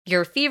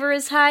Your fever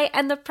is high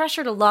and the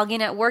pressure to log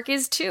in at work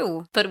is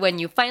too. But when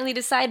you finally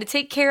decide to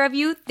take care of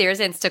you, there's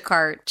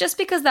Instacart. Just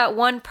because that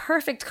one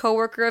perfect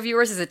coworker of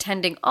yours is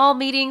attending all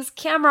meetings,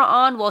 camera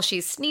on while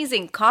she's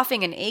sneezing,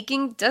 coughing, and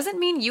aching, doesn't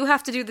mean you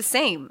have to do the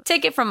same.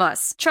 Take it from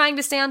us. Trying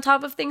to stay on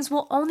top of things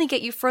will only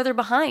get you further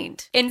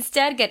behind.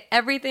 Instead, get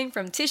everything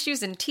from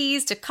tissues and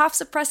teas to cough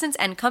suppressants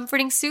and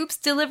comforting soups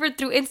delivered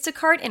through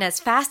Instacart in as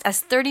fast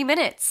as 30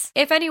 minutes.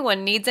 If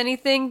anyone needs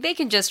anything, they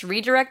can just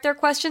redirect their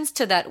questions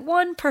to that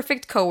one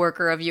perfect coworker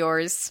of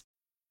yours.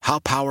 How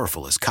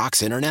powerful is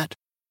Cox Internet?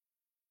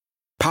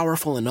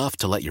 Powerful enough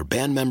to let your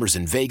band members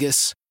in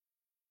Vegas,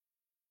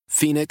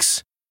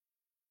 Phoenix,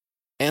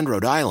 and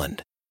Rhode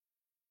Island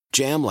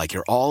jam like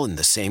you're all in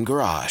the same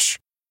garage.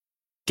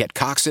 Get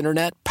Cox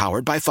Internet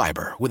powered by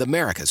fiber with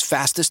America's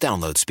fastest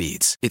download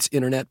speeds. It's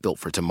internet built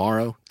for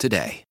tomorrow,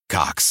 today.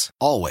 Cox,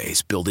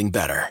 always building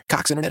better.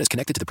 Cox Internet is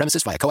connected to the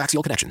premises via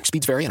coaxial connection.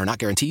 Speeds vary and are not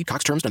guaranteed.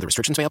 Cox terms and other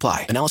restrictions may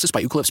apply. Analysis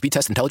by Ookla Speed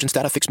Test Intelligence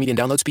Data. Fixed median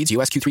download speeds.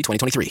 US Q3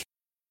 2023.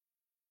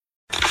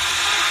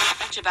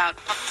 About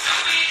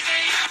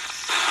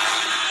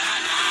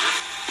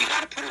you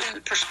gotta put it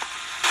in perspective.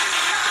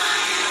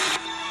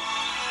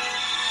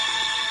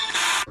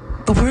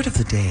 The word of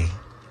the day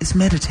is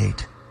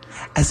meditate.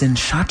 As in,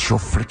 shut your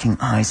freaking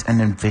eyes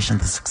and envision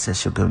the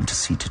success you're going to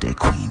see today,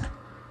 Queen.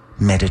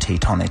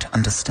 Meditate on it,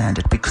 understand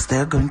it, because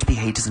there are going to be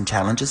haters and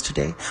challenges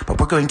today, but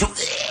we're going to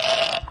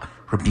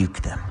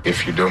rebuke them.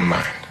 If you don't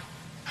mind,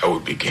 I will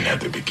begin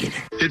at the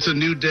beginning. It's a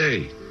new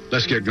day.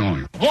 Let's get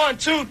going. 1,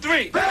 2,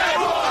 3.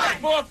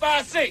 Bad boy. 4,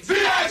 5, 6.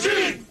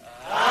 B.I.G.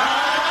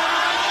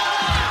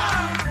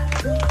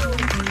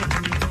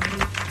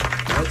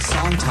 What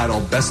song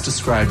title best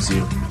describes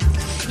you?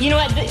 You know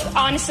what?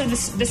 Honestly,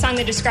 the song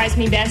that describes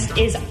me best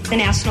is the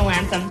national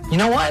anthem. You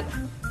know what?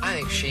 I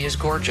think she is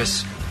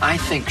gorgeous. I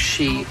think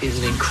she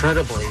is an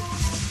incredibly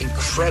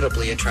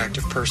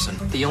attractive person.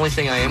 The only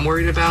thing I am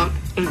worried about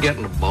is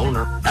getting a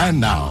boner. And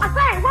now. I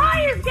say,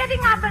 why is getting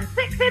up at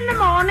 6 in the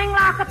morning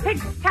like a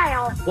pig's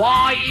tail?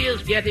 Why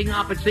is getting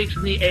up at 6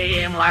 in the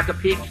a.m. like a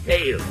pig's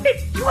tail?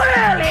 It's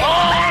twirly.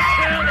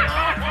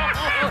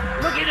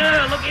 Look at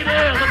her, look at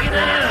her, look at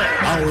her.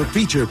 Our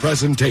feature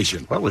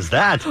presentation. What was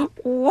that?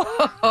 Whoa.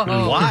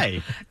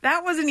 Why?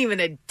 That wasn't even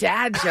a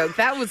dad joke.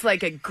 That was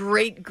like a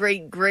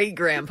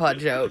great-great-great-grandpa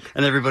joke.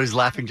 And everybody's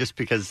laughing just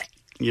because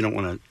you don't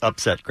want to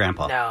upset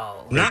Grandpa.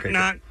 No. Knock,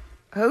 knock.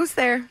 Who's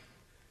there?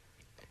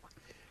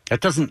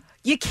 That doesn't...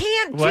 You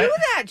can't What? do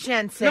that,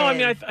 Jensen. No, I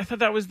mean, I thought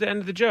that was the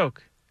end of the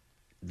joke.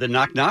 The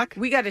knock-knock?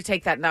 We got to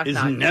take that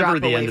knock-knock. Is never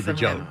drop the away end of the from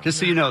joke. him. Just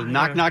so you know,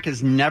 knock-knock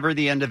is never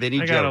the end of any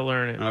joke. I gotta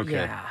learn it. Okay.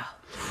 Yeah.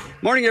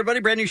 Morning, everybody.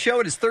 Brand new show.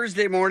 It is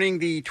Thursday morning,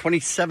 the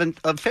 27th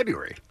of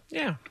February.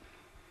 Yeah.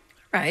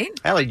 Right.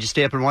 Allie, did you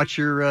stay up and watch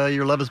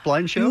your Love is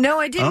Blind show? No,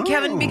 I didn't, Oh.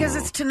 Kevin, because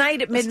it's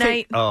tonight at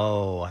midnight.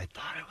 Oh, I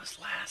thought it was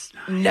last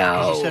night.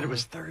 No. You said it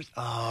was Thursday.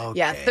 Oh, okay.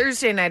 Yeah,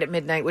 Thursday night at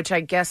midnight, which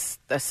I guess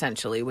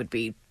essentially would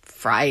be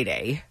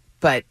Friday.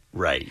 But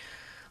right.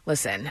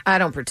 Listen, I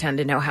don't pretend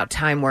to know how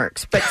time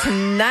works, but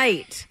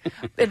tonight,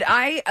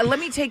 let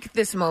me take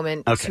this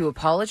moment to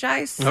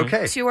apologize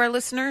to our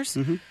listeners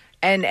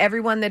and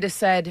everyone that has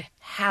said,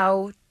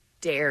 "How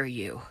dare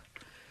you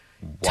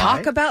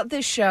talk about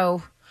this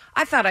show?"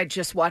 I thought I'd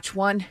just watch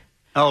one.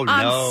 Oh,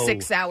 no. I'm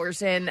 6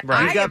 hours in.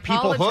 Right. You got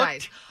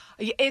apologize.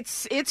 people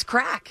hooked? It's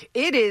crack.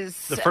 It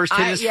is. The first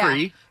hit is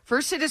free.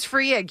 First hit is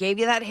free. I gave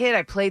you that hit.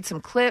 I played some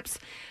clips.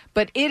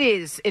 But it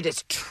is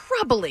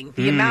troubling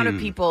the amount of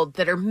people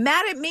that are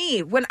mad at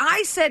me when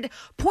I said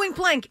point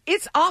blank,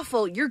 it's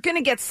awful. You're going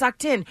to get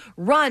sucked in.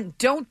 Run.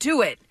 Don't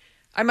do it.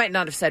 I might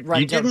not have said run.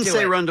 You don't didn't do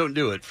say it. run, don't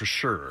do it for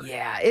sure.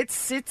 Yeah, it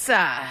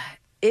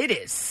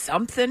is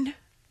something,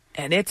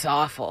 and it's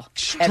awful.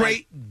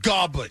 Straight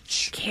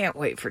garbage. Can't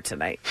wait for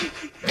tonight.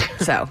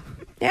 So,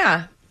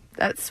 yeah,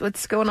 that's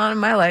what's going on in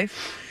my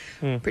life.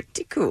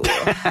 Pretty cool.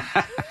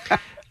 It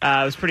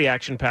was pretty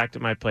action-packed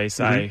at my place.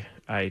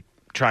 I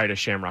tried a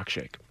Shamrock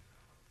Shake.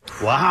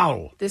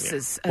 Wow. This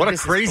is what a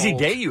crazy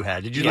day you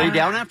had. Did you lay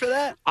down after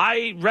that?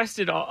 I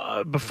rested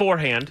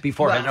beforehand.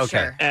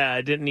 Okay.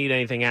 Sure. Didn't need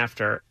anything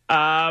after.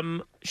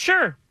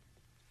 Sure.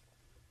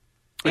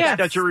 Yeah,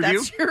 that's your review?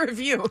 That's your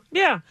review.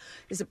 Yeah.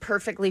 Is it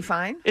perfectly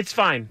fine? It's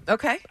fine.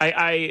 Okay.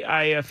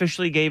 I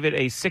officially gave it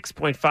a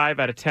 6.5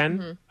 out of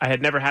 10. I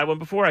had never had one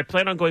before. I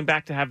plan on going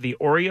back to have the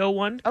Oreo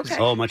one. Okay.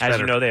 Oh, much better. As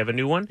you know, they have a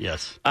new one.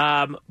 Yes.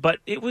 But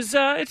it was,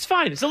 it's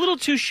fine. It's a little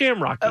too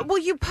shamrocky. Well,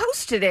 you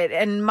posted it,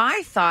 and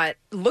my thought,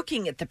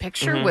 looking at the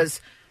picture,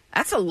 was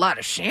that's a lot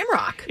of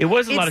shamrock. It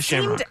was a lot of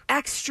shamrock. It seemed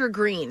extra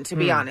green, to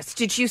be honest.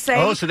 Did you say?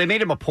 Oh, so they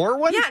made him a poor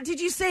one? Yeah. Did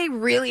you say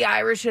really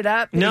Irish it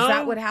up? No. Is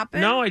that what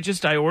happened? No,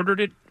 I ordered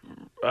it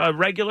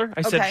regular.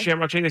 I said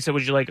Shamrock Shake. They said,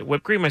 would you like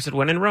whipped cream? I said,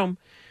 when in Rome.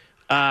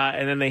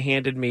 And then they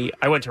handed me,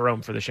 I went to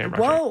Rome for the Shamrock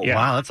Shake. Yeah.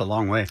 Wow, that's a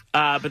long way.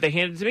 But they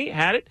handed it to me,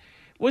 had it.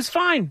 Was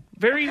fine.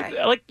 Very,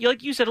 like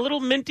you said, a little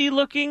minty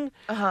looking.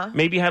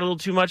 Maybe had a little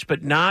too much,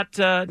 but not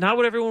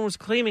what everyone was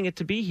claiming it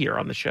to be here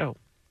on the show.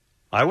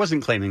 I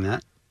wasn't claiming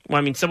that. Well,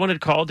 I mean, someone had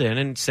called in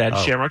and said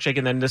Shamrock Shake,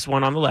 and then this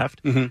one on the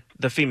left,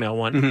 the female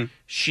one,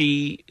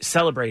 she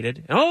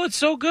celebrated. Oh, it's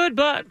so good,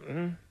 but...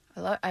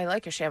 I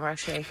like a Shamrock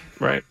Shake.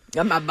 Right.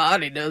 My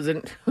body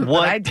doesn't. What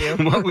But I do.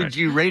 What would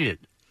you rate it?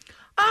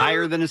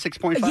 Higher than a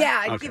 6.5?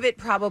 Yeah, I'd give it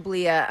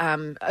probably a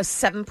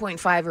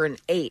 7.5 or an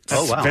 8.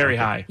 That's very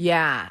high.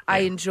 Yeah, I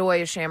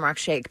enjoy a Shamrock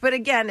Shake. But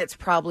again, it's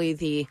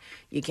probably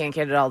you can't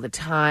get it all the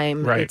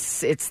time. Right.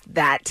 It's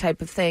that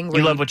type of thing. Where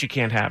You love what you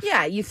can't have.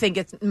 Yeah, you think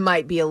it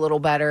might be a little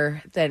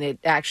better than it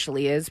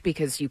actually is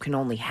because you can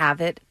only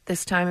have it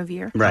this time of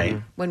year.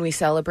 Right. When we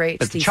celebrate.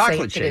 But the St.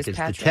 chocolate St. shake is the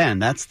Patrick. 10.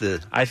 That's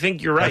the... I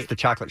think you're right. That's the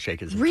chocolate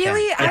shake is the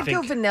Really? 10. I'd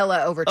go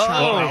vanilla over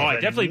chocolate. I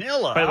definitely...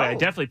 Vanilla. By the way, I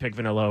definitely pick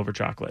vanilla over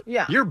chocolate.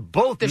 Yeah. You're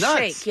both The nuts.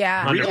 shake,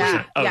 yeah. 100%.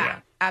 Yeah, Oh, yeah, yeah.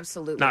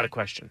 absolutely. Not a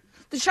question.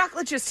 The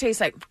chocolate just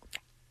tastes like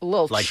a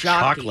little Like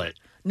chalky. chocolate.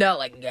 No,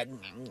 like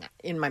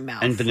in my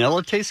mouth. And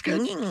vanilla tastes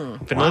good?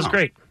 Vanilla's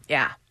great.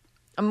 Yeah.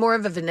 I'm more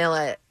of a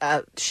vanilla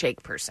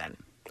shake person.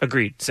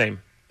 Agreed.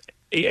 Same.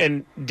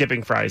 And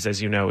dipping fries,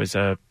 as you know, is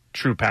a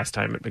true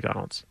pastime at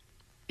McDonald's.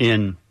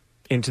 Into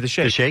the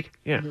shake. The shake?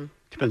 Yeah.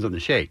 Depends on the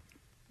shake.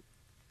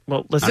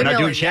 Well, listen. I'm not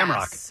doing Yes.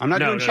 Shamrock. I'm not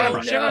doing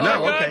Shamrock.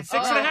 No, okay.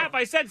 6.5.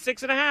 I said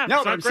 6.5. No,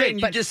 It's but I'm not saying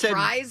great. you just said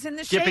fries in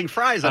the shake? dipping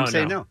fries. I'm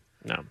saying no.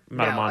 No, I'm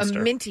not a monster.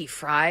 A minty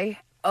fry.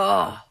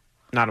 Oh,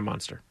 Not a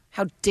monster.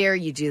 how dare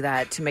you do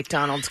that to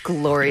McDonald's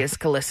glorious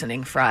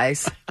glistening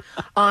fries?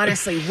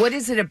 Honestly, what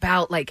is it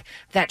about, like,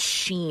 that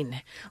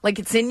sheen? Like,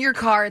 it's in your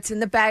car, it's in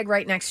the bag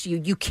right next to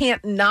you. You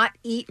can't not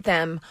eat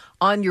them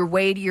on your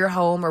way to your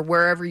home or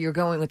wherever you're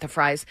going with the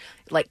fries.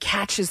 It, like,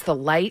 catches the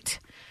light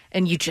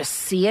and you just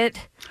see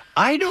it.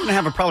 I don't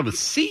have a problem with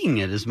seeing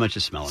it as much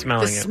as smelling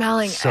The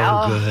smelling. So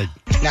oh.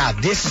 good. Now,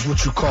 this is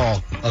what you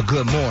call a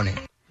good morning.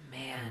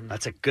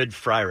 That's a good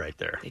fry right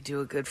there. They do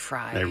a good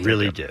fry. They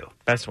really do.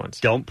 Best ones.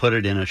 Don't put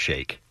it in a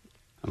shake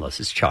unless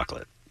it's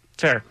chocolate.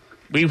 Fair.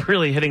 We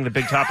really hitting the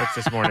big topics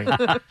this morning.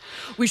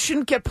 We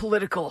shouldn't get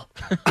political,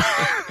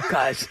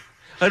 guys.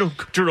 I don't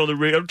turn on the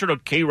radio. I don't turn on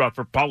K-Rock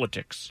for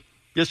politics.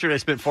 Yesterday I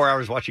spent 4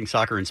 hours watching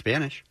soccer in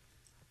Spanish.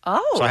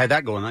 Oh. So I had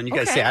that going on. You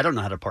guys say I don't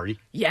know how to party.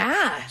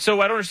 Yeah.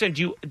 So I don't understand.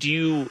 Do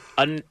you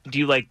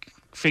like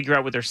figure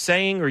out what they're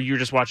saying, or you're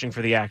just watching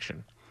for the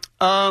action?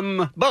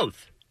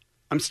 Both.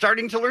 I'm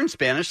starting to learn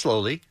Spanish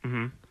slowly.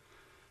 Mm-hmm.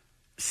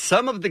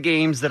 Some of the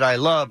games that I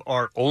love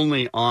are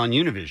only on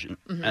Univision,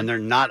 and they're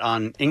not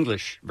on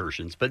English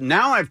versions. But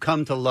now I've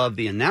come to love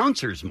the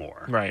announcers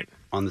more. Right.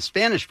 On the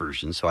Spanish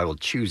version, so I will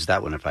choose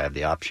that one if I have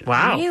the option.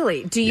 Wow.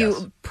 Really? Do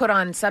you put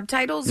on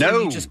subtitles No.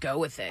 or you just go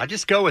with it? I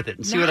just go with it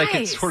and see what I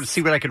can Nice.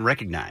 see what I can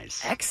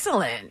recognize.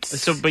 Excellent.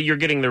 So, but you're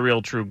getting the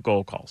real, true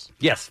goal calls.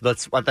 Yes,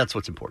 that's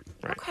what's important.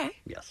 Right. Okay.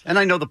 Yes, and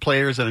I know the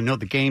players and I know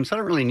the games. So I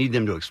don't really need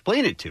them to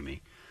explain it to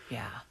me.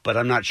 Yeah. But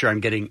I'm not sure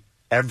I'm getting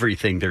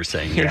everything they're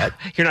saying yet.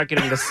 You're not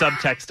getting the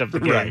subtext of the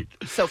game. Right.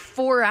 So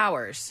 4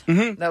 hours.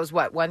 Mm-hmm. That was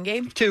what, one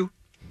game? 2.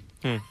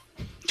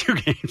 2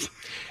 games.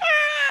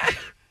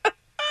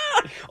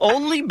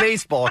 Only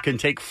baseball can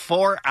take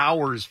 4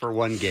 hours for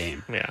one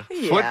game. Yeah.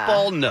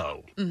 Football,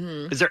 no.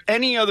 Is there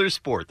any other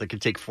sport that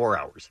could take 4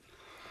 hours?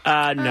 No,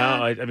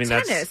 I mean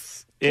that's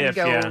Tennis can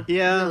go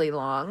Yeah. really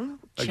long.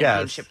 I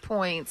Championship guess.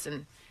 points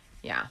and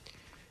yeah.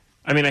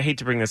 I mean, I hate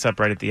to bring this up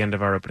right at the end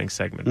of our opening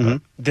segment,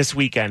 but this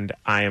weekend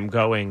I am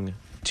going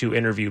to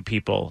interview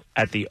people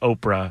at the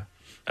Oprah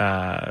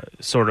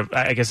sort of,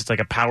 I guess it's like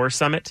a power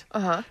summit.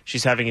 Uh-huh.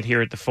 She's having it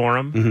here at the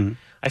Forum.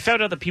 I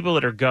found out the people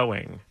that are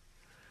going,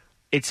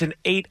 it's an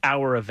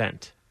 8-hour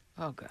event.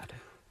 Oh, God.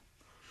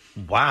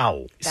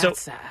 Wow.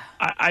 That's,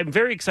 I'm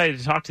very excited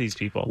to talk to these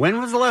people.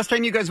 When was the last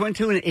time you guys went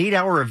to an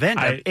 8-hour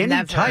event of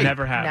any type?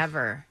 Never have.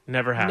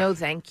 Never have. No,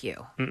 thank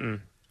you.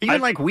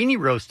 Even like weenie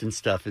roast and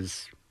stuff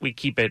is... We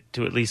keep it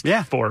to at least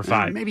 4 or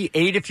 5. Maybe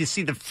 8 if you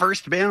see the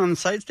first band on the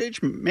side stage,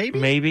 maybe?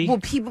 Maybe. Will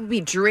people be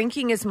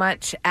drinking as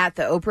much at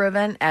the Oprah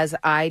event as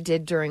I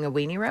did during a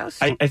weenie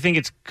roast? I think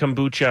it's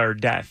kombucha or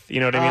death. You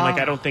know what I mean? Like,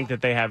 I don't think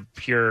that they have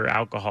pure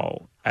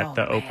alcohol at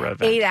the Oprah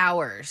event. 8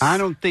 hours. I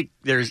don't think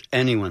there's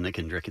anyone that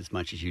can drink as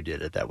much as you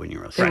did at that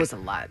weenie roast. It was a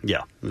lot.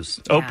 Yeah. It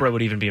was, Oprah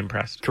would even be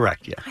impressed.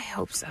 Correct, yeah. I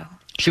hope so.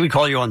 She would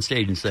call you on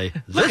stage and say,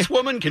 this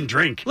woman can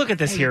drink. Look at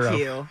this hero.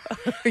 You.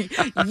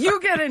 You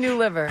get a new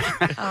liver.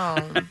 Oh,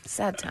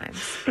 sad times.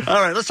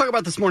 All right, let's talk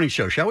about this morning's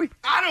show, shall we?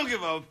 I don't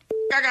give a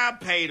I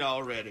got paid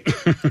already.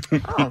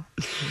 Oh.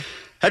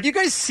 Have you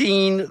guys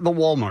seen the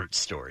Walmart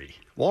story?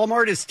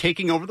 Walmart is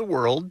taking over the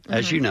world,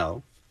 as you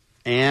know,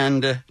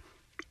 and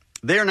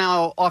they're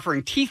now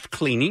offering teeth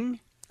cleaning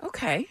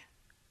Okay.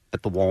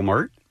 at the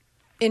Walmart.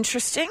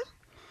 Interesting.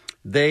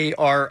 They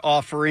are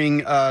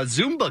offering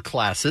Zumba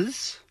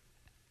classes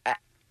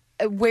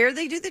Where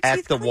they do the teeth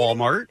at the cleaning?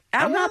 Walmart.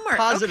 At I'm not Walmart,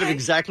 positive okay.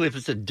 exactly if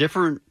it's a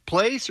different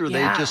place or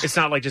Yeah. they just... It's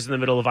not like just in the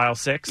middle of aisle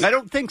 6. I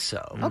don't think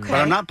so, Okay.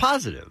 but I'm not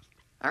positive.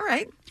 All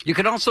right. You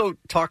can also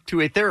talk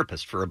to a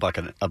therapist for a buck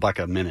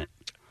a minute.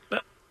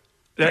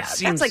 That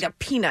seems That's like a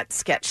peanut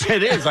sketch.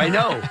 It is, I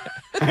know.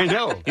 I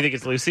know. You think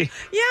it's Lucy?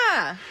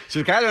 Yeah.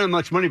 So I don't have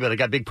much money, but I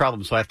got big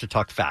problems, so I have to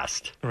talk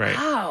fast. Right.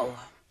 Wow.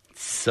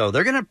 So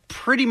they're going to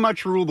pretty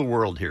much rule the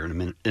world here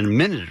in a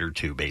minute or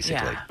two,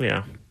 basically.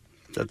 Yeah.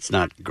 That's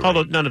not great.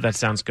 Although none of that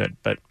sounds good,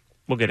 but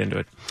we'll get into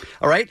it.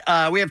 All right.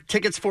 We have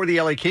tickets for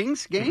the LA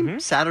Kings game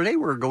Saturday.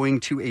 We're going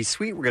to a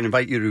suite. We're going to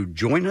invite you to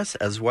join us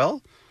as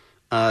well.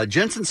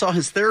 Jensen saw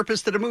his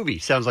therapist at a movie.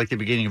 Sounds like the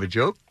beginning of a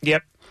joke.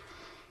 Yep.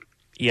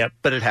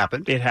 But it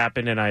happened. It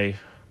happened, and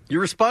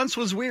Your response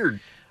was weird.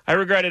 I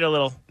regret it a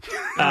little.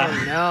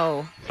 Oh,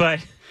 no. But,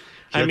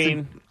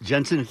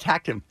 Jensen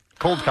attacked him.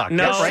 Cold cock.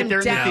 No. Yes, right there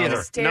in the theater.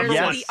 Downstairs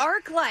at the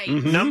arc light.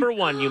 Number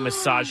one, you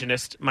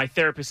misogynist. My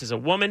therapist is a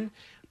woman.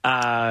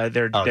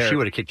 They're she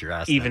would have kicked your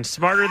ass. Even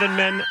smarter than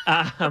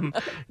men.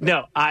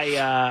 No,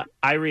 I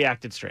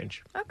reacted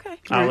strange. Okay.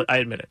 I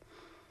admit it.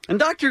 And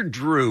Dr.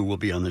 Drew will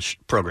be on the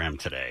program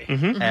today.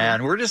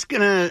 And we're just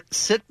going to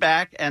sit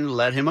back and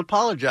let him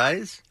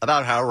apologize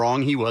about how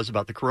wrong he was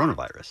about the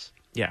coronavirus.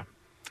 Yeah.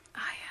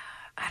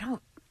 I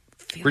don't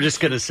feel We're just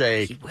going to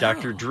say,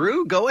 Dr.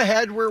 Drew, go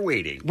ahead. We're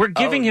waiting. We're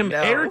giving him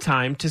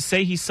airtime to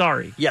say he's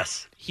sorry.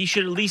 Yes. He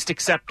should at least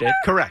accept it.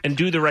 Correct. And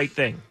do the right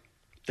thing.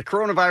 The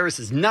coronavirus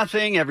is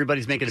nothing.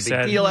 Everybody's making a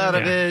big deal out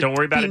of it. Don't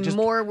worry about it. Be Just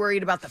more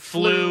worried about the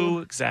flu.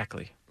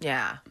 Exactly.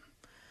 Yeah.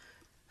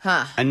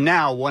 Huh. And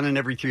now 1 in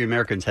every 3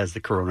 Americans has the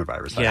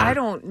coronavirus. Yeah. I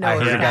don't know. I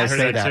heard a guy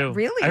say that. Too.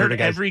 Really? I heard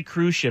every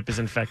cruise ship is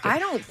infected. I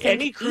don't think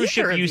any cruise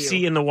ship you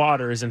see in the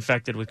water is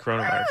infected with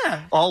coronavirus.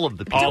 Yeah. All of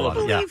the people.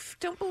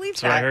 Don't believe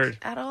That's that what I heard.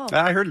 at all.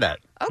 I heard that.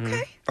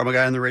 Okay. From a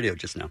guy on the radio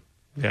just now.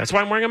 Yeah, that's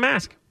why I'm wearing a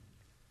mask.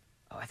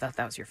 Oh, I thought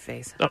that was your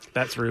face. Oh,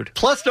 that's rude.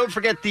 Plus, don't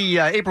forget the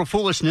April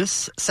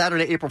Foolishness,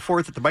 Saturday, April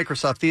 4th at the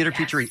Microsoft Theater,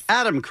 featuring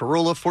Adam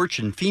Carolla,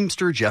 Fortune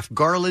Feimster, Jeff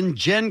Garland,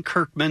 Jen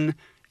Kirkman,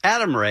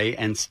 Adam Ray,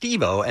 and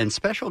Steve-O, and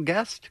special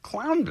guest,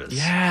 Clownvis.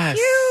 Yes.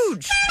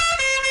 Huge.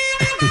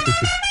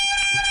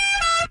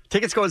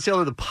 Tickets go on sale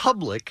to the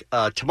public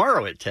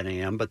tomorrow at 10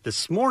 a.m., but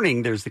this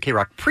morning there's the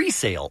K-Rock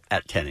pre-sale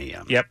at 10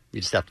 a.m. Yep.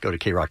 You just have to go to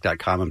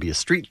krock.com and be a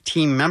Street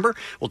Team member.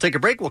 We'll take a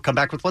break. We'll come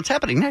back with what's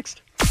happening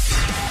next.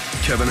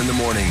 Kevin in the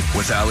Morning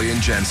with Ali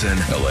and Jensen,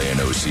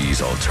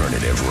 LANOC's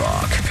Alternative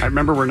Rock. I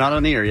remember we're not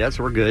on the air yet,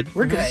 so we're good.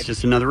 We're good. It's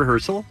just another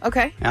rehearsal.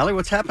 Okay. Allie,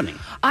 what's happening?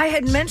 I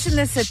had mentioned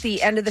this at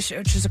the end of the show,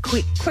 which is a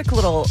quick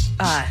little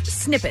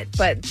snippet,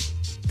 but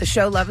the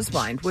show Love is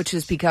Blind, which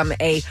has become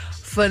a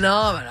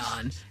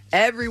phenomenon.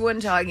 Everyone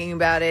talking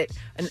about it.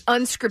 An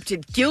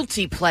unscripted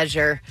guilty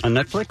pleasure. On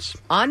Netflix?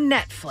 On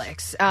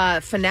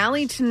Netflix.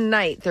 Finale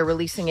tonight. They're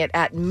releasing it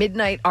at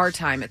midnight our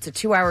time. It's a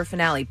 2-hour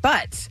finale.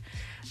 But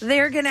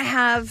they're going to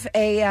have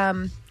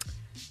a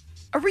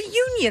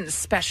reunion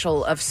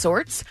special of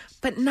sorts,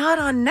 but not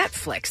on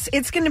Netflix.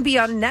 It's going to be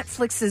on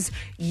Netflix's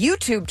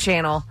YouTube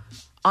channel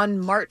on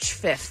March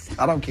 5th.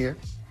 I don't care.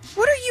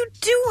 What are you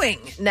doing,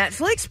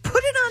 Netflix?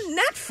 Put it on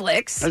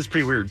Netflix. That's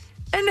pretty weird.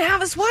 And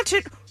have us watch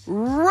it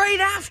right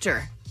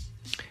after.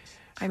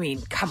 I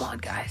mean, come on,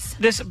 guys.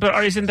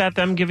 But isn't that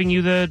them giving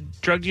you the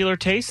drug dealer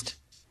taste?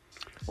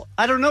 Well,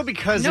 I don't know,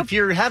 because if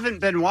you haven't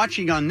been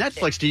watching on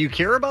Netflix, do you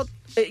care about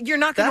You're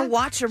not going to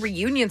watch a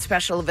reunion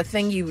special of a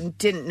thing you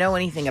didn't know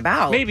anything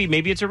about. Maybe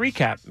it's a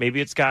recap.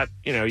 Maybe it's got,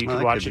 you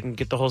can watch it and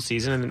get the whole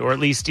season, or at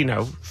least,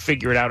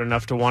 figure it out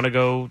enough to want to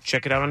go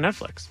check it out on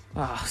Netflix.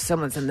 Oh,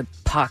 someone's in the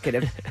pocket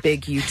of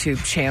big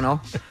YouTube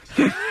channel.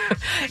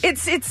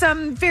 It's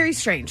very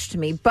strange to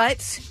me,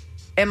 but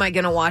am I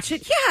going to watch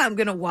it? Yeah, I'm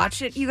going to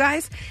watch it, you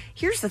guys.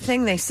 Here's the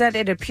thing. They said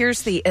it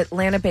appears the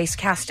Atlanta-based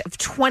cast of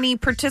 20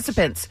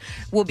 participants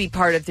will be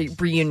part of the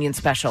reunion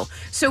special.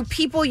 So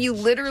people you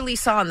literally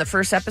saw in the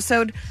first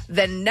episode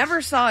then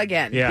never saw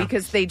again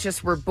because they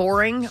just were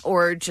boring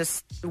or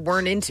just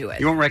weren't into it.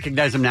 You won't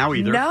recognize them now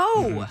either? No.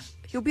 Mm-hmm.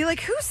 You'll be like,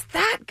 who's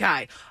that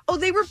guy? Oh,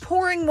 they were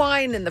pouring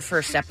wine in the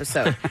first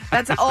episode.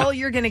 That's all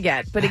you're going to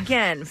get. But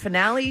again,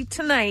 finale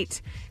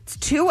tonight. It's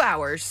 2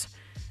 hours.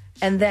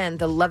 And then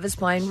the Love is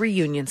Blind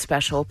reunion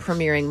special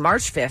premiering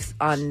March 5th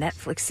on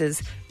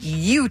Netflix's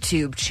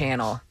YouTube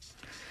channel.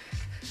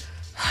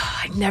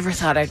 I never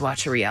thought I'd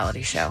watch a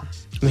reality show.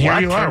 Here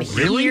you are.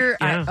 Really?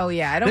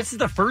 This is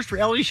the first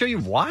reality show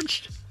you've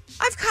watched?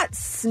 I've caught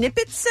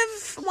snippets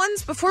of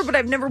ones before, but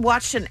I've never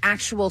watched an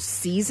actual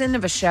season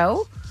of a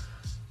show.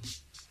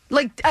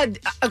 Okay.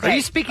 Are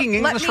you speaking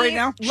English right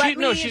now?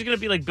 She's going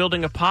to be like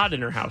building a pod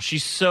in her house.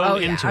 She's so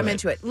into it. I'm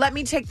into it. Let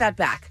me take that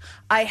back.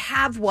 I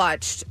have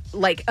watched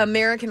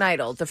American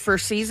Idol, the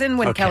first season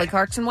when Kelly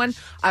Clarkson won.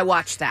 I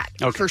watched that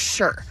for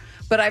sure.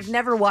 But I've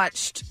never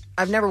watched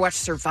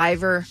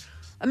Survivor,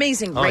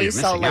 Amazing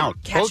Race. I'll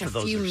catch a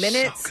few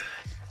minutes.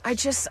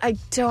 So I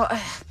don't.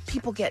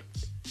 People get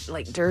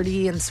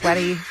dirty and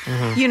sweaty.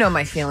 Mm-hmm. You know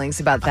my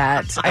feelings about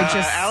that.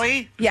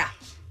 Allie? Yeah.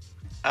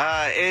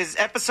 Is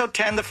episode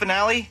 10 the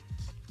finale?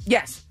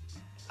 Yes.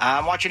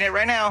 I'm watching it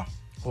right now.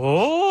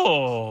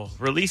 Oh,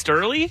 released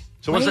early?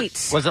 So was it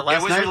last night?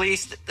 It was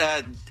released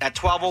at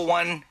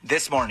 12:01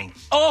 this morning.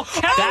 Oh,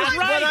 Kevin, I'm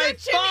right.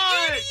 such an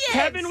idiot.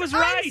 Kevin was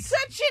right. I'm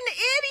such an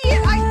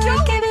idiot. I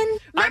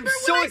don't. Remember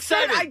I'm so when I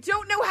excited. said I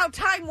don't know how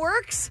time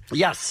works?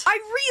 Yes. I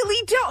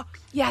really don't.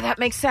 Yeah, that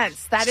makes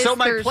sense. That is so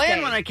my Thursday.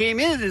 plan when I came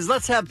in is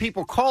let's have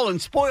people call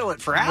and spoil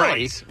it for Allie,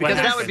 Right. because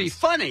that would be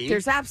funny.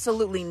 There's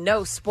absolutely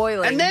no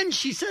spoiling. And then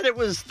she said it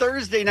was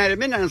Thursday night at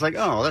midnight. I was like,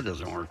 oh, that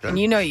doesn't work then. And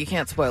you know you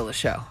can't spoil the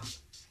show.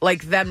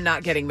 Like, them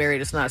not getting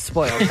married is not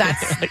spoiled.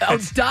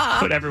 That's duh.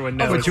 what everyone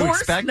knows. Would you Of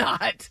course expect?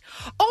 not.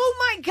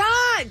 Oh, my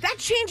God. That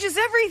changes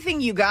everything,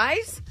 you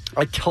guys.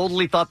 I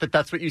totally thought that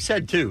that's what you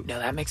said, too. No,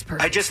 that makes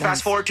perfect I just sense.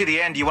 fast forward to the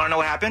end. Do you want to know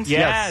what happens?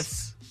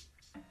 Yes.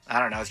 I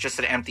don't know. It's just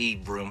an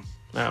empty room.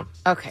 No.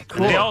 Okay,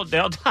 cool. They all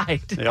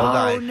died. They all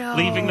died. no.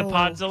 Leaving the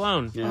pods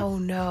alone. Yeah. Oh,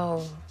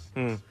 no.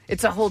 Hmm.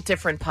 It's a whole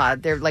different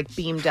pod. They're, like,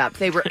 beamed up.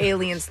 They were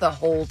aliens the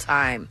whole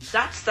time.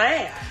 That's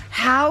sad.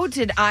 How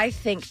did I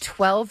think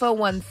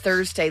 12:01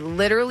 Thursday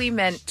literally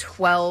meant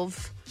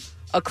 12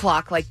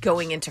 o'clock, like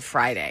going into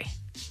Friday?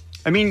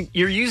 I mean,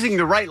 you're using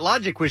the right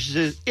logic, which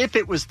is if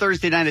it was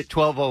Thursday night at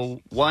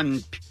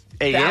 12:01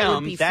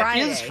 a.m., be that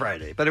Friday. is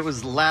Friday. But it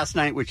was last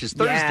night, which is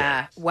Thursday.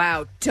 Yeah.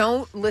 Wow.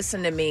 Don't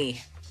listen to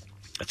me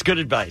That's good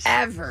advice.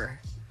 ever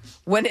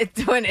when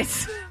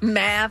it's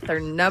math or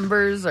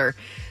numbers or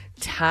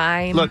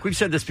time. Look, we've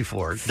said this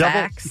before.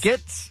 Facts.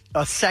 Get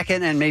a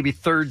second and maybe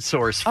third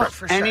source for,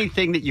 for sure.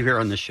 anything that you hear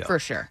on the show. For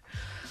sure.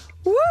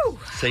 Woo!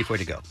 Safe way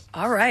to go.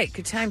 All right.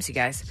 Good times, you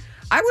guys.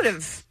 I would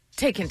have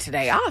taken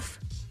today off.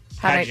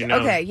 How'd you know?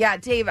 Okay, yeah,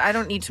 Dave, I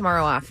don't need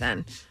tomorrow off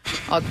then.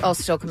 I'll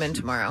still come in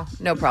tomorrow.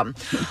 No problem.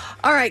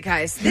 All right,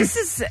 guys, this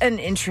is an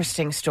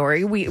interesting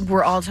story.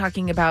 We're all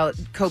talking about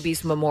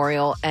Kobe's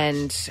memorial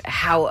and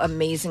how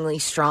amazingly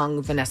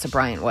strong Vanessa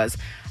Bryant was.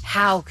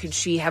 How could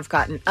she have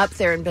gotten up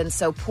there and been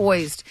so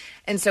poised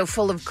and so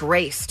full of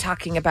grace,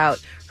 talking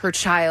about her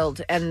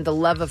child and the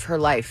love of her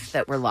life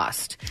that were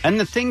lost? And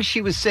the things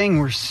she was saying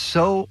were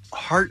so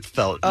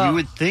heartfelt. You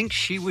would think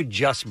she would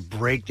just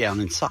break down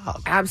and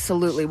sob.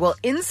 Absolutely. Well,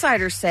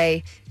 insiders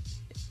say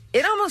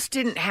it almost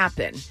didn't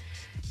happen.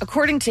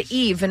 According to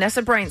Eve,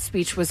 Vanessa Bryant's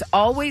speech was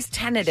always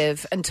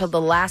tentative until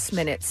the last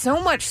minute, so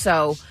much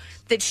so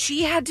that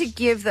she had to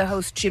give the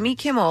host Jimmy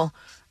Kimmel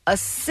a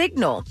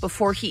signal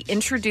before he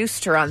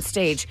introduced her on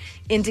stage,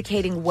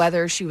 indicating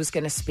whether she was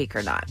going to speak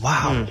or not.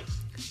 Wow.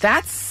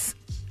 That's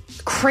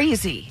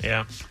crazy.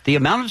 Yeah. The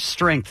amount of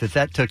strength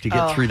that took to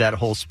get through that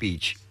whole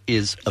speech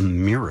is a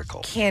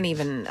miracle. Can't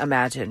even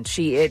imagine.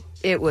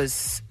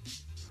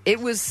 It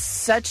was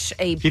such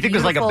a Do you think it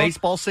was like a beautiful-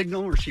 baseball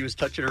signal where she was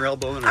touching her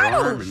elbow and her I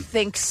arm? don't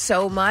think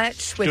so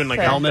much. With Doing like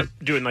the helmet,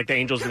 doing like the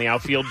Angels in the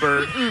outfield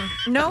bird.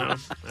 No,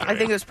 I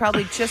think it was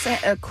probably just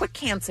a quick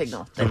hand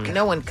signal that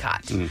no one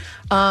caught.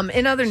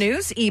 In other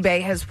news,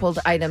 eBay has pulled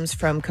items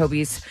from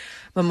Kobe's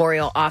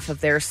memorial off of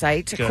their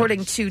site. Good.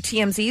 According to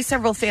TMZ,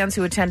 several fans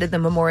who attended the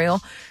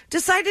memorial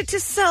decided to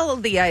sell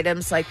the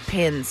items like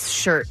pins,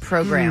 shirt,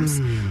 programs.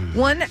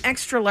 One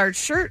extra large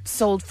shirt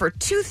sold for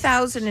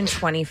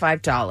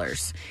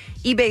 $2,025.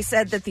 eBay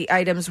said that the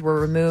items were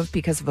removed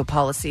because of a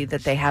policy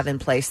that they have in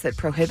place that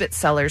prohibits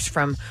sellers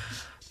from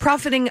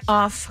profiting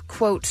off,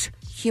 quote,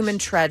 human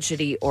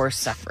tragedy or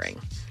suffering.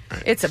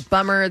 Right. It's a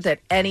bummer that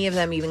any of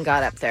them even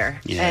got up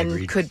there and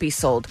agreed. could be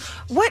sold.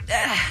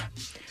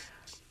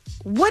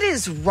 What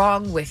is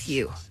wrong with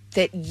you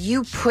that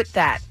you put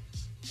that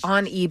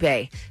on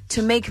eBay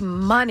to make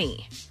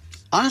money?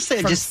 Honestly,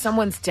 from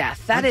someone's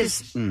death. That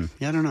is,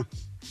 yeah, I don't know.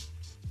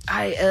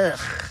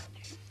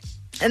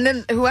 And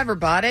then whoever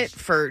bought it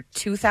for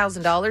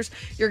 $2,000,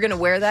 you're going to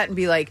wear that and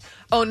be like,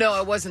 "Oh no,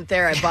 I wasn't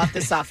there. I bought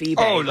this off eBay."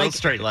 Oh, like, no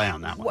straight lie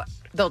on that one. What?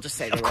 They'll just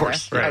say they Of were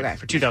course, there. Right. Okay.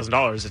 For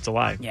 $2,000, it's a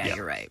lie. Yeah,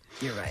 you're right.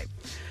 You're right.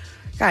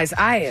 Guys,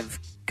 I have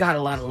got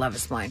a lot of Love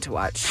is Blind to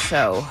watch,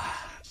 so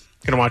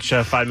Gonna watch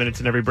 5 minutes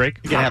in every break?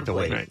 You're going to have to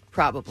wait. Right.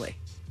 probably.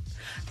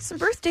 Some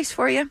birthdays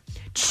for you.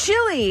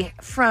 Chili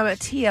from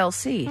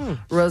TLC,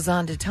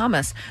 Rosanda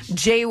Thomas,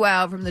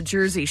 JWoww from the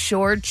Jersey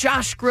Shore,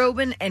 Josh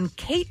Groban, and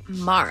Kate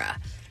Mara.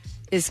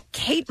 Is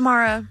Kate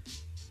Mara?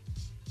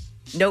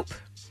 Nope.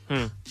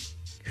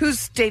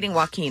 Who's dating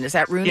Joaquin? Is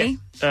that Rooney?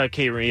 Yeah.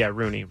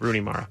 Rooney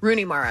Mara.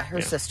 Rooney Mara,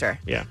 her sister.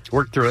 Yeah.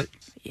 Work through it.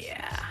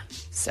 Yeah.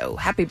 So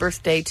happy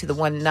birthday to the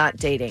one not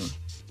dating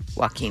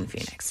Joaquin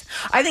Phoenix.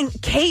 I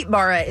think Kate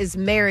Mara is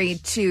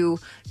married to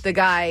the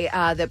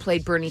guy that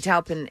played Bernie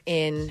Taupin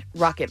in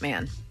Rocket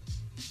Man.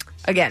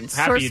 Again,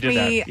 Happy you source did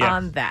me that. Yeah.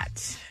 on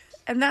that.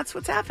 And that's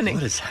what's happening.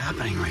 What is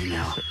happening right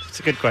now? It's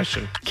a good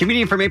question.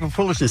 Comedian from April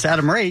Foolishness,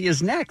 Adam Ray,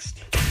 is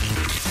next.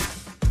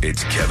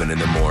 It's Kevin in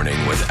the Morning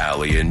with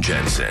Ali and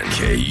Jensen.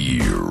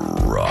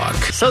 K-Rock.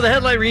 So the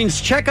headline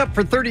reads, checkup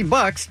for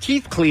 $30,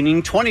 teeth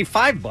cleaning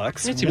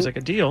 $25. That seems like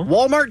a deal.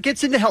 Walmart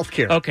gets into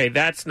healthcare. Okay,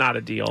 that's not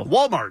a deal.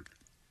 Walmart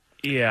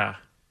Yeah.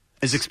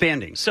 is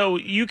expanding. So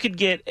you could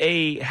get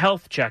a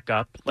health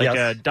checkup, like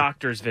Yes. a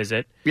doctor's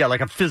visit, Yeah,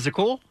 like a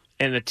physical.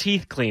 and a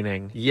teeth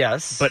cleaning,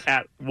 Yes. but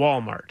at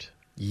Walmart.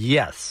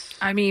 yes.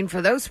 I mean,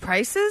 for those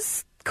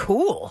prices,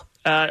 cool.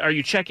 Are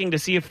you checking to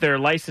see if they're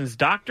licensed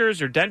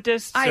doctors or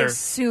dentists? I or?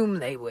 assume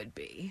they would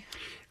be.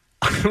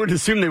 I would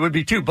assume they would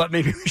be too, but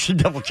maybe we should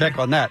double check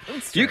on that.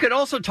 You could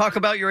also talk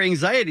about your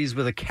anxieties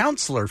with a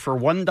counselor for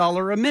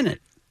 $1 a minute.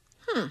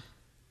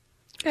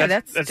 Yeah,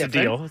 that's a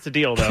deal. It's a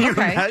deal, though. Can you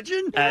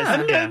imagine?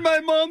 And yeah. then my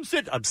mom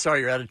said, I'm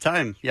sorry, you're out of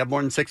time. You have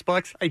more than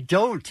 $6? I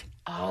don't.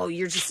 Oh,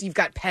 you've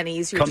got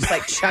pennies. You're just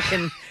like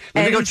chucking.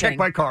 Let me go anything. check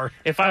my car.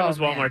 If I was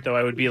Walmart, though,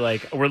 I would be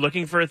like, we're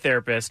looking for a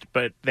therapist,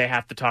 but they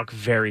have to talk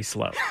very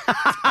slow.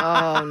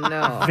 Oh,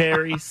 no.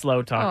 Very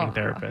slow talking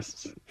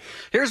therapists.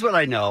 Here's what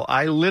I know.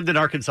 I lived in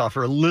Arkansas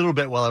for a little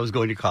bit while I was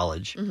going to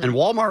college, and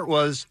Walmart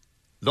was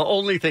the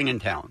only thing in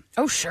town.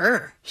 Oh,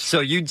 sure. So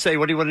you'd say,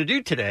 what do you want to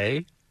do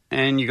today?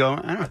 And you go,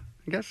 I don't know,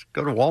 I guess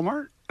go to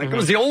Walmart. Like it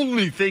was the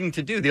only thing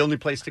to do, the only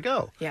place to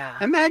go. Yeah.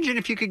 Imagine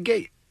if you could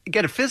get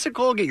a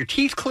physical, get your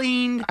teeth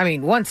cleaned. I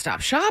mean,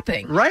 one-stop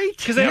shopping. Right?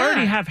 Because they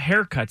already have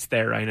haircuts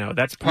there, I know.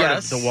 That's part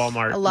of the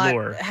Walmart A lot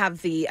lure.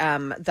 have the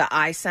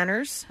eye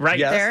centers right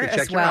there they check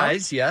as your well.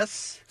 eyes,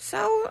 yes. So,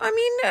 I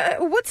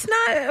mean, what's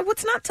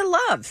not to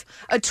love?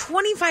 A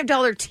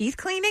 $25 teeth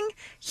cleaning?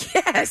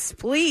 Yes,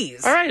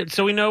 please. All right,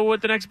 so we know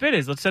what the next bid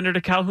is. Let's send her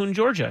to Calhoun,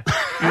 Georgia.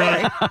 You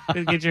want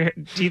to get your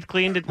teeth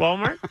cleaned at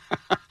Walmart?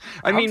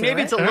 I mean,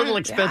 maybe it's a little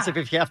expensive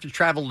if you have to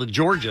travel to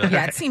Georgia.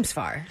 Yeah, it seems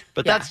far.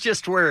 But that's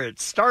just where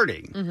it's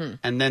starting.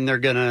 And then they're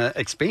going to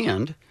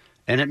expand.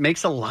 And it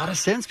makes a lot of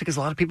sense because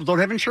a lot of people don't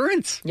have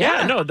insurance.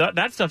 Yeah, no,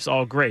 that stuff's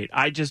all great.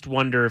 I just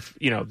wonder if,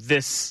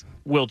 this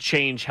will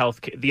change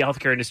the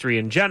healthcare industry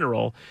in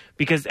general,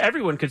 because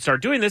everyone could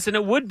start doing this and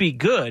it would be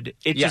good.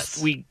 It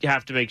just, we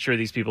have to make sure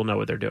these people know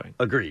what they're doing.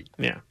 Agreed.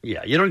 Yeah.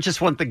 Yeah. You don't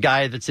just want the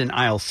guy that's in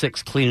aisle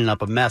 6 cleaning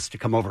up a mess to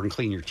come over and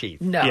clean your teeth.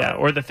 No. Yeah,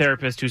 or the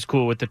therapist who's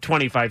cool with the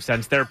 25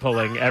 cents they're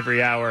pulling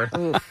every hour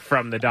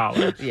from the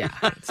dollar. Yeah.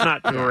 It's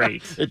not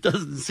great. It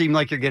doesn't seem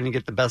like you're going to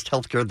get the best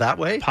health care that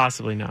way.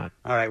 Possibly not.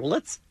 All right. Well,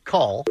 let's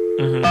call.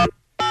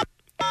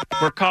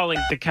 We're calling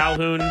the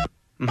Calhoun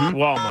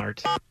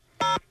Walmart.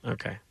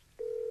 Okay.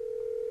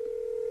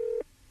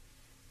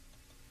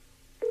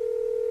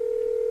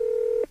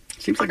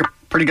 Seems like a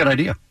pretty good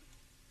idea.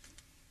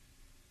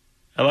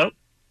 Hello?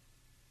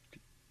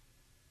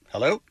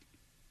 Hello?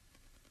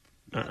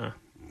 I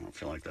don't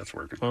feel like that's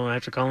working. Well, I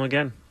have to call him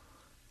again.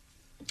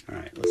 All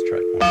right, let's try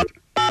it one more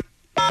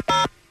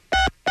time.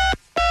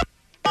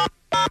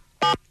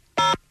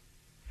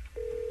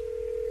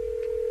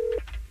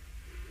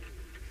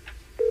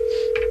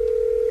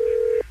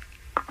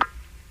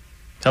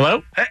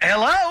 Hello?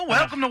 Hello,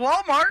 welcome to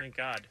Walmart. Thank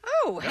God.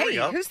 Oh, There we hey,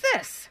 go. who's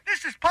this?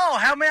 This is Paul.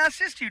 How may I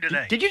assist you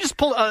today? Did you just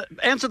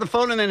answer the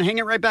phone and then hang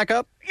it right back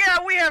up? Yeah,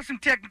 we have some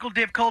technical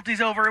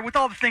difficulties over with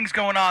all the things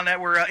going on that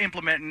we're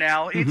implementing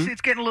now. It's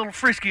getting a little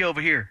frisky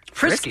over here.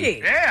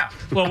 Frisky? Yeah.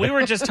 Well, we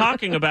were just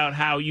talking about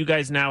how you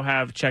guys now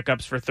have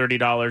checkups for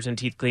 $30 and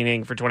teeth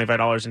cleaning for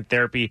 $25 and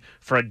therapy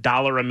for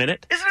 $1 a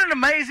minute. Isn't it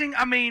amazing?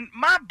 I mean,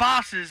 my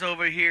bosses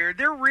over here,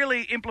 they're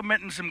really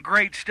implementing some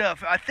great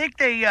stuff. I think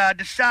they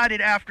decided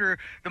after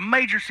the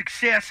major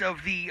success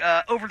of the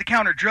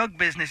over-the-counter drug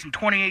business in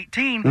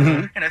 2018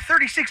 and a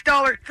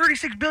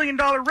 $36 billion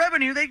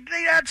revenue, they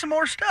add some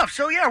more stuff.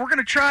 So, yeah, we're going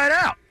to try it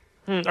out.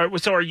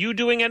 So are you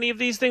doing any of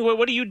these things?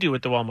 What do you do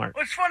at the Walmart?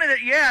 Well, it's funny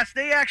that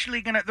they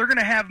actually they're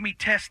gonna have me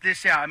test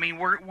this out. I mean,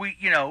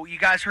 you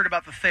guys heard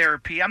about the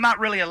therapy. I'm not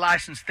really a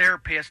licensed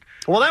therapist.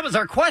 Well, that was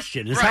our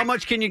question: is how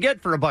much can you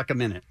get for $1 a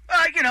minute?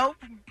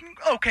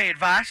 Okay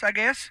advice, I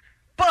guess.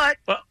 But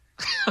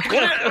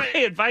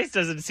Okay, advice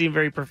doesn't seem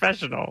very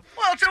professional.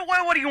 well, so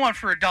what do you want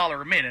for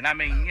 $1 a minute? I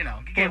mean, you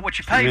get what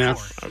you pay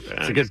for.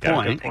 That's a good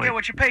point. You get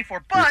what you pay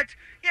for. But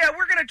yeah,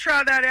 we're gonna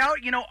try that out.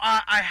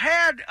 I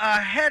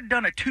had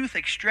done a tooth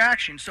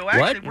extraction, so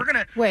actually we're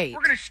gonna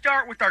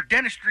start with our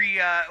dentistry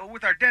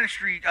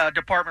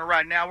department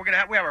right now. We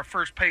have our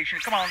first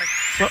patient. Come on,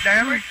 sit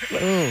down.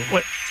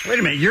 Wait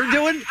a minute, you're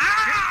doing?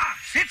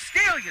 Sit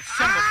still, you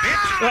son of a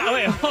bitch.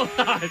 Wait, hold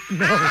on.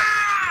 No.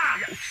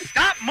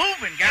 Stop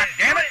moving,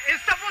 goddammit.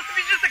 It's supposed to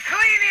be just a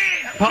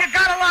cleaning. You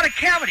got a lot of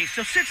cavities,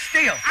 so sit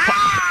still.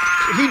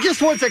 He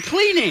just wants a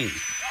cleaning.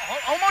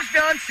 Almost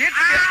done. Sit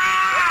still.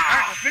 All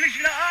right, we're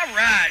finishing up. All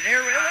right,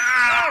 there we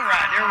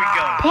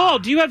go. Paul,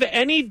 do you have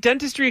any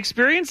dentistry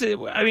experience?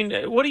 I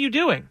mean, what are you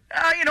doing?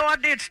 I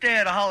did stay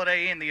at a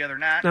Holiday Inn the other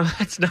night. No,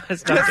 it's not.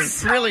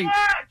 That's really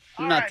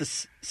not the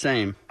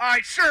same. All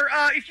right, sir,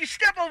 if you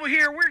step over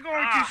here, we're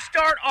going to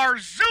start our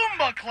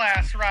Zumba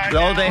class right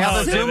now. Oh, they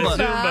have a Zumba.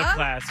 Zumba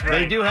class, right?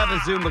 They do have a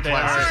Zumba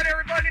class. All right,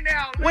 everybody,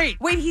 now.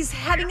 Wait, he's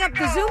heading up the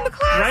Zumba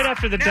class? Right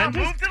after the now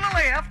dentist? move to the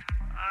left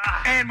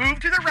and move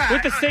to the right.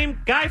 With the same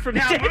guy from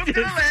the now dentist. move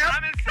to the left.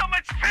 I'm in so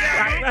much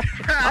pain.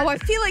 Oh, I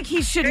feel like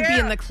he shouldn't be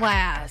in the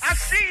class. I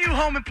see you,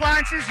 home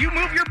appliances. You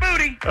move your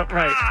booty.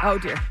 Right. Oh,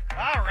 dear.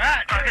 All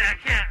right. Okay, I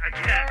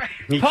can't.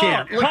 He Paul,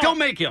 can't. Look, Paul. don't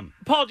make him.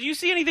 Paul, do you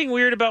see anything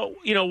weird about,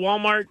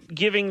 Walmart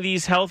giving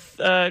these health,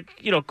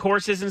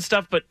 courses and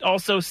stuff, but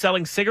also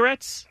selling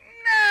cigarettes?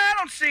 Nah, I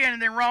don't see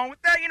anything wrong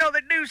with that. They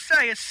do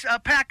say a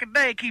pack a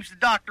day keeps the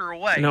doctor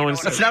away. No one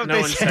says that. No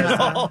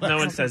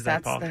one says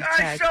that, That's Paul. All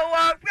right, so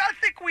I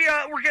think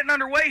we're getting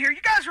underway here.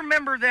 You guys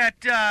remember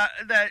that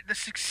the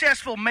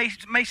successful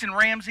Mason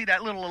Ramsey,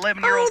 that little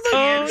 11-year-old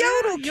kid?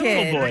 Yodel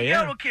kid. Boy, yeah.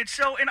 Yodel kid.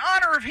 So in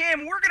honor of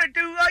him, we're going to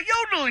do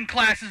yodeling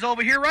classes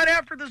over here right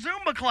after the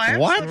Zumba class.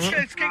 What?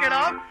 Let's kick it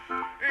off.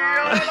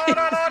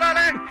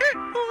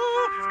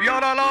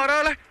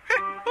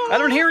 I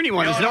don't hear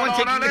anyone. Is no one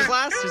taking the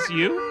class? Is this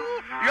you?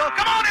 Yo,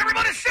 come on,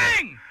 everybody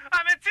sing!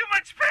 I'm in too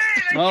much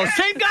pain! Oh,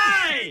 same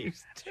guy!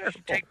 You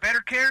should take better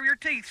care of your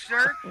teeth,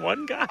 sir.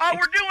 One guy. Oh,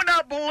 we're doing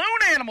balloon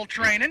animal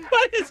training.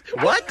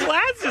 What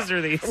classes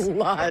are these? A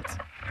lot.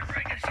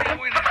 We're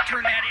going to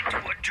turn that into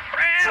a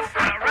giraffe.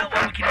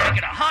 We can make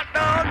it a hot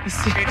dog.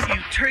 If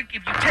you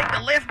take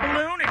the left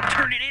balloon and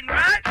turn it in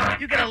right,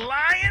 you get a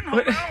lion.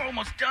 Hold on, we're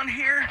almost done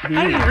here. I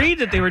didn't read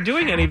that they were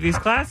doing any of these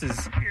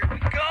classes. Here we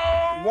go.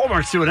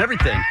 Walmart's doing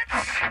everything.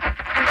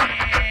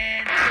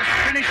 And just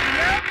finishing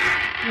up.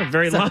 A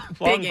very long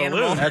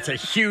balloon. That's a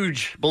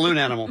huge balloon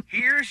animal.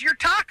 Here's your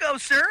taco,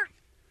 sir.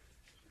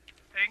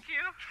 Thank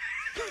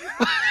you.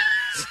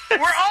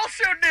 We're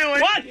also doing...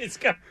 What is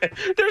going on?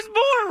 There's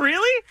more,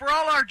 really? For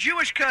all our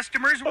Jewish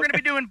customers, we're going to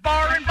be doing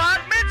bar and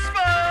bat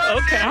mitzvahs.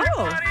 Okay.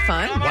 Oh,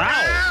 fun. Come Wow.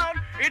 around.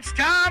 It's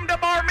time to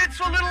bar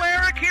mitzvah little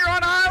Eric here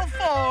on aisle 4.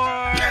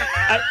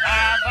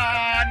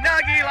 Hava,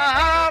 nagila,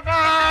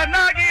 hava,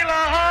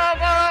 nagila,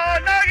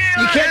 hava,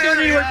 nagila. You can't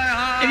do it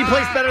any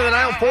place better than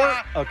aisle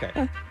 4? Okay.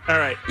 All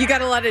right. You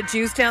got a lot of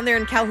Jews down there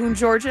in Calhoun,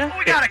 Georgia?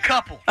 We got a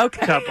couple.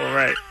 Okay. Couple,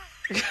 right.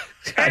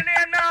 And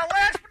then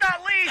last but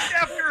not least,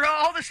 after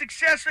all the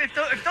success, if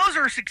those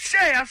are a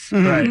success,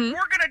 Right. we're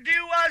going to do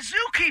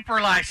zookeeper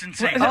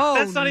licensing. Oh,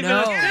 That's not even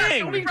no. a Yeah,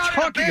 thing. so we you brought in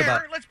a talking bear.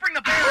 about? Let's bring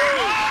the bear in.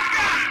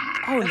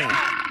 Oh, no.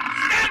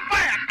 Stand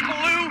back,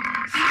 Baloo.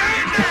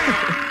 Stand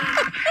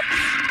back.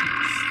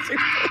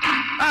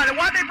 Then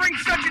why'd they bring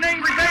such an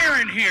angry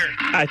bear in here?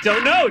 I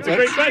don't know. It's a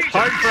great question.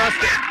 Hard for us to...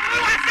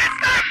 Baloo, I said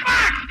stand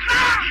back.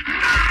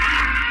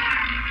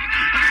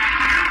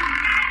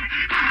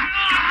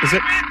 Is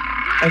it?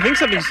 I think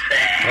something's...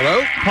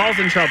 Hello? Paul's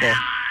in trouble.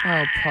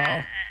 Oh,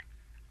 Paul.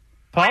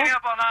 Paul? Waiting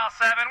up on aisle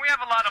 7. We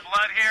have a lot of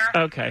blood here.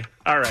 Okay.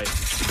 All right.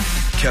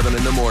 Kevin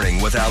in the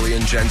Morning with Ali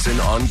and Jensen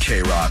on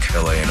K-Rock,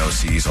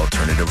 LANOC's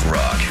alternative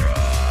rock.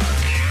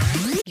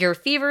 Your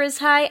fever is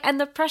high and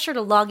the pressure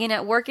to log in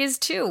at work is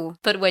too.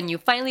 But when you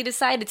finally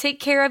decide to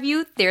take care of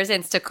you, there's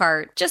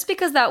Instacart. Just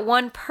because that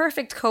one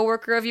perfect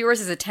coworker of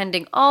yours is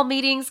attending all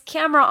meetings,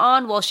 camera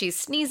on while she's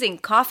sneezing,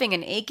 coughing,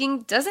 and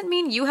aching, doesn't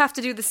mean you have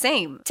to do the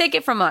same. Take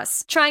it from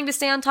us. Trying to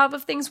stay on top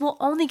of things will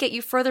only get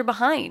you further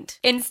behind.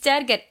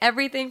 Instead, get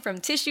everything from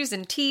tissues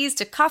and teas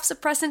to cough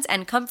suppressants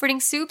and comforting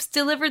soups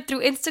delivered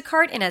through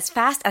Instacart in as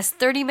fast as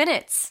 30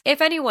 minutes. If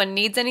anyone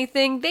needs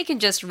anything, they can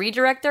just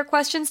redirect their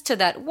questions to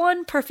that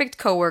one perfect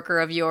coworker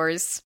of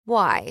yours.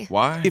 Why?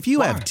 Why? If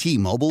you have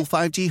T-Mobile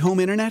 5G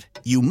home internet,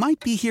 you might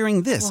be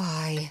hearing this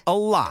Why? A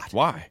lot.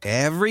 Why?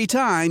 Every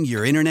time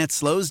your internet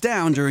slows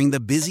down during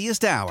the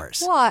busiest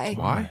hours. Why?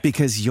 Why?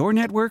 Because your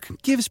network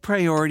gives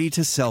priority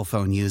to cell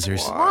phone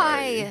users.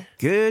 Why?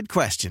 Good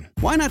question.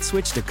 Why not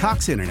switch to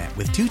Cox Internet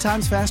with 2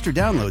 times faster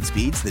download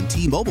speeds than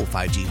T-Mobile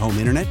 5G home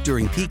internet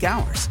during peak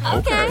hours?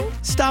 Okay.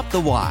 Stop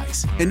the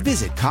whys and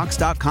visit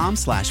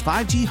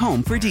cox.com/5G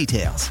home for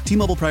details.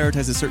 T-Mobile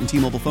prioritizes certain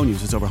T-Mobile phone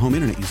users over home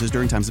internet users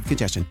during times of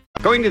congestion.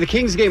 Going to the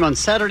Kings game on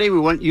Saturday, we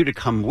want you to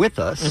come with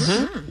us.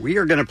 Mm-hmm. We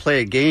are going to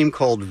play a game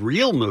called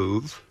Real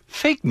Move,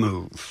 Fake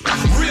Move.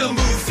 Real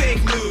move,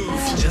 fake move,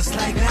 just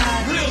like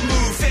that. Real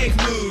move, fake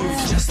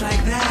move, just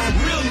like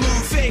that. Real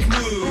move, fake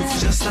move,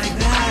 just like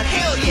that.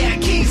 Hell yeah,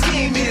 Kings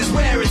game is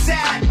where it's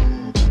at.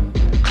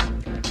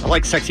 I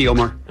like Sexy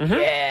Omar. Mm-hmm.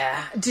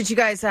 Yeah. Did you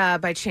guys,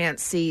 by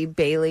chance, see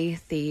Bailey,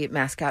 the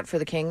mascot for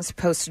the Kings,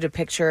 posted a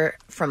picture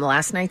from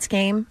last night's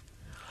game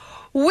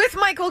with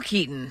Michael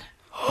Keaton?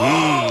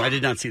 I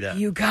did not see that.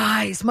 You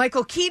guys,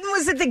 Michael Keaton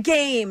was at the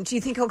game. Do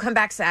you think he'll come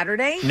back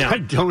Saturday? No. I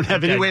don't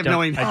have any way of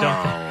knowing. I don't.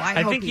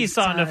 I think he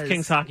saw enough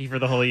Kings hockey for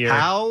the whole year.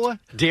 How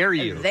dare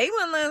you? They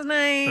won last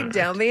night.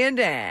 Don't be a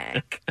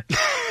dick.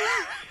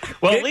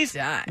 Well, at least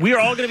we are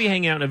all going to be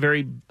hanging out in a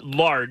very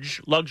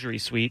large luxury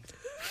suite.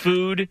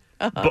 Food,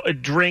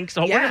 drinks.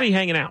 We're going to be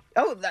hanging out.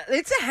 Oh,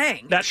 it's a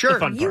hang. That's the fun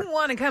part. You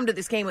want to come to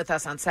this game with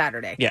us on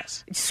Saturday.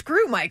 Yes.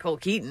 Screw Michael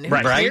Keaton. Who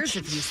Right. cares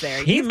if he's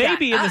there? He He's may got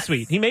be in the us.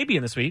 suite. He may be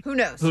in the suite. Who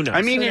knows? Who knows?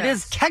 I mean, Who it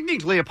knows? is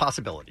technically a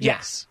possibility.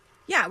 Yes.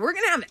 Yeah, we're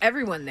going to have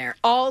everyone there.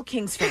 All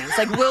Kings fans.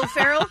 Like Will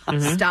Ferrell,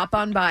 stop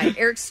on by.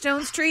 Eric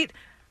Stone Street,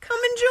 come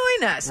and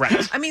join us.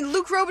 Right. I mean,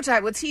 Luke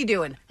Robitaille, what's he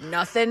doing?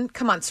 Nothing.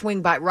 Come on,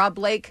 swing by. Rob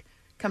Blake,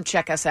 come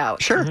check us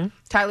out. Sure.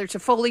 Tyler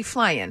Toffoli,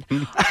 flying.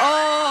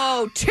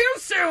 Oh, too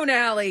soon,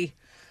 Allie.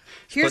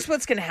 Here's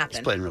what's going to happen.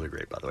 He's playing really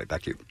great, by the way.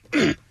 Back to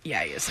you.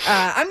 Yeah, he is.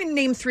 I'm going to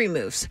name 3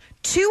 moves.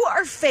 2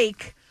 are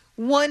fake.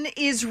 1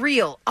 is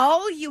real.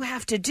 All you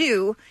have to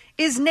do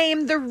is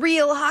name the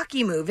real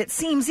hockey move. It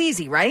seems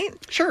easy, right?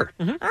 Sure.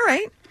 All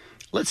right.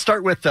 Let's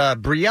start with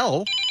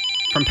Brielle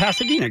from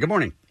Pasadena. Good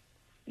morning.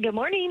 Good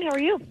morning. How are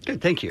you?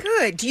 Good, thank you.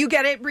 Good. Do you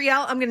get it,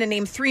 Brielle? I'm going to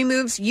name 3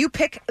 moves. You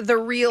pick the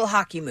real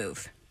hockey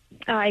move.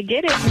 I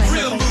get it.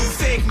 Real move,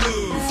 fake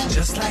move,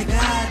 just like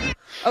that.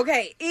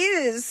 Okay.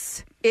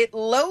 Is it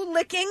low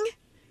licking,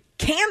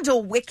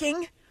 candle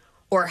wicking,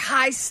 or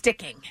high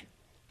sticking?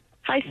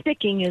 High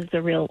sticking is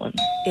the real one.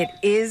 It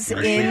is There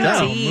we indeed.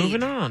 go.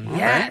 Moving on. All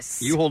Yes.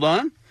 right. You hold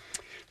on.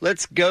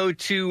 Let's go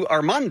to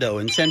Armando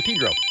in San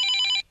Pedro.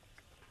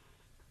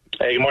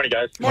 Hey, good morning,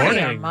 guys. Morning,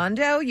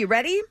 Armando. You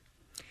ready?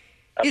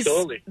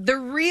 Absolutely. Is the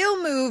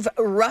real move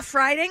rough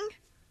riding,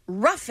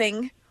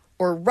 roughing,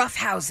 or rough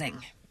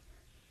housing?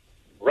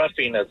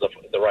 Roughing is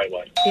the right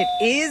one. It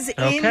is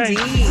Okay.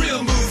 indeed.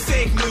 Real move,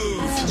 fake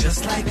move,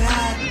 just like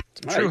that.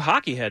 Some true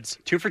hockey heads.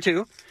 2 for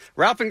 2.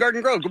 Ralph in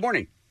Garden Grove, good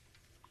morning.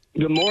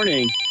 Good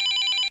morning.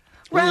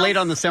 A little late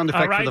on the sound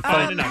effect All right, for the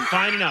phone.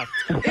 fine enough.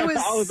 It was.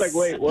 I was like,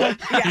 wait, what?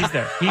 He's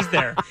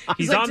there.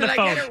 He's like, on the "Did I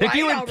phone. get it If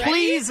you right would already?"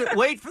 please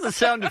wait for the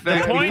sound The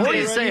effect point before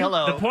you is, say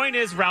hello. The point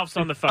is, Ralph's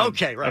on the phone.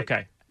 Okay, right.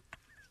 Okay.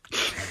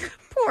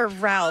 Poor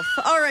Ralph.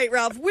 All right,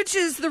 Ralph, which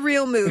is the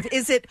real move?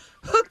 Is it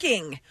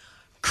hooking,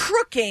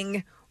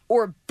 crooking,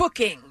 or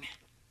booking?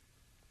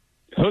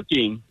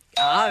 Hooking.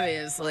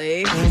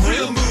 Obviously.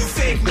 Real move,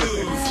 fake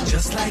move,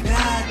 just like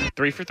that.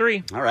 3 for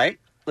 3. All right.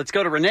 Let's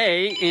go to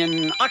Renee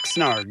in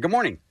Oxnard. Good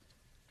morning.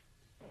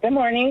 Good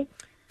morning.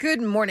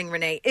 Good morning,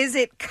 Renee. Is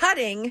it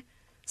cutting,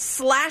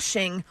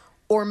 slashing,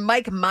 or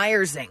Mike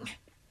Myersing?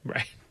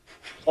 Right.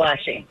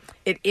 Slashing.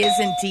 It is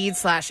indeed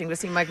slashing. To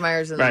see Mike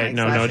Myers in the Right. Mike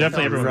No, slashing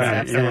definitely films. everyone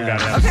got it. Everyone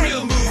got it. Okay.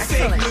 Real move,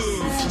 fake Excellent.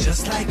 move,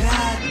 just like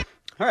that.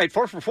 All right,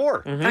 4 for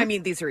 4. I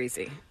mean, these are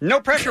easy. No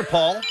pressure,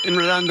 Paul, in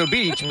Redondo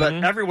Beach, but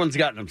everyone's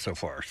gotten them so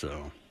far,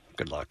 so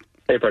good luck.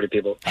 Hey, party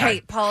people.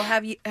 Hey, Paul,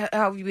 how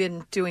have you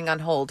been doing on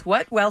hold?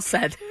 What? Well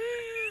said.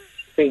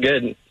 Been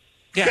good.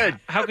 Yeah. Good.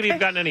 How could he have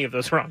gotten any of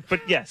those wrong?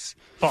 But yes,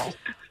 Paul.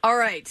 All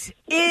right.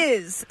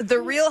 Is the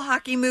real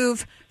hockey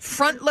move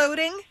front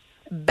loading,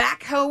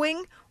 back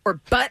hoeing, or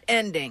butt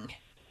ending?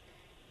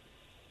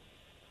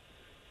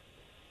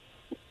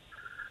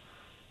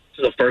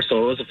 The first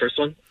one. What was the first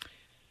one?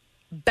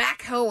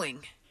 Back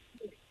hoeing,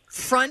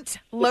 front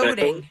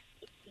loading,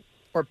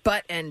 or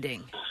butt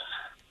ending?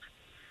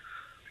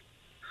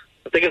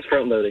 I think it's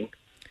front loading.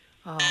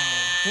 Oh,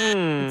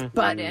 it's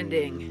butt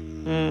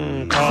ending.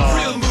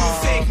 Real move,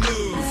 fake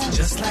move,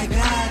 just like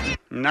that.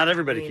 Not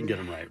everybody can get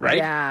them right?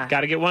 Yeah.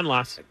 Got to get one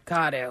loss.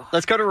 Got to.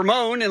 Let's go to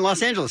Ramon in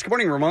Los Angeles. Good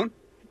morning, Ramon.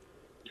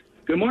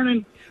 Good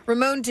morning.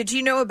 Ramon, did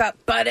you know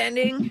about butt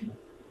ending?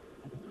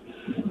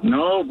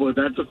 No, but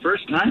that's the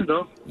first time,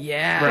 though.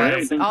 Yeah.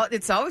 Right.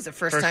 It's always a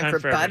first First time time for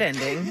for butt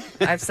everyone. ending.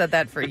 I've said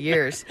that for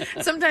years.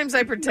 Sometimes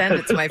I pretend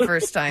it's my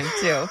first time,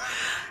 too.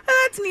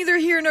 That's neither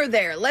here nor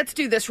there. Let's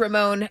do this,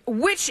 Ramon.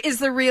 Which is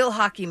the real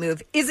hockey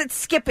move? Is it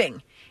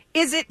skipping?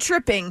 Is it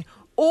tripping?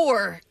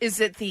 Or is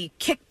it the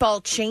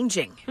kickball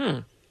changing?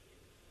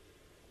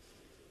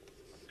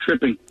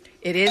 Tripping.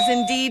 It is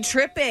indeed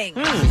tripping.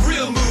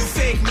 Real move,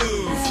 fake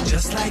move,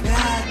 just like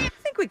that. I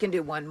think we can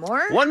do one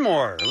more. One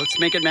more. Let's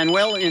make it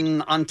Manuel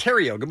in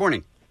Ontario. Good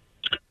morning.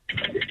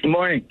 Good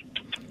morning.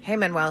 Hey,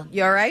 Manuel,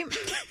 you all right?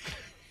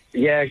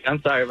 Yeah,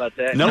 I'm sorry about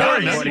that. No No,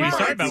 worries. what are you Well,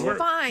 sorry it's about? We're,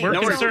 fine. we're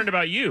No worries. concerned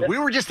about you. We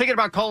were just thinking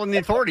about calling the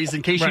authorities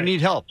in case you Right.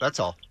 need help. That's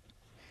all.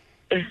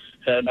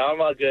 No, I'm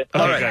all good.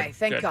 All Okay, right. Okay,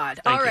 thank good. God.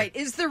 Thank All you. right,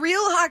 is the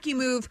real hockey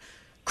move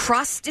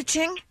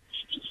cross-stitching,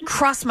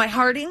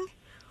 cross-my-hearting,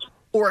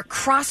 or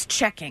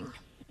cross-checking?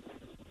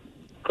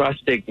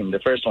 Cross-sticking, the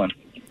first one.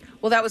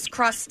 Well, that was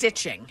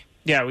cross-stitching.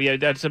 Yeah,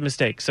 that's a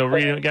mistake. So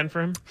read it again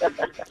for him.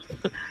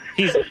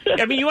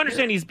 I mean, you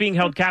understand he's being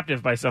held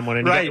captive by someone,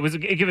 and Right. it was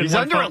given. He's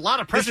one under phone. a lot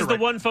of pressure This is the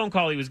right one phone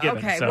call he was given.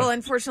 Okay, so. well,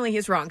 unfortunately,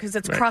 he's wrong because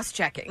it's Right.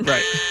 cross-checking.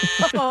 Right.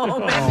 Oh,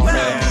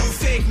 man.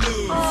 Fake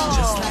move,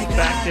 just like that.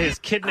 Back to his I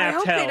kidnapped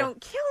hope hell. they don't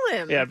kill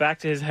him. Yeah, back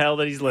to his hell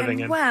that he's living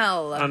in.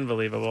 Well,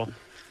 Unbelievable.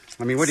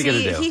 I mean, what are you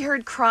going to do? he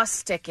heard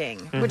cross-sticking,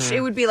 which it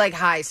would be like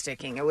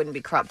high-sticking. It wouldn't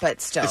be cross, but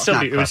still.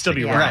 It would still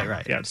be Yeah. wrong. Right,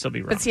 right. Yeah, it'd still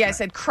be wrong. But see, I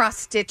said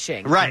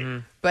cross-stitching.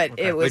 Right. But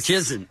it was... Which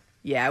isn't.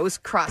 Yeah, it was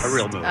cross... A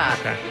real move.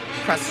 Okay.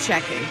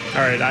 Cross-checking.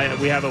 All right,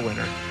 we have a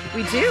winner.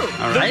 We do.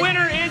 All The right.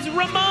 winner is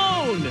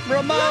Ramon.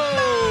 Ramon!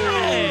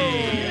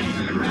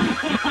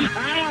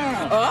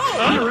 Oh,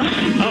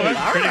 Oh, that's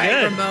all pretty right,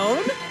 good.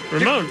 Ramon.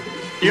 Ramon,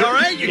 You all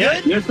right? You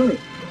good? Yes, sir.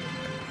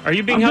 are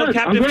you being held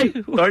captive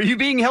too? Are you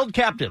being held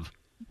captive?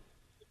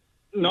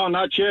 No,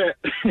 not yet.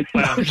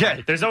 Well,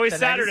 Okay. There's always The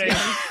Saturday,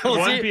 next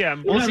 1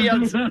 p.m. We'll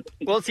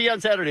see you on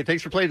Saturday.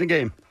 Thanks for playing the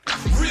game.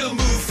 Real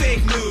move,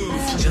 fake move,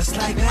 just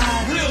like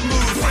that. Real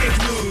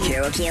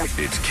move, fake move.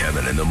 It's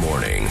Kevin in the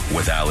Morning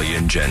with Ali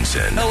and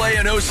Jensen.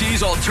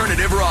 LANOC's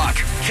Alternative Rock.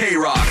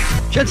 K-Rock.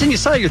 Jensen, you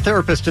saw your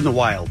therapist in the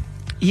wild.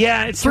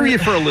 Yeah, it's Threw you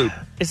for a loop.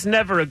 It's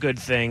never a good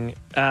thing.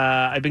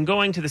 I've been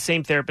going to the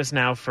same therapist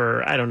now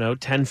for,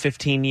 10,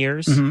 15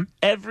 years. Mm-hmm.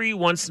 Every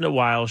once in a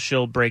while,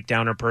 she'll break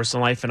down her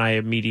personal life, and I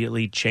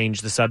immediately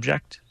change the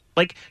subject.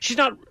 Like, she's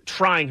not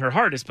trying her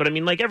hardest, but I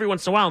mean, like, every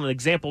once in a while, an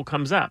example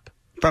comes up.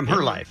 From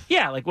her life.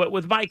 Yeah, like what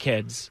with my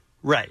kids.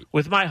 Right.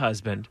 With my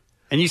husband.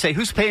 And you say,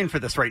 who's paying for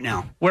this right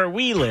now? Where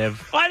we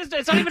live. Well,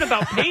 it's not even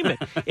about payment.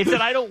 It's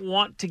that I don't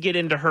want to get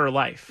into her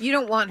life. You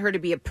don't want her to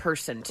be a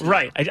person to you.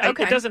 Right.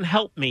 Okay. It doesn't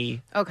help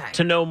me Okay.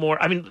 to know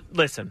more. I mean,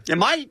 listen.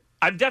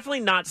 I'm definitely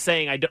not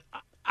saying I don't.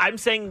 I'm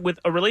saying with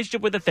a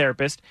relationship with a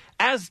therapist,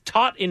 as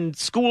taught in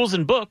schools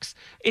and books,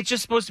 it's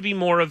just supposed to be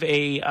more of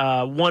a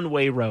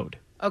one-way road.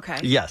 Okay.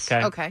 Yes.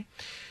 Okay.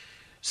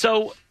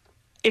 So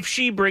if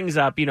she brings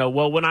up,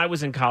 well, when I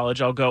was in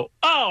college, I'll go,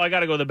 oh, oh, I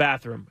got to go to the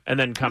bathroom, and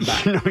then come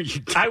back. No, you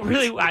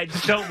don't. I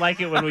just don't like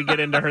it when we get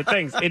into her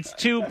things. It's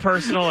too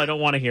personal. I don't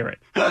want to hear it.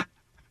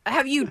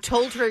 Have you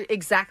told her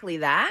exactly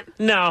that?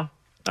 No.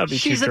 That'd be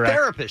She's too a direct.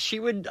 therapist. She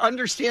would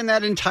understand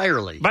that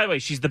entirely. By the way,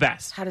 she's the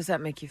best. How does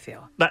that make you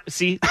feel?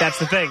 See, that's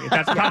the thing.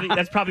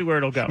 That's probably where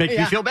it'll go. Make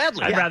you feel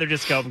badly. I'd rather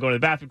just go and go to the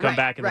bathroom, come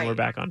back, and then right. we're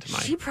back onto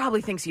mine. She probably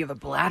thinks you have a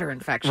bladder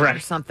infection or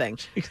something.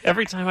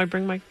 Every time I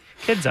bring my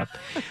kids up.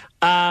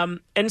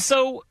 And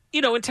so,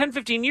 in 10,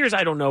 15 years,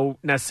 I don't know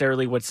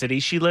necessarily what city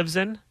she lives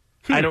in.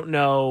 I don't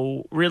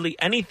know really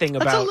anything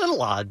about... That's a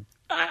little odd.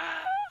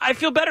 I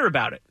feel better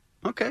about it.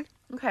 Okay.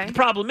 The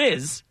problem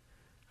is,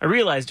 I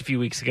realized a few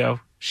weeks ago,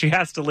 she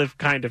has to live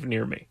kind of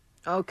near me.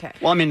 Okay.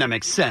 Well, I mean, that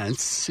makes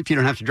sense if you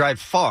don't have to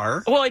drive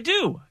far. Well, I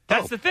do.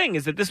 That's the thing,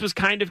 is that this was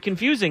kind of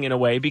confusing in a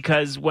way,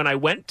 because when I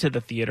went to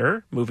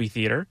the movie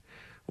theater,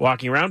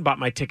 walking around, bought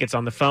my tickets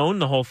on the phone,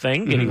 the whole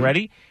thing, getting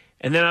ready,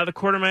 and then out of the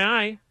corner of my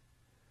eye,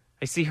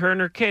 I see her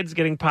and her kids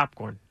getting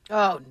popcorn.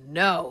 Oh,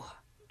 no.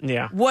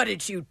 Yeah. What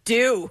did you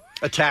do?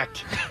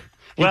 Attacked.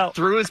 He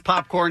threw his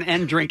popcorn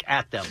and drink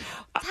at them.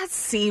 That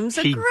seems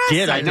He aggressive.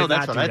 did. I know.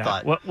 That's what I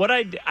thought. What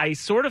I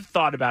sort of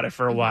thought about it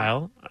for a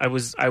while. I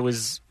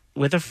was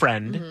with a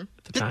friend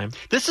at the time.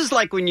 This is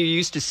like when you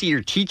used to see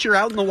your teacher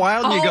out in the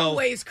wild and you go,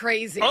 Always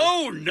crazy.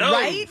 oh, no.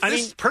 Right?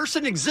 This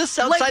person exists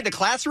outside the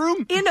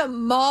classroom? In a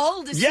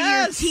mall to see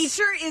your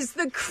teacher is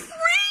the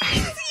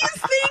craziest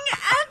thing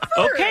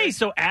ever. Okay,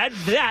 so add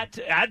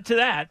to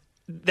that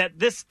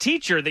this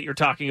teacher that you're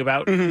talking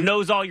about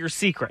knows all your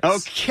secrets.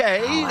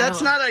 Okay,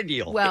 that's not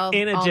ideal. Well,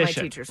 in addition, all my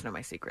teachers know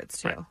my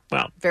secrets, too. Right.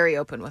 Well, very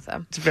open with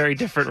them. It's a very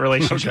different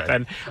relationship. Okay.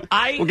 And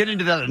we'll get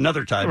into that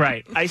another time.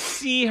 Right. I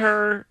see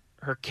her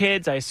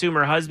kids. I assume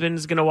her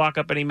husband's going to walk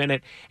up any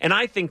minute. And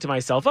I think to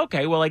myself,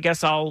 okay, well, I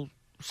guess I'll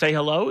say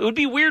hello. It would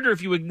be weirder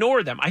if you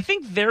ignore them. I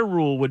think their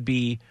rule would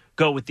be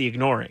go with the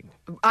ignoring.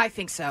 I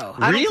think so.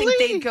 I don't think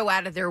they'd go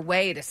out of their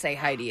way to say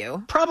hi to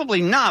you.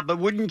 Probably not, but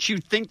wouldn't you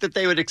think that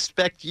they would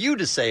expect you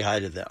to say hi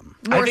to them?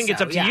 I think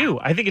it's up to you.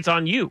 I think it's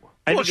on you.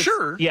 Well,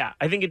 sure. Yeah,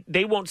 I think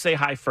they won't say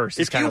hi first.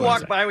 If you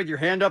walk by with your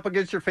hand up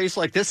against your face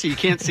like this so you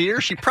can't see her,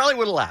 she probably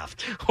would have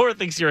laughed. Or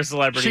thinks you're a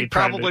celebrity. She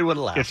probably would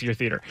have laughed. Get to your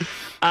theater.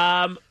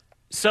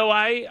 So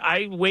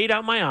I weighed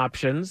out my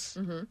options.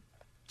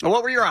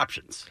 What were your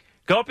options?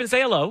 Go up and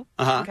say hello.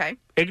 Okay.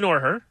 Ignore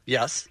her.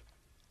 Yes.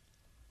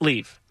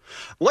 Leave.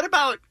 What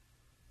about...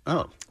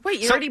 Oh.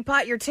 Wait, you already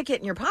bought your ticket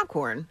and your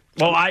popcorn.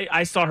 Well,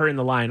 I saw her in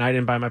the line. I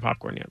didn't buy my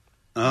popcorn yet.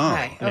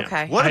 Oh.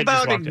 Okay. What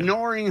about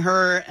ignoring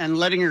her and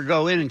letting her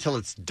go in until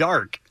it's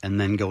dark and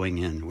then going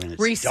in when it's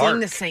Were you dark? seeing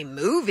the same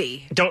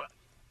movie?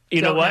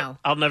 You know what?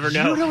 I'll never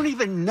know. You don't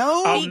even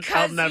know?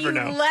 I'll never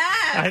know.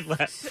 Left. I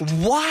left.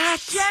 What?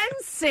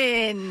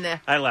 Jensen.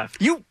 I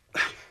left. You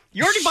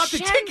already bought the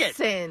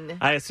ticket.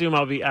 I assume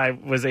I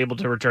was able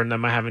to return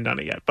them. I haven't done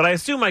it yet. But I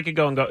assume I could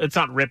go and go. It's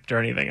not ripped or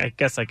anything. I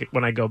guess I could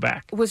when I go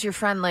back. Was your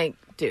friend like,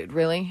 dude,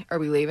 really? Are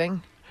we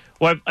leaving?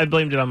 Well, I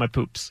blamed it on my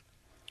poops.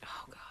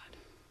 Oh, God.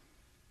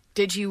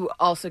 Did you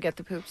also get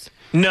the poops?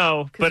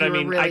 No, but I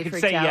mean, really I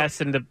could say out?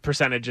 yes, and the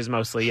percentage is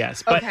mostly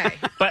yes. But,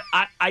 but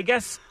I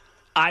guess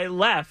I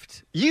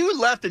left. You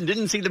left and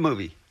didn't see the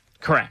movie.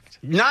 Correct.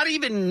 Not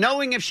even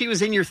knowing if she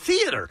was in your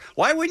theater.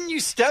 Why wouldn't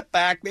you step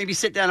back, maybe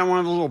sit down on one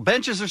of the little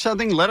benches or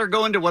something, let her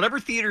go into whatever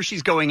theater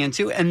she's going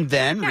into, and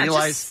then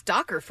realize... just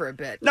stalk her for a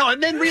bit. No,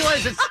 and then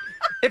realize if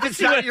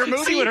it's not your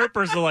movie... See what her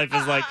personal life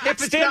is like.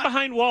 Stand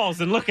behind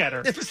walls and look at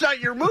her. If it's not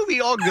your movie,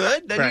 all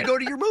good, then you go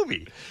to your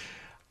movie.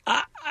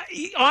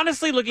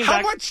 Honestly, looking back...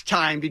 How much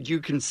time did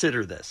you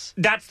consider this?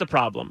 That's the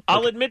problem.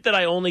 I'll admit that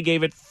I only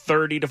gave it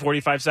 30 to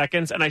 45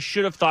 seconds, and I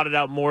should have thought it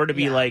out more to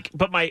be like...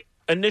 But my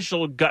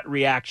initial gut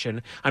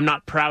reaction, I'm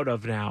not proud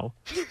of now,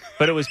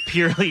 but it was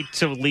purely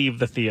to leave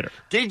the theater.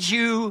 Did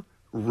you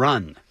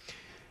run?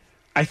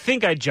 I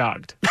think I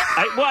jogged.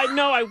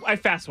 I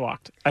fast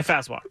walked.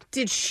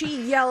 Did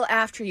she yell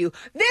after you,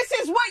 "This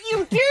is what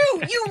you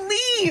do! You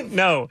leave!"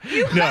 No.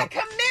 You've got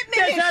commitment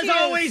This has issues.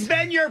 always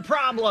been your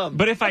problem.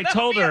 But if I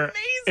told her,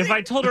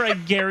 I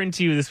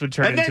guarantee you this would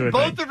turn into a And then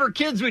both of her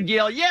kids would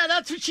yell, "Yeah,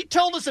 that's what she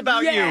told us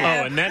about you." Oh,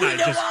 and then we I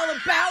know just all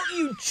about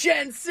you,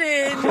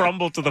 Jensen.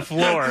 crumble to the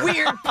floor.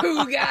 Weird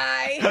poo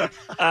guy.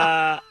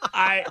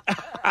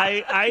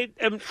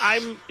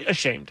 I'm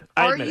ashamed.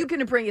 Are you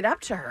going to bring it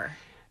up to her?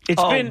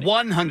 It's been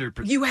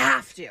 100%. You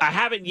have to. I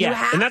haven't yet,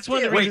 and that's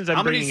one of the reasons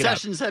I'm bringing it up. How many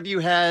sessions have you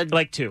had?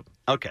 Like 2.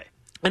 Okay.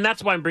 And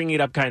that's why I'm bringing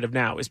it up kind of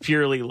now, is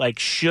purely like,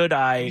 should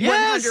I?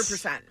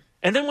 100%.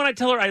 And then when I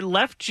tell her I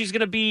left, she's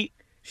going to be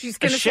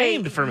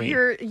ashamed for me.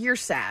 You're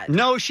sad.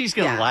 No, she's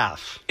going to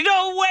laugh.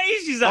 No way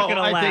she's not going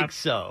to laugh. I think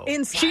so.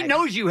 Inside. She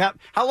knows you have...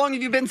 How long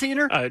have you been seeing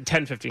her?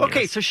 10, 15 Okay,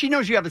 years. so she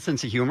knows you have a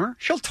sense of humor.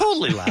 She'll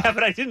totally laugh. Yeah,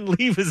 but I didn't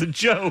leave as a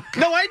joke.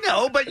 No, I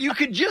know, but you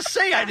could just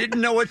say I didn't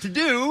know what to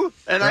do,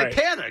 and I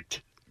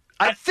panicked.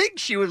 I think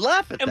she would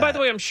laugh at that. And by the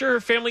way, I'm sure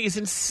her family is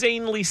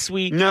insanely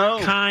sweet, no,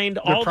 kind,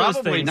 they're all those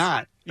things. Probably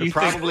not. They're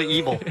probably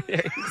evil.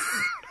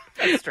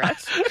 a stretch.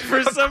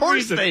 For some course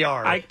reason, they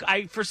are.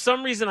 For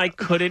some reason, I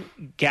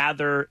couldn't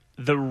gather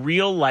the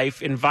real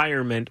life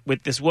environment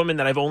with this woman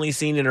that I've only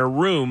seen in a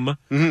room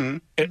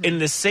in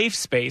the safe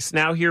space.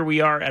 Now here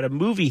we are at a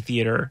movie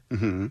theater.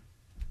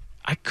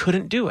 I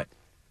couldn't do it.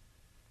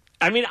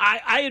 I mean,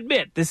 I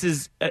admit this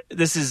is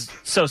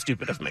so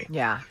stupid of me.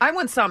 Yeah, I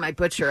once saw my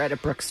butcher at a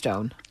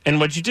Brookstone. And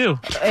what'd you do?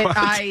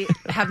 I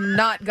have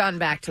not gone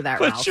back to that.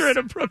 Butcher at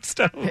a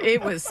Brookstone.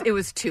 It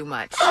was too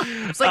much.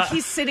 It's like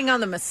he's sitting on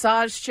the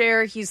massage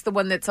chair. He's the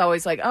one that's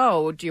always like,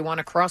 "Oh, do you want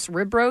a cross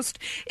rib roast?"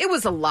 It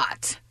was a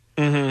lot.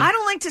 I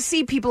don't like to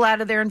see people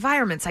out of their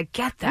environments. I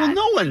get that. Well,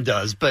 no one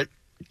does, but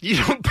you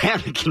don't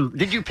panic.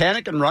 Did you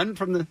panic and run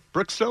from the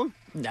Brookstone?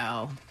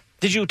 No.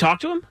 Did you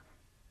talk to him?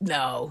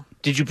 No.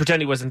 Did you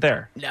pretend he wasn't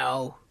there?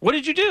 No. What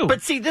did you do?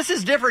 But see, this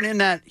is different in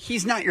that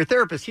he's not your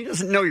therapist. He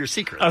doesn't know your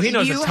secrets. Oh, he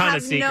knows a ton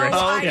of secrets. You have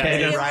no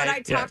idea right. what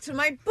I talked to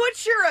my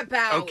butcher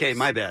about. Okay,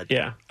 my bad.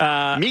 Yeah.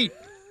 Meat.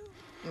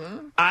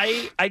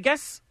 I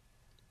guess.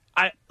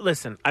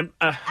 Listen.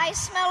 I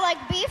smell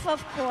like beef,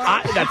 of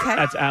course.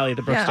 That's Allie,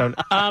 the Brookstone.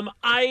 Yeah.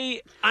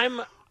 I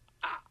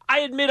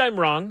admit I'm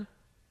wrong.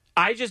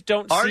 I just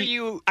don't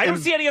I don't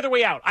see any other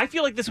way out. I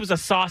feel like this was a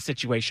Saw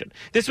situation.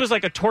 This was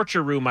like a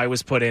torture room I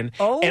was put in,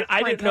 and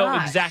I didn't know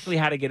exactly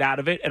how to get out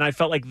of it, and I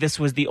felt like this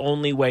was the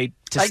only way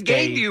to stay I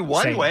gave you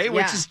one sane. way,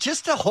 which is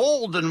just to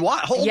hold and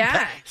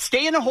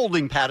stay in a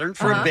holding pattern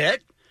for a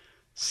bit,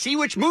 see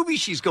which movie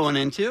she's going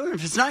into, and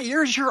if it's not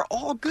yours, you're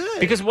all good.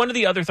 Because one of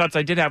the other thoughts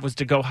I did have was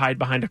to go hide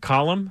behind a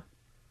column.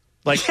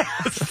 Like,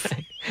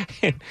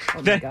 my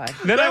God.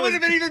 That would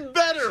have been even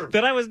better.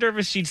 Then I was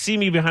nervous she'd see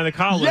me behind the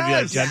column and be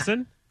like,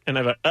 Jensen? And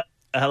I'm like,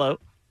 hello?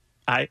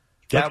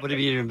 That would have been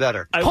even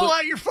better. Pull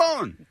out your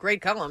phone.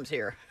 Great columns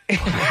here.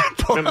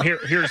 I'm here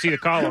to see the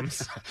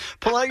columns.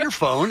 Pull out your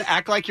phone,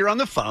 act like you're on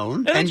the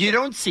phone, and you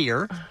don't see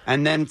her,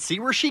 and then see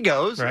where she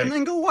goes, and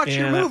then go watch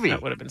your movie.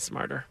 That would have been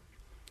smarter.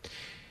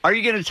 Are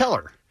you going to tell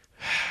her?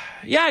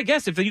 Yeah, I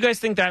guess. If you guys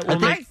think that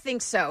will I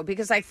think so,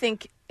 because I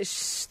think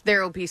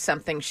there will be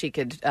something she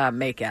could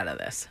make out of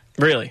this.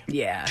 Really?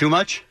 Yeah. Too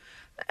much?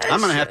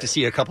 I'm going to have to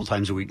see you a couple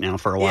times a week now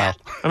for a while.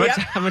 I'm going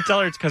to tell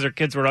her it's because her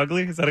kids were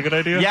ugly. Is that a good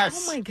idea?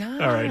 Yes. Oh, my God.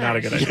 All right, not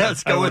a good idea.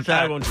 Yes, go with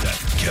that. I won't do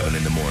that. Kevin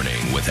in the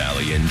Morning with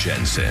Ali and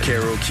Jensen.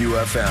 Carol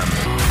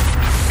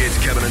QFM. It's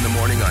Kevin in the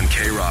Morning on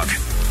K-Rock.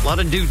 A lot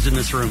of dudes in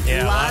this room.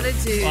 Yeah, a lot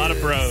of dudes. A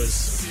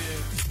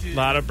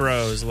lot of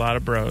bros. A lot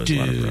of bros.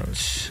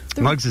 Dudes.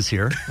 Muggs is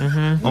here.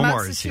 Mm-hmm.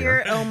 Omar is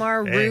here.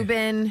 Omar,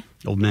 Ruben.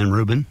 Old man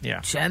Ruben.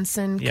 Yeah.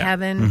 Jensen,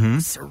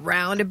 Kevin.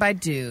 Surrounded by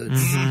dudes.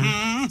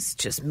 It's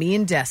just me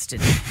and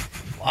Destiny.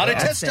 A lot of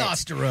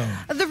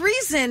testosterone. The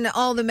reason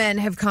all the men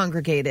have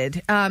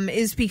congregated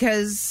is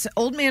because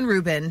old man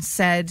Ruben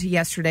said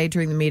yesterday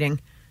during the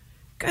meeting,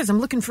 guys, I'm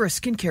looking for a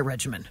skincare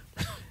regimen.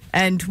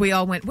 And we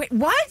all went, wait,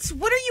 what?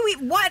 What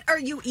are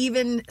you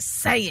even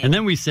saying? And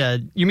then we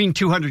said, you mean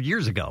 200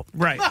 years ago?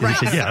 Right. And he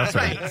said, yeah, that's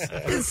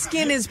right. His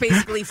skin is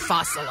basically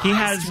fossilized. He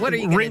has what are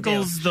you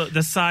wrinkles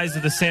the size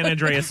of the San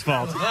Andreas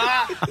Fault.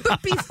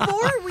 But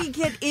before we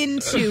get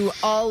into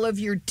all of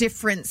your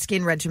different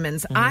skin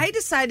regimens, I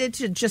decided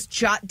to just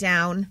jot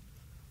down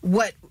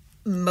what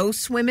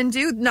most women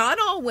do. Not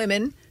all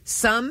women.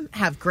 Some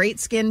have great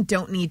skin,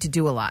 don't need to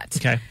do a lot.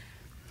 Okay.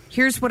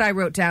 Here's what I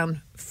wrote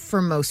down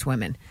for most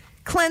women.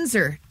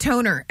 Cleanser,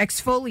 toner,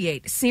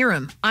 exfoliate,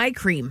 serum, eye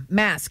cream,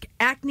 mask,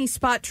 acne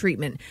spot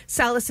treatment,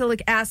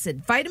 salicylic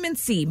acid, vitamin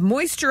C,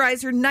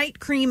 moisturizer, night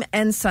cream,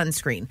 and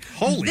sunscreen.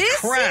 Holy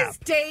crap. This is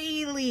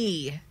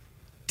daily.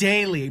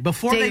 Daily.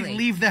 Before they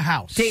leave the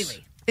house.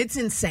 Daily. It's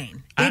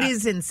insane. It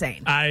is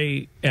insane.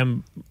 I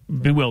am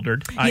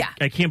bewildered.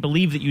 I can't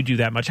believe that you do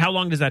that much. How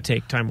long does that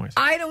take, time-wise?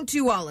 I don't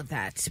do all of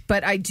that,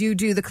 but I do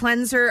the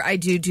cleanser. I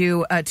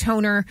do a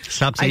toner.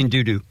 Stop saying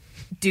doo-doo.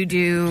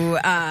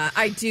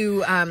 I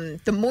do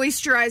the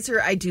moisturizer,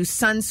 I do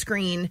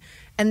sunscreen,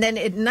 and then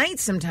at night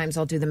sometimes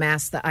I'll do the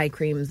mask, the eye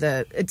cream,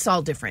 it's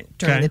all different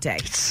during the day.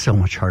 It's so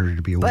much harder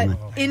to be a woman.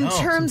 But in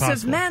terms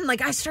of men,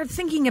 like I start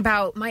thinking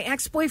about my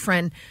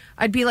ex-boyfriend,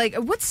 I'd be like,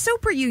 what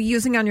soap are you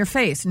using on your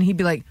face? And he'd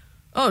be like,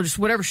 oh, just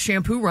whatever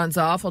shampoo runs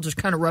off, I'll just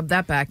kind of rub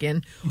that back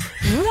in.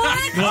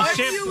 What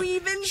are you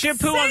even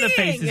shampoo saying? On the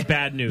face is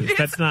bad news.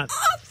 That's not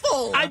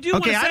awful. I do.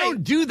 Okay, I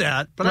don't do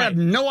that, but I have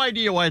no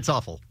idea why it's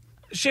awful.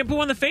 Shampoo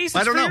on the face?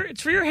 I don't know.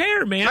 It's for your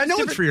hair, man. I know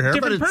it's for your hair,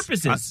 different but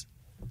purposes.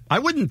 I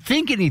wouldn't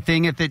think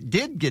anything if it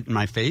did get in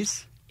my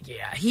face.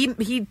 Yeah,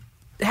 he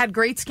had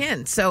great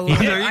skin, so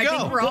there you I go.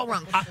 think we're all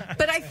wrong.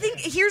 But I think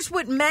here's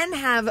what men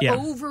have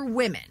over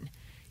women.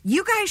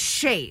 You guys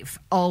shave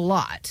a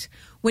lot.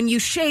 When you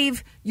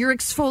shave, you're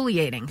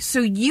exfoliating, so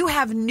you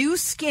have new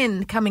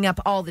skin coming up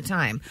all the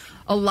time.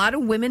 A lot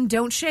of women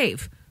don't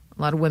shave.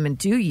 A lot of women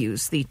do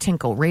use the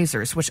Tinkle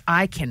razors, which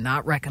I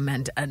cannot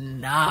recommend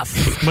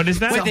enough. What is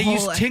that? Wait, they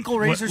use Tinkle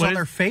razors on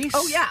their face?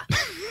 Oh, yeah.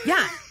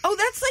 Yeah. Oh,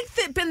 that's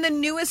like been the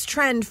newest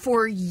trend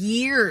for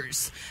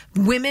years.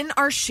 Women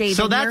are shaving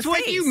So that's their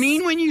what face. you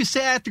mean when you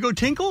say I have to go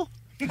tinkle?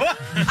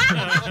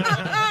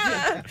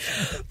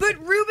 But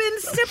Ruben,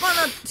 step on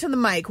up to the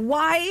mic.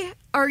 Why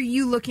are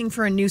you looking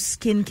for a new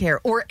skincare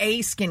or a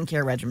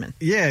skincare regimen?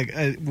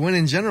 Yeah, one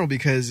in general,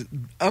 because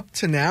up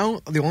to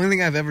now, the only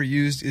thing I've ever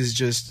used is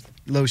just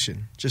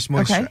lotion, just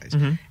moisturize. Okay.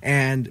 Mm-hmm.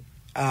 And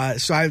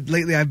so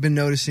lately I've been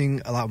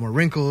noticing a lot more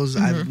wrinkles.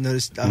 Mm-hmm. I've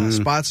noticed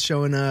spots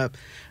showing up.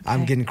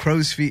 I'm getting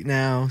crow's feet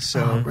now.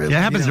 So it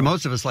happens to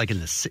most of us, like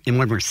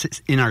when we're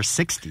in our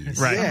 60s.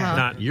 Right. Yeah.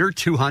 Not you're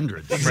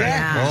 200. Exactly.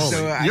 Right.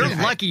 So you're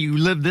lucky you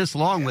lived this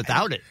long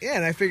without it. Yeah,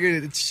 and I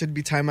figured it should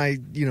be time I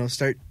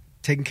start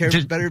taking care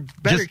of better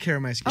care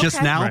of my skin.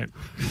 Just now? Right.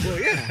 Well,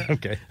 yeah.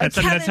 Okay. That's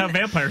how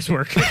vampires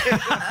work.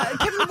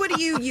 Kevin, what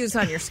do you use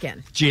on your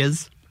skin?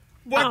 Jizz.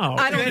 Wow.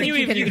 I don't think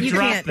you can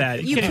drop can't,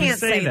 that. You can't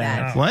say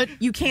that. What?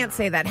 You can't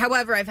say that.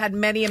 However, I've had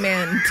many a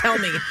man tell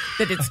me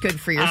that it's good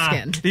for your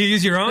skin. Do you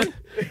use your own?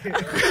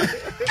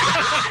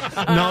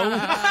 No.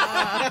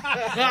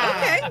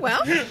 Okay,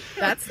 well,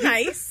 that's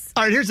nice.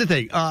 All right, here's the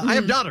thing. I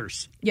have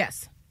daughters.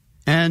 Yes.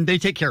 And they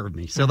take care of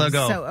me. So they'll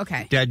go,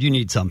 okay. Dad, you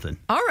need something.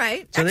 All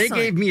right. So excellent.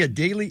 they gave me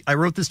I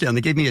wrote this down.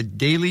 They gave me a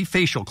daily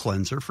facial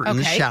cleanser for in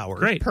the shower.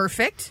 Great.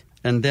 Perfect.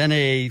 And then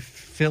a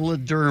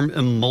Philoderm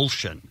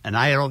emulsion. And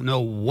I don't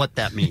know what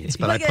that means,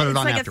 but I put it on It's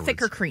like afterwards. a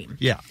thicker cream.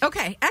 Yeah.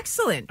 Okay,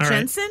 excellent. All right.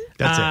 Jensen?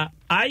 That's it.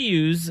 I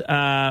use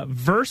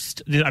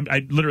Versed.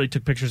 I literally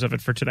took pictures of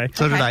it for today.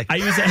 So did I. I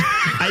use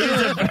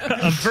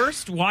a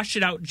Versed Wash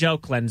It Out gel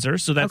cleanser.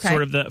 So that's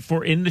sort of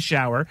for in the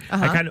shower.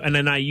 And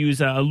then I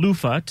use a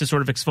loofah to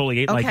sort of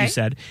exfoliate, like you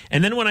said.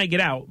 And then when I get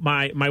out,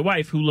 my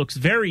wife, who looks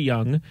very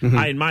young,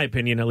 in my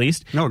opinion at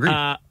least,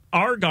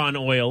 argan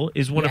oil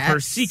is one of her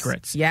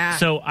secrets. Yeah.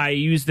 So I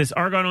use this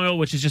argan oil,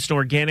 which is just an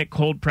organic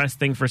cold pressed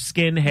thing for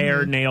skin,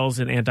 hair, nails,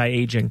 and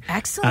anti-aging.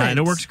 Excellent. And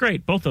it works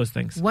great. Both those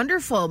things.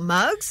 Wonderful.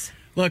 Muggs?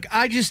 Look,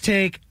 I just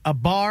take a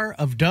bar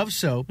of Dove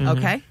soap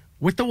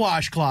with the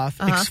washcloth,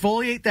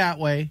 exfoliate that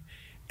way,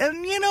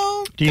 and, Do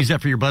you use that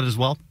for your butt as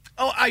well?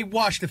 Oh, I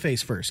wash the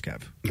face first,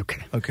 Kev.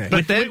 Okay.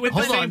 But with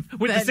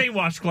the same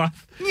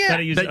washcloth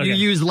that you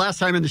used last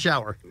time in the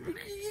shower.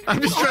 I'm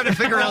just trying to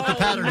figure out the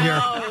pattern here.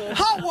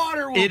 Hot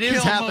water will It is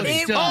kill happening.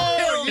 most stuff.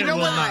 Oh, you know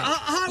what?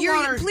 Hot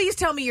water. Please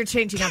tell me you're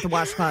changing out the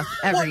washcloth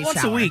every Once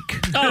shower. a week.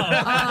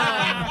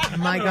 Oh,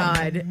 my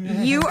God.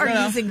 You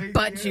are using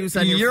butt juice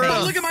on your face.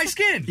 Oh, look at my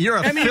skin. You're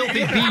a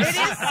filthy beast.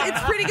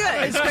 It's pretty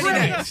good. It's pretty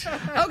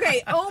good.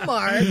 Okay,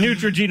 Omar.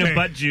 Neutrogena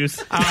butt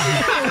juice.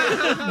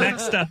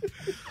 Next up.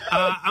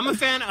 I'm a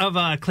fan of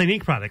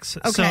Clinique products.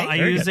 Okay. So I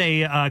use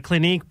a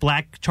Clinique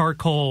black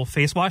charcoal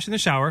face wash in the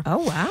shower. Oh,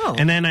 wow.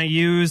 And then I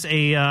use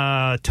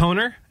a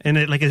toner. And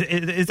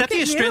is that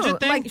the astringent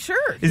thing? Like,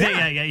 sure.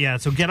 Yeah.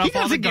 So get off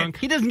all the gunk.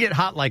 He doesn't get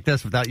hot like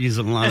this without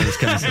using a lot of this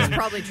kind of stuff. That's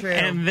probably true.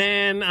 And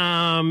then,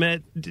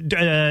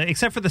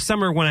 except for the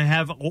summer when I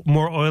have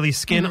more oily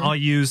skin, I'll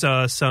use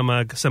some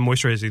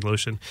moisturizing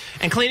lotion.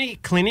 And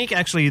Clinique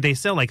actually, they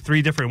sell like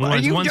 3 different ones. Are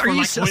you for a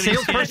like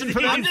salesperson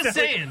for them?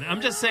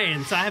 I'm just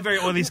saying. So I have very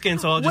oily skin,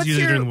 so I'll just What's use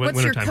it during the What's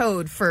winter your time.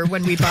 code for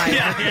when we buy it?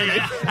 Yeah.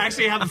 I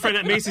actually have a friend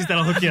at Macy's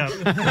that'll hook you up.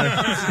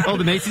 Oh,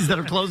 the Macy's that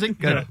are closing?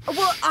 Good.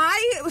 Well,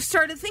 I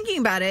started thinking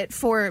about it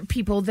for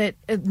people that,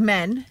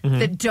 men,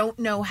 that don't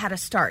know how to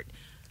start.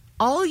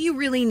 All you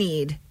really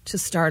need to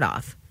start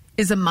off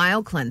is a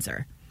mild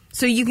cleanser.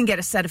 So you can get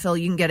a Cetaphil,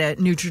 you can get a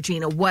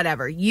Neutrogena,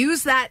 whatever.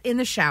 Use that in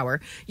the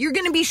shower. You're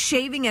going to be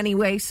shaving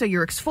anyway, so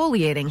you're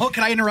exfoliating. Oh,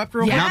 can I interrupt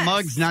real quick? Not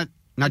Muggs, not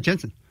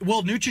Jensen.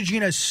 Will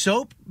Neutrogena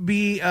soap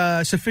be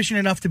sufficient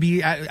enough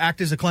to act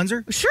as a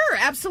cleanser? Sure,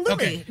 absolutely.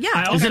 Okay.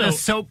 Yeah. Is it a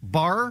soap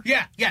bar?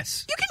 Yeah,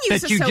 yes. You can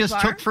use that a you soap just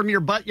bar. took from your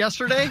butt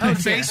yesterday? Oh,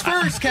 face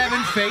first,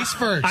 Kevin. Face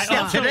first.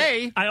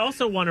 I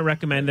also want to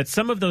recommend that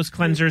some of those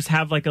cleansers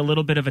have like a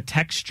little bit of a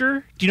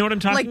texture. Do you know what I'm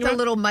talking like about? the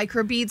little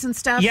microbeads and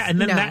stuff? Yeah,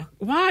 and then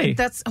why?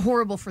 That's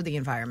horrible for the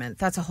environment.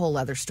 That's a whole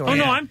other story. Oh,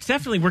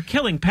 no, we're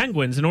killing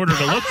penguins in order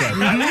to look good.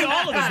 We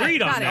all have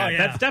agreed on that.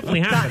 That's definitely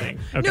happening.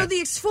 Okay. No, the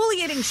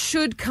exfoliating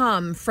should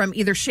come from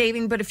either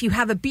shaving, but if you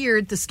have a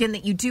beard, the skin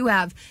that you do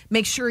have,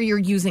 make sure you're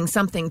using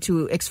something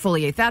to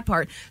exfoliate that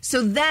part.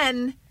 So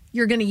then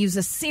you're going to use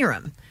a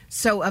serum.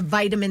 So a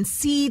vitamin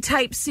C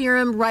type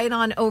serum right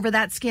on over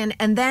that skin.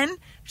 And then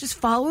just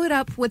follow it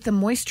up with the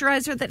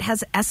moisturizer that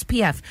has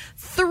SPF.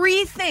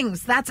 3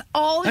 things. That's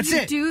all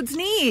you dudes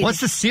need. What's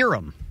the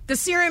serum? The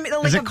serum,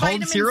 like Is it a called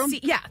vitamin serum? C.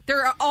 Yeah,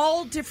 there are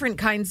all different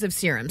kinds of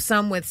serums.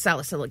 Some with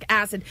salicylic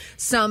acid.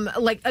 Some,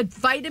 like a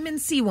vitamin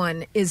C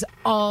one, is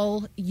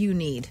all you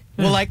need.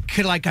 Well,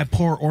 could I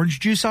pour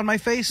orange juice on my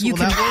face? Will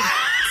that work?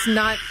 It's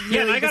not. Really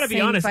and I got to be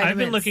honest, I've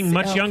been looking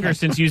much younger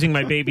since using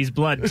my baby's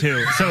blood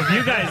too. So if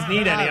you guys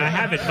need any, I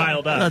have it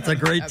piled up. That's a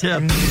great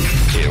tip.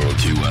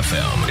 KROQ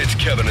FM. It's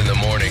Kevin in the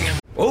Morning.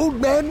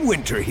 Old Man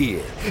Winter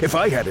here. If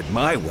I had it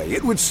my way,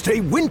 it would stay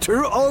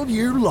winter all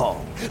year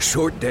long.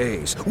 Short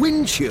days,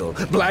 wind chill,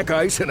 black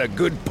ice, and a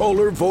good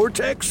polar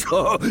vortex.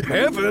 Oh,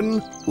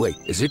 heaven. Wait,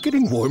 is it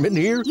getting warm in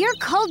here? Your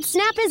cold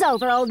snap is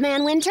over, Old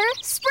Man Winter.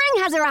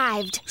 Spring has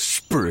arrived.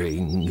 Spring?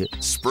 spring.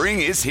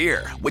 Spring is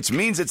here, which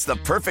means it's the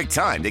perfect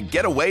time to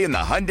get away in the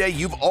Hyundai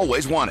you've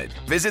always wanted.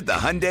 Visit the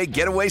Hyundai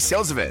Getaway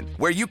Sales Event,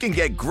 where you can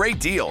get great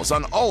deals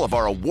on all of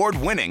our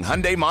award-winning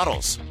Hyundai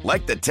models,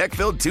 like the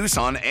tech-filled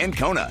Tucson and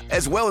Kona,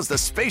 as well as the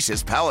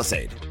spacious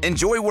Palisade.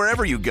 Enjoy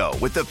wherever you go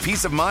with the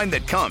peace of mind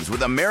that comes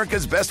with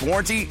America's best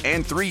warranty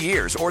and 3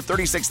 years or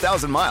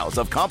 36,000 miles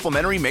of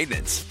complimentary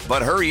maintenance.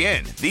 But hurry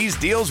in, these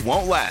deals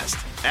won't last.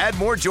 Add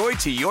more joy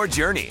to your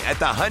journey at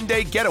the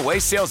Hyundai Getaway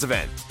Sales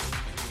Event.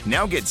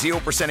 Now get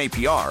 0%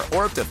 APR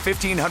or up to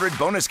 $1,500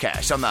 bonus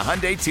cash on the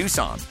Hyundai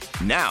Tucson.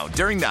 Now,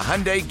 during the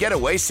Hyundai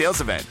Getaway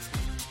Sales Event.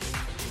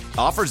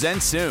 Offers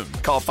end soon.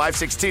 Call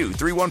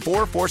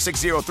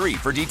 562-314-4603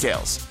 for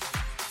details.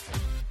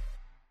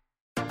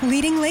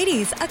 Leading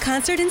Ladies, a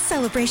concert in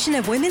celebration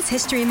of Women's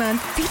History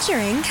Month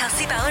featuring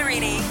Kelsey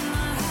Ballerini,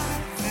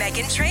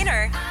 Meghan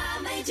Trainor,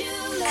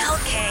 Elle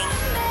King,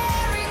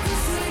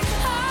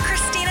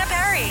 Christina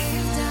Perri.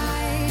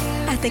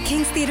 At the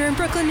King's Theater in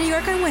Brooklyn, New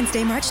York on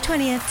Wednesday, March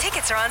 20th.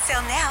 Tickets are on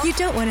sale now. You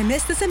don't want to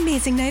miss this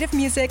amazing night of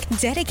music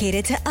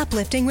dedicated to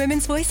uplifting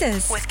women's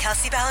voices. With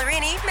Kelsey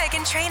Ballerini,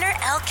 Meghan Trainor,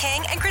 Elle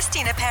King, and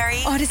Christina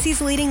Perri.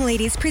 Odyssey's Leading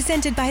Ladies,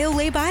 presented by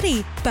Olay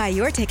Body. Buy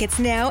your tickets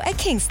now at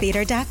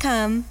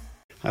kingstheater.com.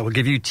 I will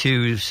give you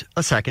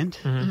a second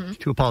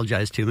to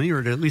apologize to me,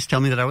 or to at least tell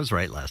me that I was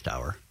right last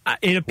hour.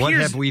 It appears, what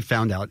have we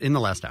found out in the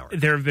last hour?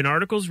 There have been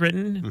articles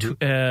written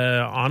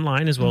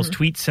online as well as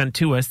tweets sent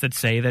to us that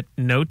say that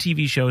no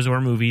TV shows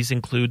or movies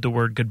include the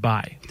word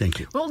goodbye. Thank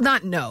you. Well,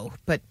 not no,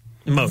 but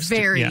most.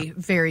 Very,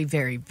 very,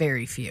 very,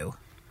 very few.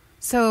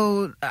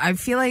 So I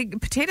feel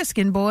like Potato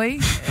Skin Boy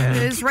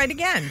is right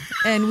again,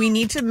 and we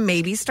need to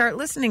maybe start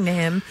listening to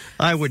him.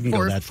 I wouldn't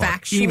for go that far.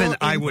 Factual even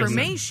I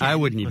information.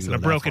 wouldn't even. Listen, a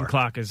broken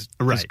clock is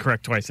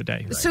correct twice a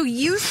day. Right. So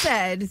you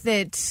said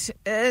that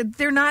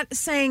they're not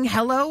saying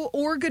hello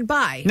or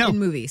goodbye in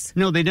movies.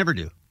 No, they never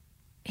do.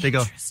 They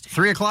go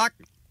 3 o'clock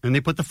and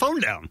they put the phone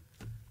down.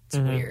 It's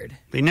weird.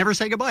 They never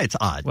say goodbye. It's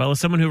odd. Well, as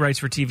someone who writes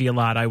for TV a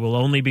lot, I will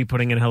only be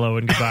putting in hello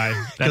and goodbye.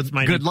 That's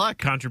my good luck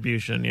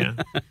contribution. Yeah,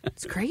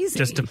 it's crazy.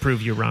 Just to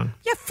prove you wrong.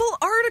 Yeah, full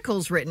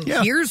articles written.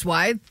 Yeah. Here's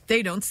why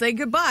they don't say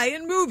goodbye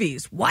in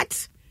movies.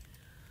 What?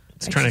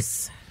 It's trying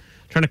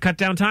to cut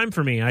down time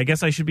for me. I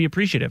guess I should be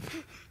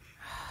appreciative.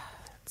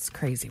 It's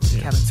crazy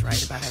when Kevin's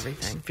right about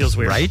everything. Feels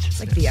weird, right? It's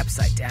like the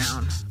upside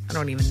down. I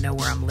don't even know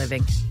where I'm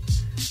living.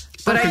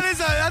 But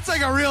that's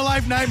like a real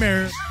life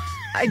nightmare.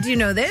 I do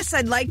know this.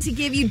 I'd like to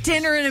give you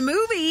dinner and a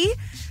movie.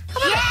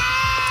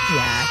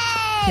 Yeah,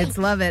 kids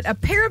love it. A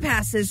pair of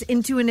passes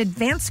into an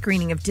advanced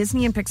screening of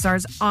Disney and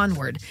Pixar's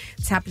Onward.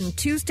 It's happening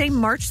Tuesday,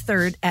 March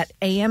 3rd at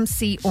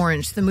AMC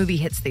Orange. The movie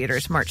hits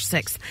theaters March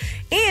 6th.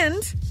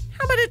 And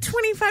how about a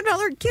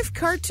 $25 gift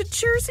card to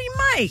Jersey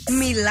Mike's?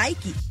 Me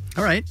like it.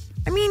 All right.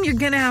 I mean, you're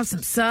going to have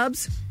some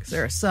subs, because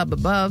they're a sub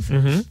above,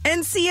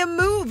 and see a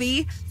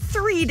movie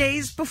 3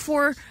 days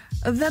before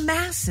the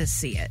masses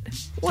see it.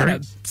 What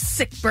a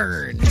sick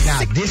burn.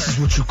 Now, this is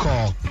what you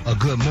call a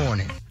good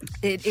morning.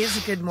 It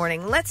is a good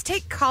morning. Let's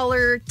take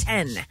caller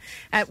 10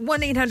 at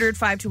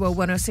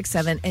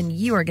 1-800-520-1067, and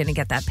you are going to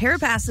get that pair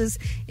of passes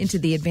into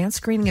the advanced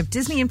screening of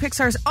Disney and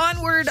Pixar's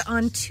Onward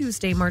on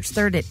Tuesday, March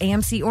 3rd at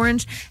AMC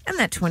Orange, and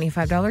that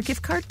 $25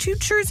 gift card to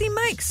Jersey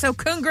Mike's. So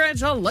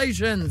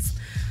congratulations.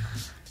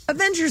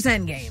 Avengers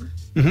Endgame.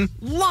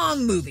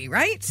 Long movie,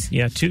 right?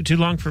 Yeah, too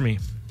long for me.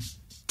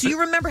 Do you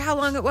remember how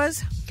long it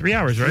was? 3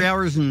 hours, right? 3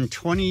 hours and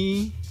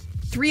 20...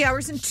 3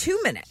 hours and 2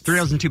 minutes. 3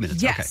 hours and 2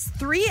 minutes, yes, okay.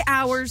 3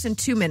 hours and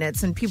 2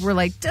 minutes. And people were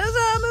like, does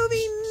a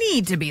movie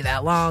need to be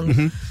that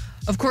long?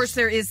 Of course,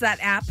 there is that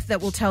app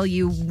that will tell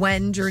you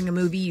when during a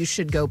movie you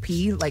should go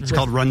pee. Like it's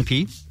called Run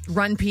Pee.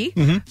 Run Pee.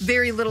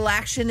 Very little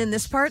action in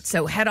this part,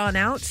 so head on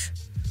out.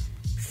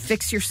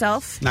 Fix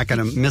yourself. Not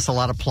going to miss a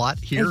lot of plot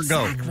here.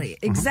 Exactly,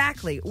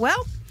 exactly.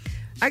 Well,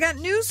 I got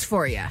news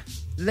for you.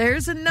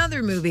 There's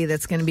another movie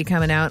that's going to be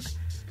coming out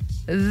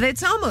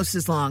that's almost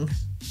as long,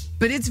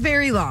 but it's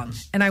very long,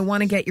 and I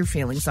want to get your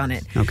feelings on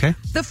it. Okay.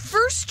 The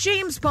first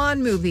James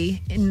Bond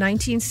movie in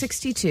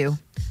 1962,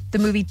 the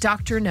movie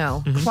Dr.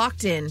 No,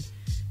 clocked in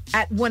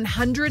at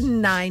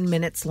 109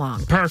 minutes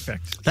long.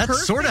 Perfect.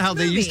 That's sort of how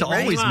they used to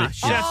always make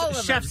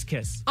chef's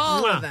kiss.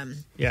 All of them.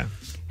 Yeah.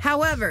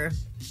 However,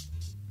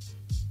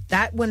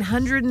 that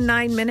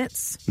 109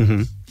 minutes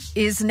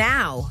is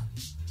now,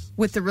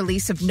 with the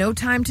release of No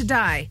Time to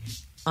Die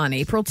on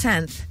April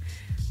 10th,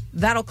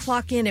 that'll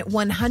clock in at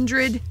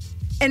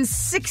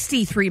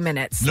 163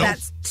 minutes. Nope.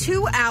 That's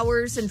 2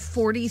 hours and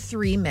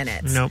 43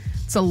 minutes. Nope.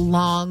 It's a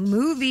long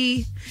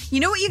movie.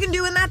 You know what you can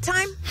do in that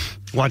time?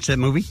 Watch that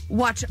movie?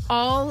 Watch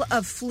all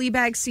of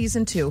Fleabag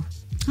Season 2.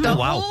 The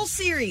whole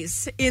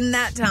series in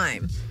that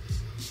time.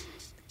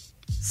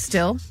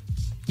 Still,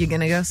 you're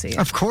going to go see it.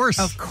 Of course.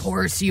 Of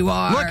course you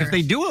are. Look, if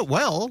they do it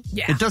well,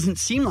 it doesn't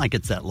seem like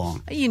it's that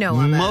long. You know,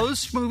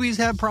 most movies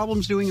have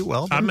problems doing it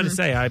well. I'm going to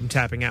say I'm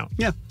tapping out.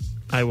 Yeah.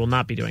 I will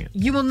not be doing it.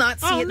 You will not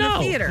see it in the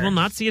theater. I will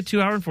not see a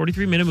 2 hour and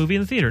 43 minute movie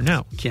in the theater.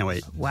 No. Can't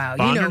wait. Wow.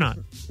 Bond you know or not.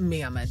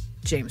 Me, I'm a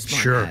James Bond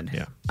Sure. head.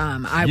 Yeah.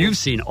 You've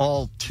seen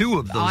all two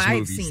of those movies.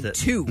 I've seen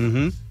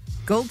two.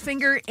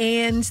 Goldfinger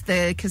and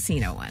the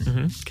casino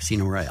one.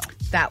 Casino Royale.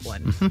 That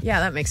one. Yeah,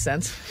 that makes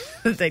sense.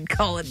 They'd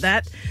call it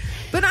that.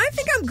 But I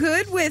think I'm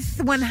good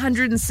with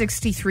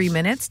 163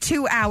 minutes,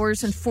 2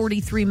 hours and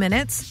 43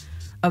 minutes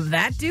of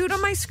that dude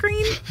on my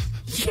screen.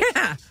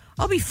 Yeah,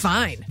 I'll be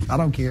fine. I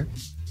don't care.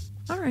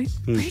 All right.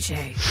 Ray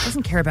J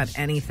doesn't care about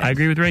anything. I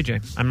agree with Ray J.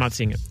 I'm not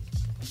seeing it.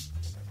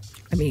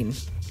 I mean,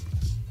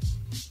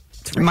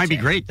 it might be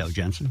great, though,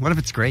 Jensen. What if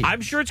it's great?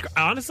 I'm sure it's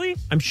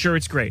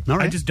great. All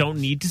right. I just don't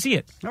need to see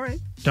it. All right.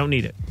 Don't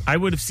need it. I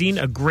would have seen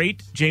a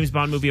great James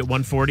Bond movie at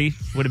 140.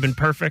 Would have been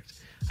perfect.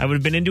 I would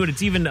have been into it.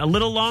 It's even a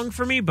little long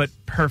for me, but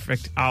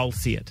perfect. I'll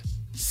see it.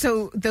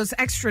 So those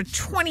extra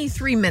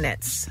 23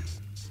 minutes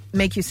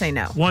make you say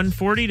no.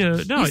 140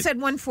 to... No. You said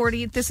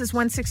 140. This is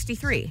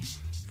 163.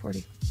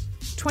 40.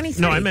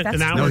 23. No, I meant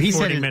an hour. No, he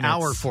 40 said an minutes.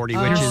 hour 40,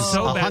 which is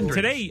so 100. bad.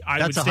 Today, I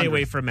That's would stay 100.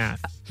 away from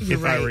math You're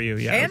if right. I were you.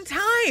 Yeah. And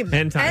time.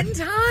 And time.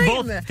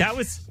 Both. That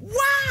was... Wow.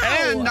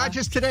 And not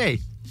just today.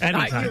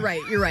 Anytime.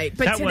 You're right.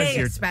 But that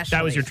today was especially.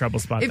 That was your trouble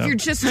spot, If though. you're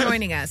just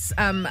joining us,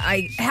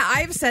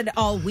 I've said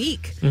all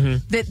week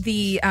that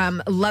the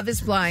Love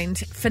is Blind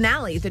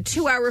finale, the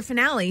 2-hour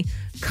finale,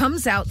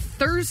 comes out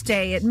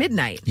Thursday at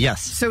midnight.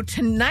 Yes. So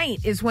tonight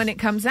is when it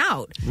comes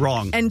out.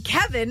 Wrong. And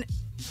Kevin,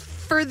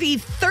 for the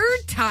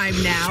third time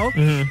now,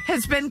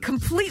 has been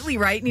completely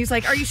right. And he's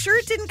like, are you sure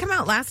it didn't come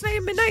out last night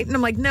at midnight? And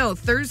I'm like, no,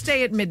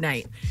 Thursday at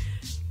midnight.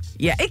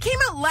 Yeah, it came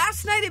out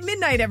last night at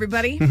midnight,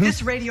 everybody.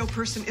 This radio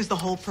person is the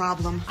whole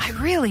problem. I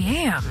really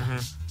am.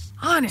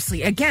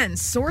 Honestly, again,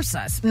 source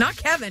us. Not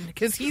Kevin,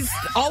 because he's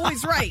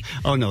always right.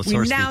 Oh, no,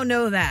 source We now me.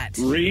 know that.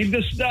 Read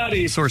the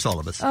study. Source all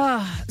of us.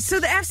 So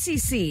the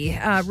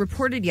FCC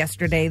reported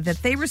yesterday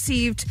that they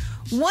received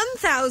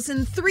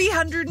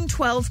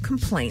 1,312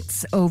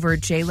 complaints over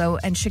J-Lo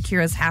and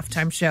Shakira's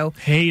halftime show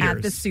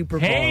at the Super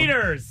Bowl.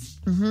 Haters.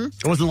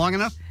 It wasn't long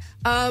enough?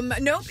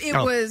 Nope. It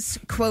was,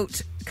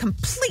 quote,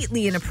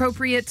 completely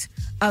inappropriate,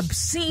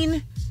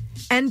 obscene,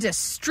 and a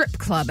strip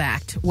club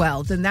act.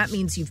 Well, then that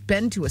means you've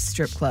been to a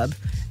strip club,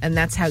 and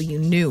that's how you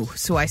knew.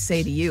 So I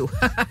say to you,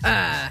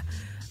 I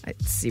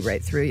see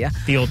right through you.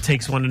 The old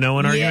takes one to know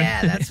one argument?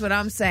 Yeah, that's what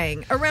I'm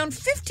saying. Around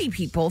 50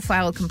 people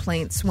filed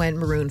complaints when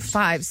Maroon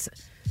 5's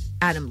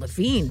Adam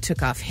Levine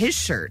took off his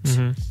shirt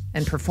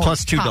and performed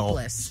Plus too dull.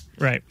 topless.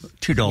 Right.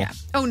 Too dull. Yeah.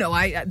 Oh, no,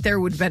 there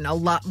would have been a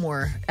lot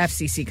more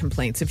FCC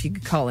complaints if you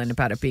could call in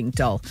about it being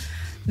dull.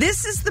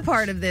 This is the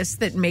part of this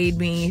that made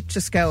me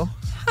just go,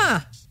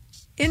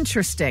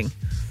 interesting.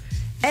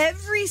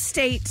 Every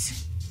state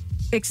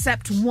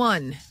except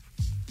one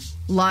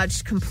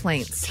lodged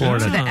complaints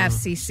Florida. to the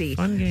FCC.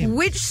 Fun game.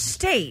 Which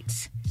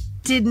state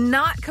did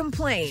not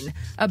complain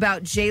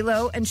about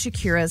J-Lo and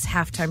Shakira's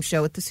halftime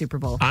show at the Super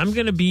Bowl? I'm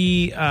going to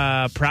be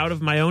proud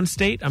of my own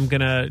state. I'm going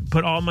to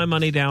put all my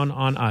money down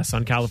on us,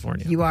 on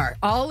California. You are.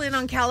 All in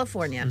on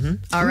California. All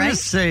I'm right? going to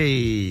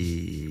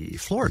say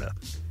Florida.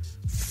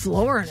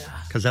 Florida.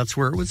 Because that's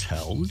where it was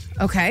held.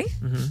 Okay.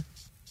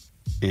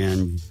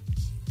 And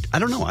I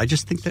don't know. I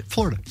just think that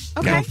Florida.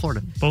 Okay. Yeah,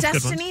 Florida. Both good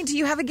Destiny, ones. do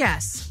you have a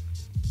guess?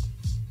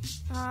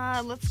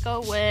 Let's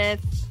go with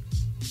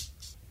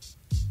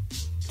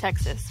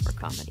Texas for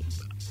comedy.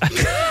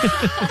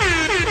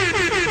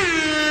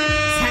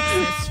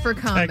 Texas for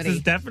comedy.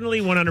 Texas,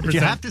 definitely 100%. But you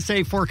have to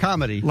say for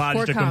comedy.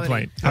 Lodged For a comedy.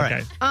 complaint. All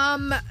Okay.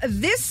 right.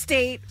 This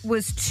state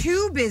was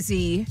too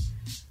busy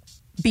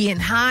being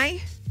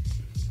high,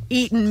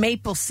 eating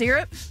maple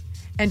syrup,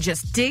 and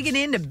just digging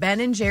into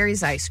Ben &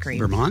 Jerry's ice cream.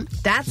 Vermont?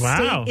 That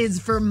Wow. state is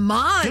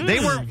Vermont. They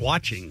weren't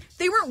watching.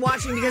 They weren't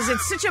watching because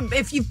it's such a...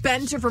 If you've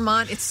been to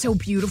Vermont, it's so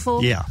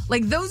beautiful. Yeah.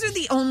 Like, those are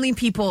the only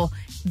people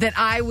that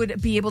I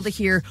would be able to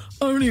hear,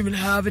 I don't even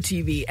have a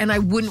TV, and I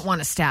wouldn't want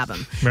to stab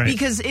them. Right.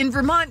 Because in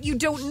Vermont, you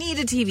don't need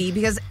a TV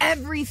because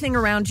everything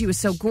around you is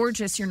so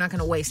gorgeous, you're not going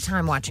to waste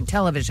time watching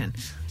television.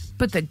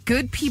 But the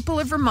good people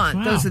of Vermont,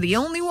 Wow. those are the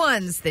only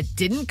ones that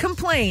didn't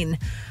complain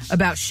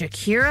about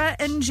Shakira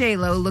and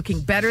J-Lo looking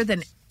better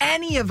than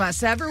any of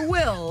us ever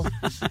will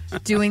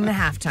doing the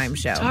halftime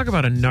show. Talk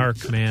about a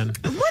narc, man.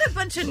 What a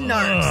bunch of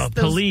narcs. Ugh,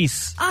 Those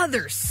police.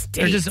 Other states.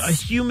 They're just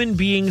human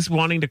beings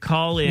wanting to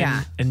call in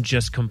Yeah. and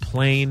just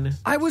complain.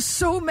 I was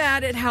so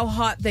mad at how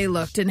hot they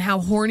looked and how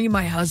horny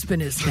my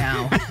husband is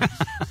now.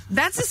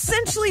 That's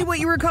essentially what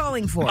you were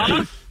calling for.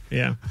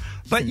 Yeah.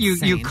 But you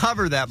insane.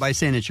 cover that by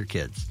saying it's your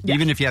kids.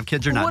 Even if you have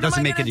kids or not. What Doesn't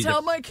am I make gonna any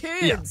tell difference. my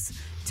kids?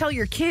 Tell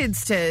your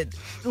kids to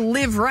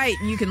live right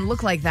and you can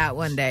look like that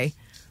one day.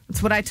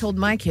 That's what I told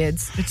my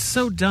kids. It's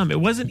so dumb. It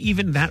wasn't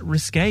even that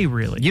risque,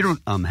 really. You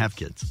don't have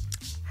kids.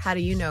 How do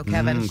you know,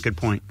 Kevin? Good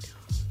point.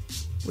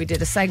 We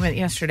did a segment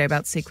yesterday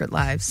about secret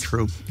lives.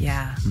 True.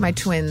 Yeah. My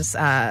twins,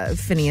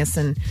 Phineas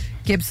and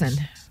Gibson.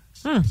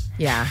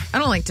 Yeah. I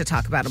don't like to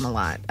talk about him a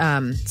lot,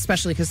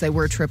 especially because they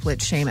were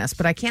triplets, Seamus,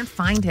 but I can't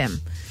find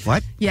him.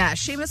 What? Yeah,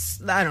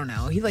 Seamus, I don't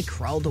know. He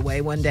crawled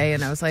away one day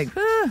and I was like,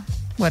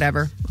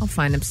 whatever. I'll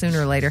find him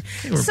sooner or later.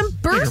 Some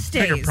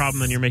birthdays. Bigger problem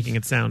than you're making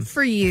it sound.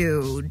 For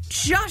you,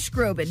 Josh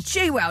Groban,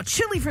 JWoww,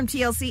 Chili from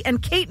TLC, and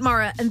Kate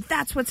Mara, and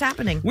that's what's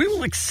happening. We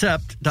will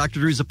accept Dr.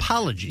 Drew's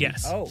apology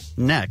Yes. Oh.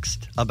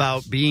 next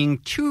about being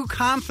too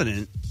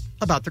confident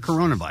about the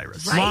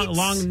coronavirus.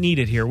 Long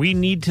needed here. We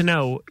need to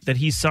know that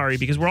he's sorry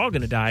because we're all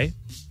going to die,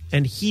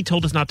 and he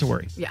told us not to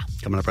worry. Yeah.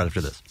 Coming up right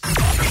after this.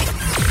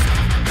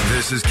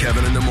 This is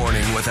Kevin in the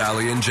Morning with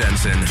Ali and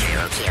Jensen.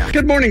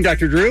 Good morning,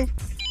 Dr. Drew.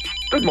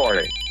 Good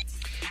morning.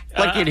 I'd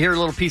like you to hear a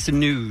little piece of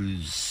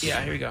news.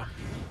 Yeah, here we go.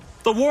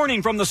 The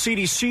warning from the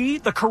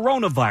CDC, the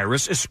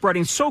coronavirus is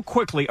spreading so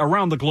quickly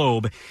around the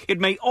globe, it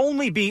may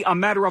only be a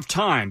matter of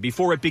time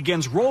before it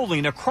begins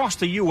rolling across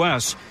the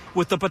U.S.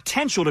 with the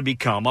potential to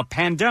become a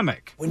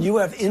pandemic. When you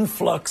have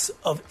influx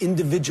of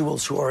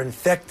individuals who are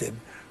infected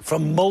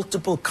from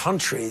multiple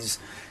countries,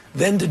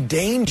 then the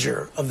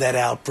danger of that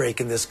outbreak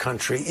in this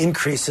country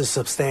increases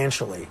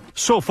substantially.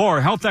 So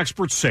far, health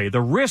experts say the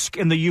risk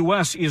in the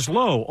U.S. is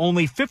low,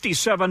 only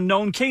 57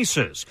 known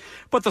cases.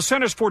 But the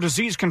Centers for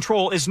Disease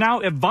Control is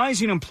now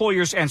advising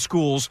employers and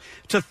schools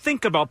to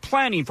think about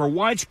planning for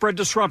widespread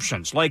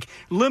disruptions, like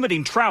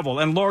limiting travel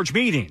and large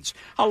meetings,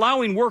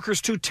 allowing workers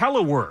to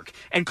telework,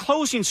 and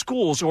closing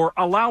schools or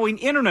allowing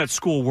internet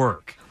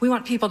schoolwork. We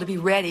want people to be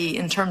ready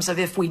in terms of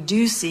if we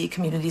do see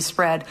community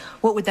spread,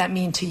 what would that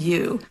mean to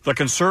you? The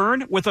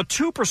concern, with a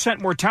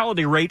 2%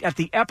 mortality rate at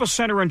the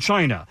epicenter in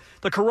China,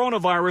 the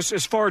coronavirus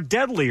is far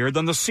deadlier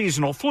than the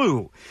seasonal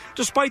flu.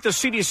 Despite the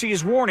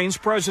CDC's warnings,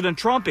 President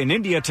Trump in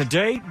India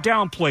today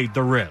downplayed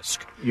the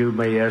risk. You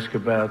may ask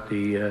about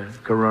the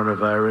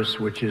coronavirus,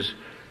 which is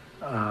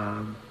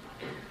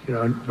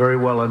very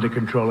well under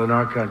control in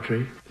our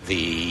country.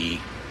 The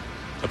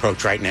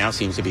approach right now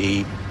seems to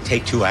be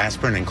take 2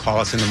 aspirin and call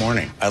us in the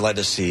morning. I'd like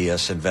to see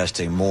us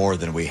investing more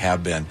than we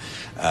have been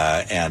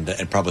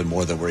and probably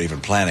more than we're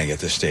even planning at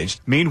this stage.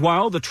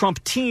 Meanwhile, the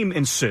Trump team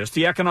insists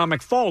the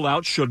economic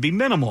fallout should be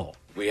minimal.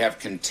 We have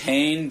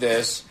contained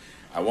this,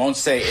 I won't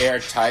say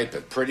airtight,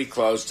 but pretty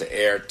close to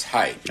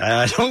airtight.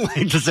 I don't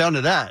like the sound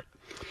of that.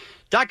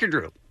 Dr.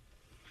 Drew.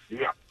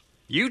 Yeah.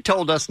 You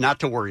told us not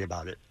to worry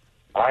about it.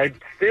 I'm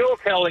still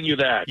telling you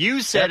that.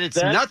 You said it's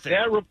nothing.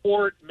 That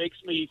report makes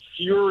me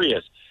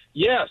furious.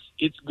 Yes,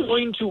 it's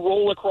going to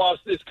roll across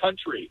this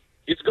country.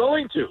 It's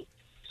going to.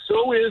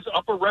 So is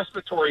upper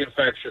respiratory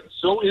infection.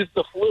 So is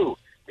the flu.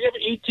 We have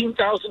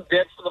 18,000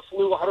 dead for the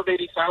flu,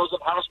 180,000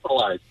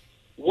 hospitalized.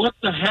 What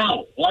the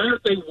hell? Why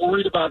aren't they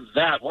worried about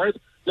that? Look,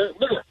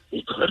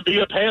 it could be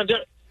a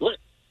pandemic. Look,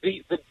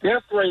 the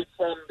death rate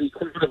from the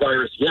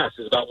coronavirus, yes,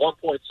 is about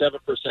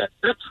 1.7%.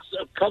 That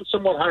comes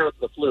somewhat higher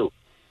than the flu.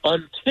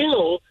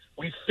 Until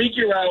we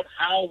figure out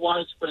how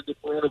widespread the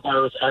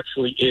coronavirus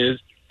actually is,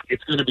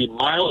 it's going to be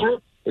milder.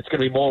 It's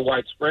going to be more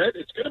widespread.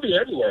 It's going to be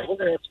everywhere. We're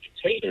going to have to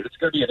contain it. It's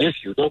going to be an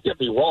issue. Don't get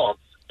me wrong.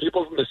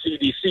 People from the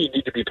CDC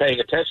need to be paying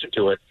attention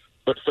to it.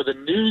 But for the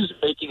news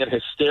making a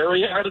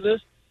hysteria out of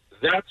this,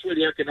 that's where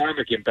the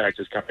economic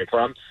impact is coming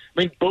from. I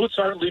mean, boats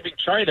aren't leaving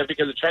China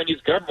because the Chinese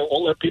government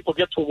won't let people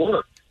get to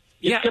work.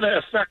 It's going to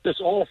affect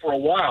us all for a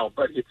while,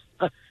 but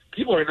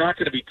people are not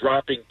going to be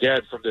dropping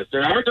dead from this. They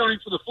are dying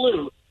from the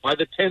flu by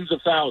the tens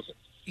of thousands.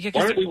 Yeah,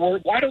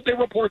 why don't they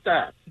report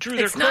that? Drew,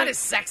 it's not as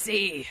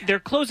sexy. They're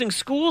closing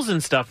schools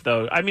and stuff,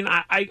 though. I mean,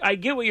 I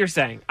get what you're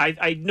saying.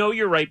 I know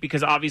you're right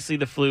because obviously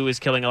the flu is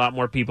killing a lot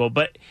more people.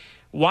 But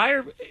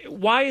why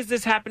is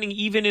this happening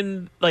even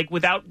in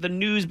without the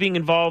news being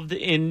involved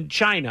in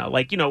China?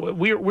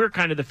 We're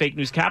kind of the fake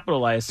news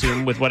capital, I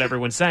assume, with what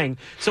everyone's saying.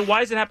 So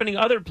why is it happening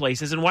other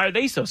places, and why are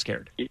they so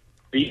scared?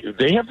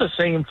 They have the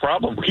same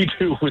problem we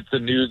do with the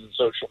news and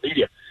social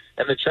media.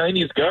 And the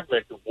Chinese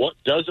government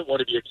doesn't want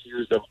to be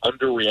accused of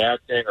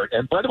underreacting.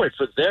 And by the way,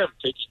 for them,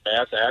 taking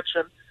mass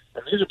action,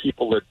 and these are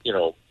people that,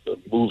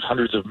 move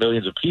hundreds of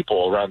millions of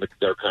people around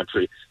their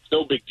country. It's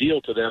no big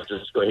deal to them to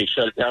just go, hey,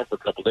 shut it down for a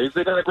couple of days.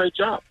 They've done a great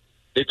job.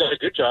 They've done a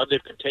good job.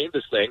 They've contained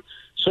this thing.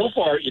 So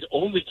far, it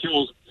only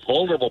kills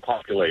vulnerable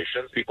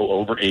populations, people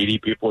over 80,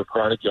 people with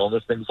chronic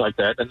illness, things like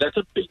that. And that's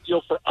a big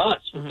deal for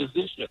us, for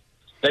physicians.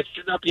 That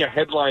should not be a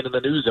headline in the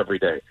news every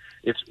day.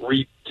 It's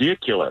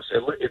ridiculous.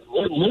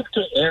 Look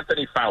to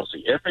Anthony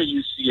Fauci,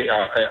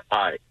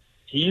 F-A-U-C-I.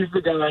 He's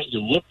the guy you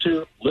look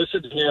to.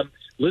 Listen to him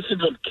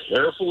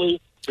carefully.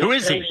 Who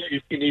is he?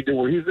 If you need to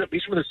worry.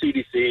 He's from the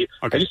CDC.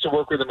 Okay. I used to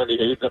work with him on the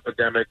AIDS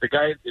epidemic. The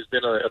guy has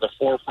been at the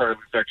forefront of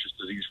infectious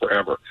disease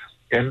forever.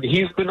 And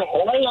he's been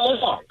all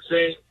along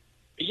saying,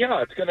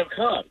 yeah, it's going to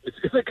come. It's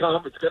going to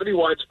come. It's going to be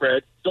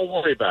widespread. Don't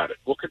worry about it.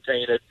 We'll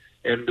contain it,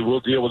 and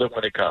we'll deal with it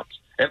when it comes.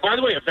 And by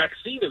the way, a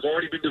vaccine has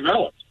already been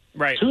developed.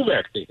 Right. 2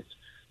 vaccines.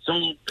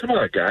 So, come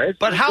on, guys.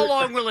 But how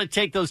long will it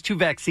take those 2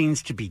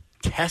 vaccines to be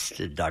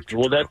tested, Dr.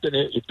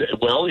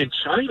 Well, in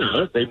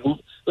China, they move.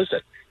 Listen,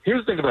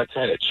 here's the thing about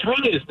China.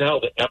 China is now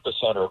the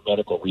epicenter of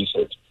medical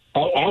research.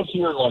 Out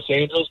here in Los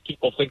Angeles,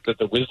 people think that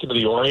the wisdom of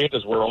the Orient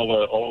is where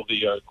all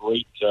the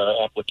great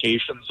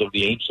applications of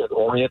the ancient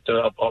Orient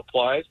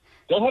applies.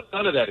 They'll have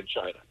none of that in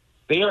China.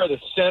 They are the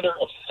center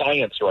of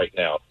science right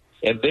now,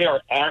 and they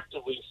are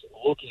actively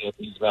looking at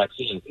these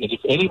vaccines. And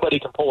if anybody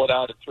can pull it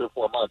out in 3 or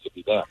 4 months, it'd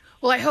be them.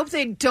 Well, I hope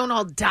they don't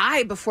all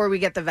die before we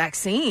get the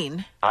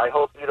vaccine. I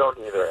hope you don't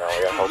either,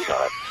 Ellie. I hope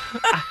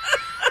not.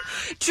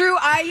 Drew,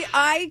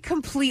 I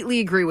completely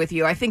agree with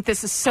you. I think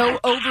this is so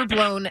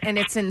overblown and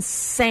it's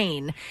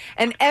insane.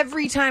 And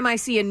every time I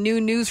see a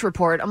new news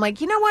report, I'm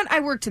like, you know what? I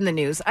worked in the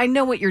news. I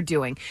know what you're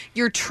doing.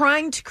 You're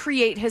trying to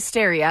create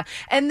hysteria,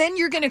 and then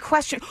you're going to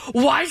question,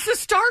 why is the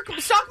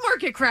stock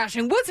market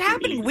crashing? What's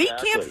happening? We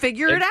can't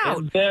figure it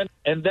out.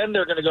 And then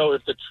they're going to go,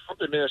 if the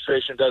Trump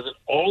administration doesn't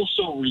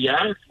also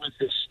react with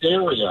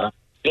hysteria,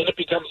 then it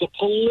becomes a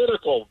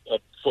political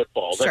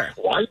football. Sure.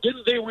 Why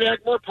didn't they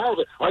react more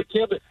powerfully? I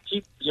can't.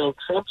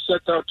 Trump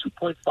sets out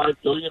 $2.5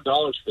 billion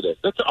for this.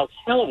 That's a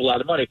hell of a lot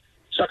of money.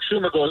 Chuck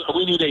Schumer goes,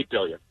 we need $8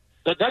 billion.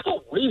 That's a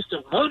waste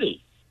of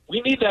money.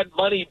 We need that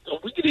money.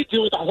 We need to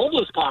deal with the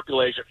homeless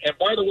population. And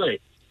by the way,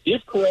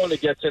 if Corona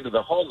gets into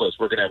the homeless,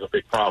 we're going to have a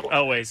big problem.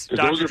 Always.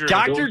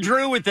 Dr.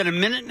 Drew, within a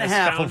minute and a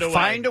half, will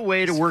find a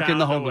way to work in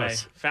the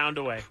homeless. Found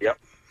a way. Yep.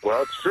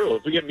 Well, it's true.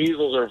 If we get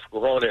measles or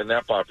Corona in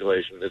that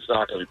population, that's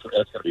going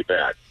to be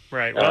bad.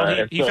 Right.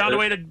 Well, he found a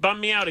way to bum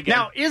me out again.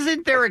 Now,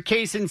 isn't there a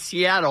case in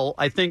Seattle,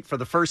 I think for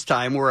the first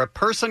time, where a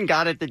person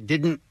got it that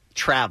didn't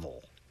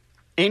travel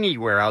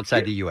anywhere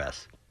outside the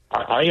U.S.?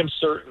 I am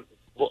certain.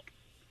 Well,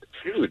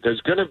 dude,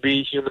 there's going to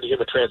be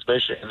human-to-human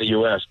transmission in the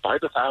U.S. by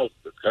the thousands.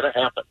 It's going to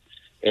happen.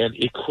 And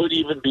it could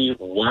even be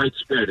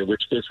widespread, in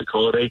which case we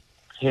call it a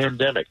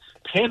pandemic.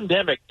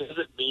 Pandemic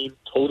doesn't mean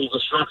total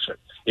destruction.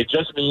 It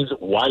just means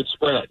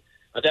widespread.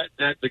 That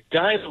the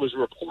guy that was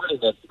reporting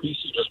that the piece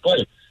you just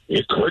played,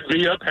 it could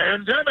be a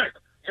pandemic.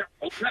 Yeah,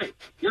 okay.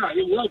 Yeah,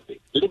 it will be.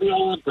 It'll be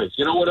all over the place.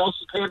 You know what else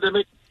is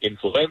pandemic?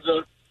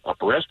 Influenza,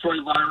 upper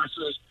respiratory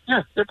viruses.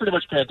 Yeah, they're pretty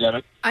much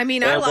pandemic. I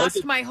mean, I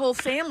lost my whole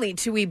family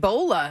to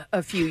Ebola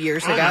a few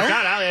years ago. Oh, my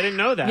God, Allie, I didn't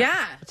know that.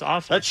 Yeah. That's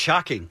awful. That's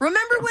shocking.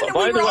 Remember when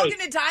we were all going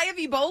to die of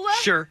Ebola?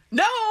 Sure.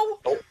 No.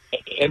 Oh,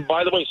 and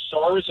by the way,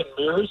 SARS and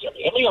MERS,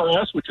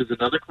 MERS, which is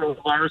another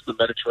coronavirus, the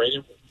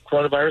Mediterranean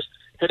coronavirus,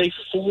 had a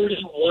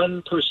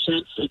 41%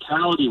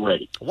 fatality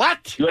rate.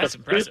 What? That's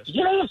impressive.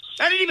 Yes.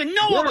 I didn't even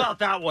know about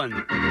that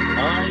one.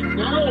 I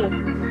know.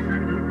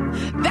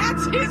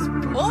 That's his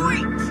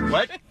point.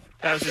 What?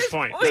 That was his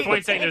point. His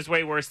point saying there's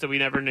way worse that we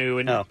never knew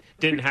and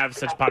didn't have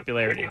such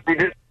popularity. We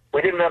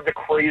didn't have the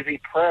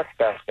crazy press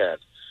back then.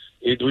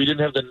 We didn't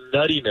have the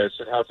nuttiness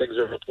and how things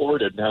are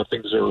reported and how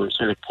things are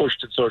sort of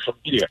pushed in social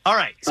media. All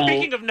right.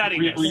 Speaking of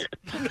nuttiness.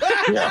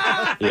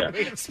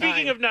 Yeah.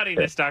 Speaking of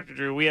nuttiness, Dr.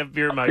 Drew, we have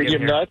beer mug in Speaking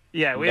here. of nut?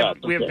 Yeah, we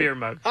have beer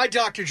mug. Hi,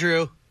 Dr.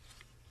 Drew.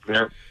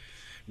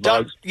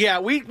 Yeah.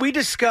 We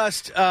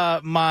discussed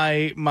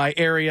my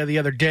area the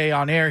other day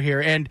on air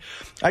here, and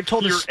I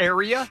told your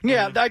area.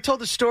 Yeah, I told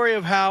the story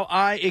of how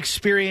I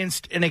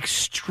experienced an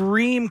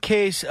extreme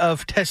case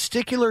of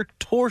testicular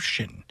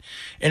torsion,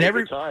 and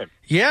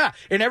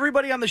and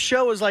everybody on the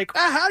show was like,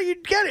 "How do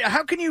you get it?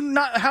 How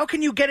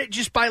can you get it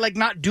just by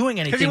not doing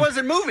anything?" Because he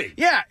wasn't moving.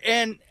 Yeah,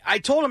 and I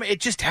told him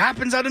it just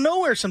happens out of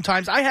nowhere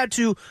sometimes. I had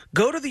to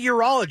go to the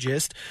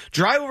urologist,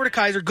 drive over to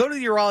Kaiser, go to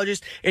the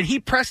urologist, and he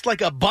pressed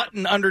a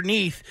button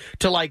underneath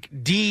to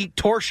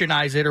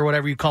detorsionize it or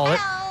whatever you call it.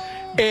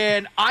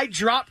 And I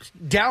dropped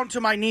down to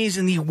my knees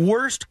in the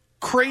worst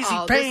crazy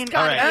pain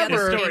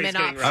ever. All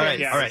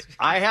right.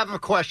 I have a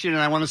question,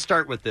 and I want to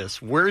start with this.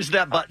 Where's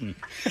that button?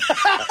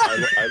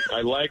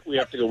 We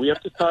have to go. We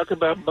have to talk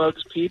about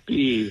Mug's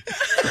pee-pee.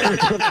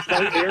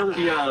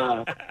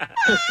 area.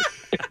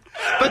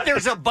 But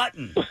there's a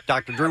button,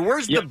 Dr. Drew.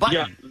 Where's the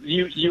button?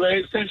 Yeah. You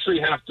essentially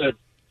have to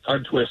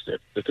untwist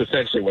it. That's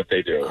essentially what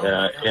they do.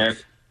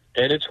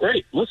 And it's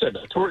great. Listen,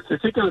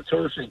 testicular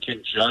torsion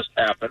can just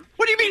happen.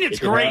 What do you mean it's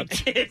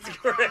great? It's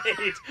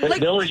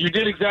great. No, you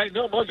did exactly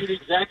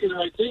the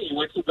right thing. You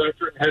went to the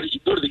doctor and you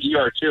go to the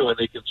ER too, and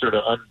they can sort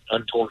of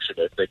untorsion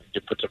it. They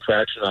can put some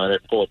traction on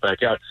it and pull it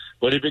back out.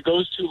 But if it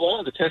goes too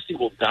long, the testy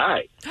will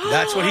die.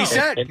 That's what he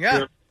said.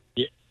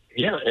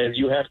 Yeah, and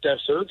you have to have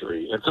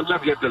surgery. And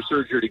sometimes you have to have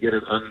surgery to get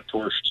it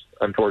untorshed.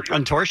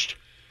 Untorshed?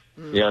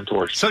 Yeah,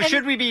 untorshed. So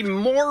should we be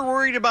more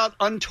worried about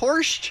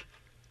untorshed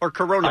or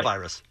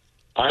coronavirus?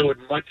 I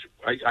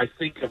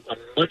think a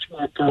much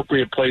more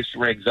appropriate place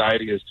for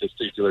anxiety is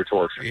testicular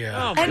torsion.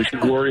 Yeah. We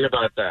should worry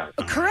about that.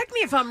 Correct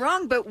me if I'm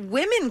wrong, but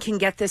women can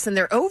get this in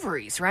their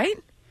ovaries, right?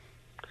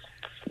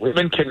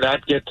 Women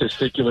cannot get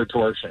testicular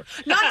torsion.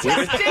 Not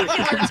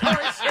testicular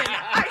torsion.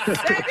 I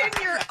said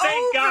in your ovaries.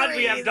 Thank God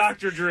we have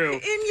Dr. Drew.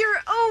 In your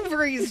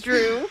ovaries,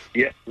 Drew.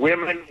 Yeah,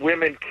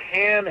 women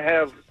can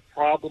have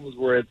problems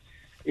where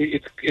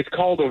it's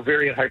called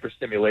ovarian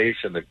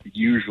hyperstimulation that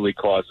usually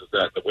causes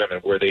that in the women,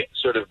 where they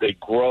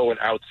grow and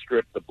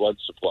outstrip the blood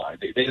supply.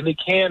 They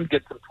can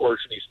get some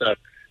torsiony stuff,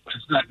 but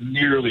it's not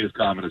nearly as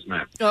common as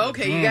men. Oh,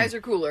 okay, you guys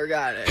are cooler.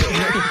 Got it.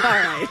 All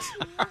right.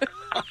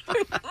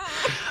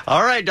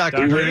 All right,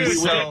 Dr.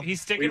 Drew.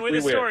 He's sticking with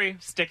his story.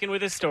 Sticking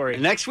with his story.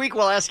 Next week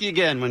we'll ask you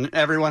again when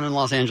everyone in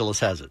Los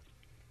Angeles has it.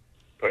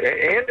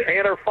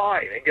 And are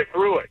fine and get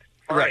through it.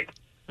 Fine. Right.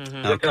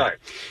 Mm-hmm. Okay.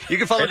 You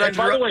can follow Dr.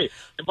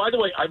 And by the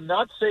way, I'm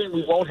not saying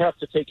we won't have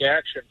to take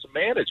action to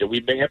manage it. We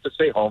may have to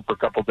stay home for a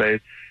couple of days,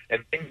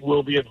 and things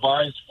will be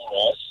advised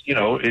for us,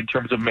 in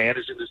terms of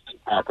managing this thing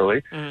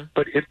properly. Mm-hmm.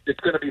 But it's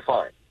going to be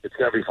fine. It's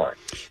going to be fine.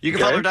 You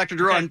can follow Dr.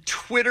 Drew on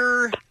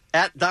Twitter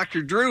at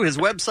Dr. Drew. His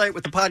website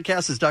with the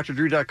podcast is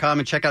drdrew.com,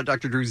 and check out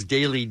Dr. Drew's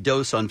Daily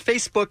Dose on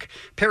Facebook,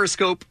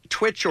 Periscope,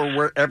 Twitch, or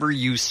wherever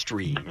you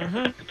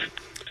stream.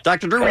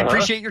 Dr. Drew, we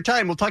appreciate your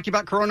time. We'll talk to you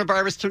about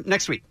coronavirus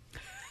next week.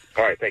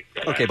 All right, thanks.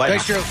 Okay, bye.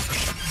 Thanks, Drew.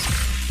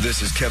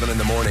 This is Kevin in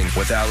the Morning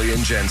with Ali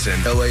and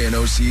Jensen, LA and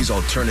OC's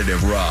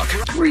Alternative Rock.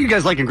 What were you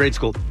guys like in grade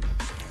school?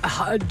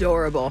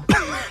 Adorable.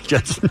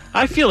 Jensen?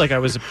 I feel like I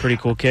was a pretty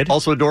cool kid.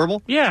 Also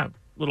adorable? Yeah.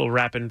 Little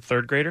rapping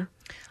third grader.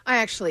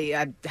 I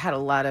had a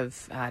lot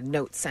of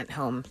notes sent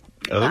home.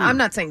 Oh. I'm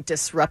not saying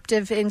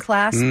disruptive in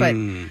class, but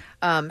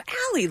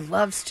Allie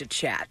loves to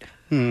chat.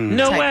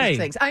 No type way. Of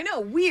things. I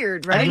know,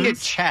 weird, right? I didn't get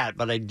chat,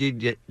 but I did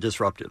get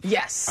disruptive.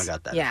 Yes. I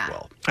got that Yeah. as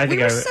well. I think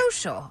we were I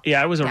social.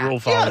 Yeah, I was a Yeah. rule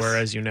follower,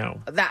 as you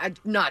know. That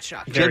not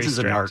shocking. Very Jensen's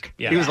a strict. narc.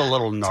 Yeah. He was a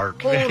little narc.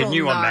 Can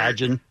you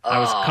imagine? I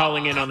was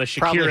calling in on the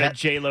Probably Shakira had-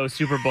 J-Lo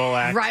Super Bowl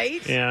act.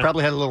 Right? Yeah.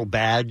 Probably had a little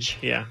badge.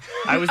 Yeah.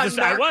 I was A just,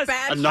 I narc was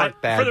badge? A narc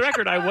badge. For the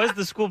record, I was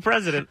the school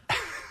president.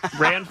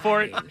 Ran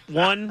for it,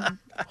 won,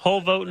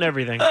 whole vote and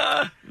everything.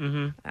 I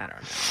don't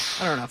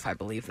know if I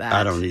believe that.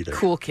 I don't either.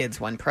 Cool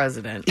kids won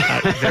president.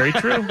 Very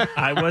true.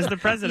 I was the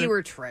president. You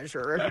were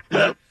treasurer.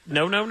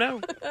 No.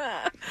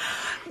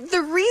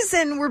 The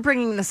reason we're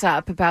bringing this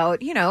up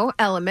about,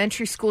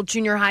 elementary school,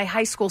 junior high,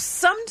 high school,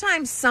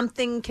 sometimes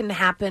something can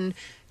happen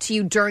to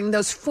you during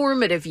those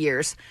formative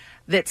years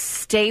that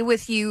stay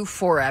with you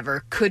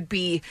forever. Could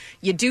be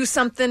you do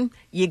something,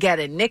 you get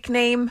a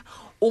nickname,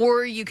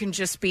 or you can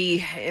just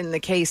be, in the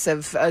case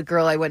of a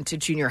girl I went to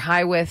junior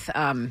high with,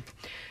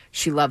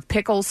 she loved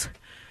pickles.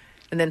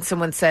 And then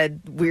someone said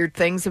weird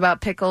things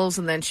about pickles,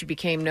 and then she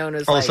became known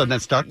as All of a sudden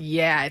that stuck?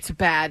 Yeah, it's a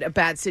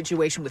bad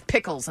situation with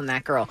pickles and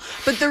that girl.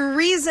 But the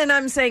reason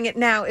I'm saying it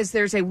now is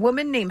there's a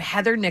woman named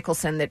Heather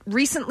Nicholson that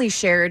recently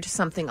shared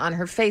something on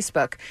her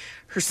Facebook.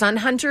 Her son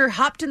Hunter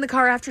hopped in the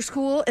car after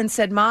school and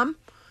said, "Mom,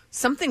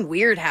 something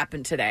weird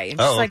happened today." And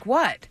she's like,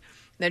 "What?"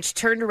 And then she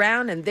turned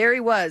around, and there he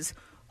was,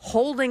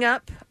 holding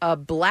up a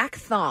black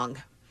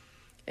thong.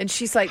 And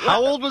she's like,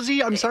 How old was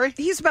he? I'm sorry?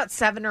 He's about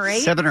 7 or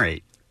 8. 7 or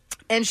 8.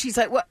 And she's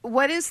like,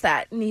 what is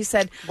that? And he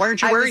said, Why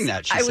aren't you wearing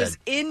that? She I was said.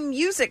 in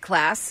music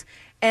class,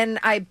 and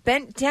I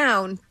bent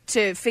down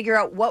to figure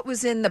out what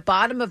was in the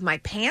bottom of my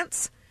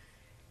pants.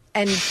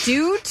 And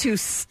due to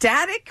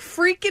static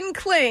freaking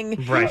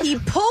cling, Right. he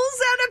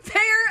pulls out a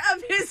pair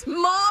of his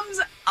mom's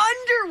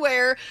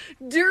underwear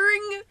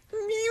during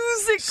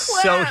music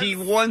class. So he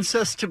wants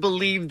us to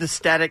believe the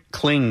static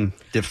cling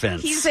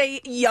defense. He's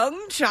a young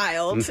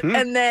child, Mhm.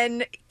 and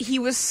then he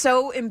was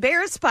so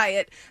embarrassed by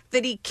it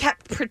that he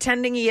kept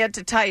pretending he had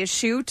to tie a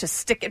shoe to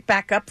stick it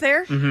back up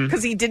there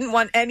because he didn't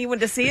want anyone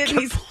to see it.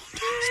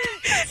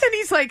 And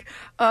he's like,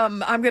 I'm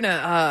going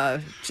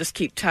to just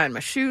keep tying my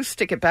shoe,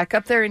 stick it back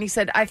up there. And he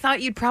said, I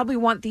thought you'd probably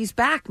want these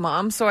back,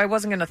 Mom, so I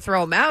wasn't going to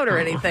throw them out or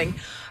anything.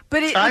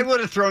 But I would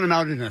have thrown him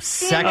out in a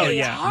second. Oh,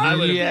 yeah. I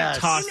would have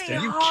tossed In a it.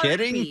 Are you heartbeat.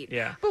 kidding?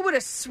 Yeah. But what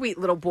a sweet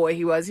little boy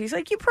he was. He's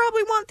like, you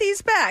probably want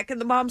these back. And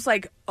the mom's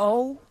like,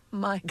 oh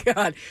my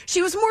God.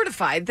 She was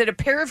mortified that a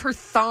pair of her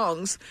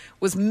thongs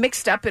was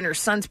mixed up in her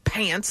son's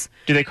pants.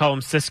 Do they call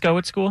him Cisco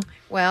at school?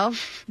 Well,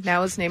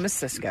 now his name is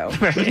Cisco.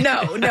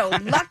 No.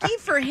 Lucky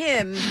for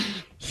him,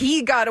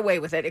 he got away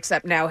with it,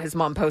 except now his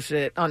mom posted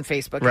it on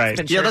Facebook. Right.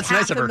 It's been Yeah, shared that's nice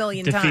half of a her.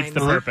 million Defeats times. the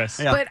purpose.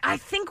 Yeah. But I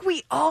think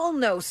we all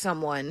know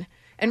someone,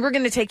 and we're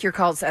going to take your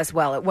calls as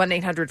well at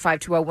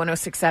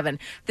 1-800-520-1067,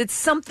 that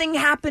something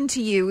happened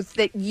to you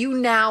that you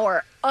now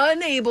are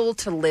unable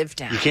to live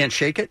down. You can't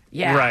shake it?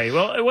 Yeah. Right.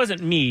 Well, it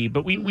wasn't me,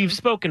 but we've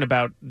spoken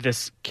about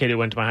this kid who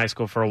went to my high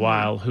school for a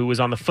while who was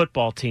on the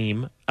football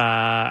team.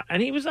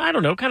 And he was, I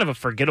don't know, kind of a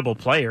forgettable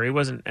player. He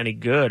wasn't any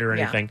good or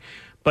Yeah. anything.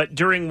 But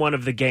during one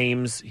of the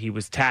games, he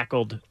was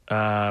tackled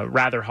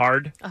rather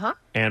hard. Uh-huh.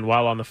 And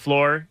while on the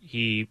floor,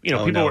 he,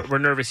 people were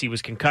nervous he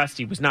was concussed.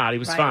 He was not. He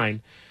was Right.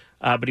 fine.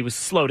 But he was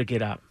slow to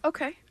get up.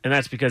 Okay. And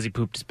that's because he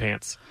pooped his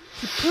pants.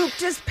 He pooped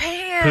his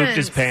pants. Pooped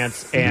his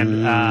pants.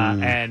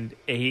 And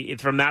he,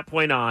 from that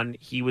point on,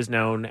 he was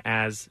known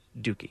as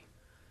Dookie.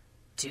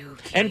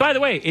 Dookie. And by the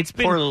way, it's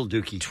been Poor little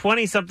Dookie.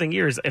 20-something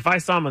years. If I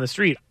saw him on the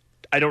street,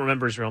 I don't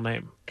remember his real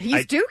name.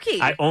 He's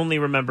Dookie. I only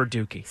remember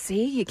Dookie.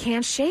 See, you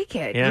can't shake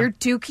it. Yeah. You're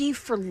Dookie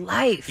for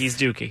life. He's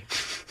Dookie.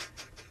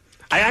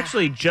 I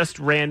actually just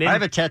ran in. I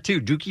have a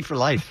tattoo, Dookie for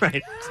life.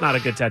 Right. It's not a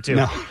good tattoo.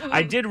 No.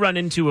 I did run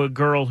into a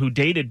girl who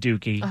dated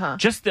Dookie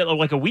just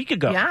like a week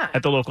ago Yeah.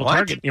 at the local What?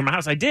 Target near my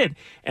house. I did.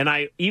 And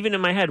I, even in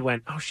my head,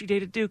 went, oh, she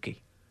dated Dookie.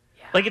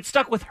 Like, it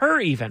stuck with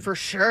her even. For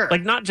sure.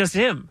 Like, not just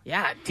him.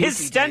 Yeah. His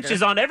Dookie stench dater.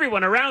 is on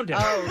everyone around him.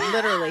 Oh,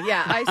 literally.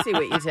 Yeah, I see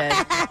what you did.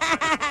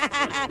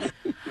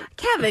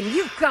 Kevin,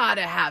 you've got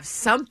to have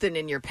something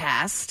in your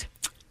past.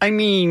 I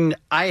mean,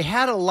 I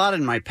had a lot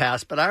in my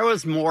past, but I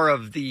was more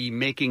of the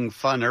making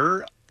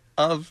funner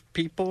of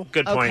people.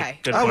 Good point. Okay.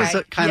 Good I point.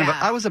 was Yeah.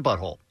 I was a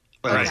butthole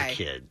when I was a Okay.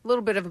 kid. A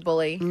little bit of a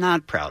bully.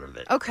 Not proud of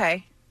it.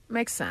 Okay.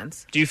 Makes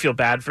sense. Do you feel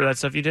bad for that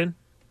stuff you did?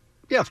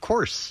 Yeah, of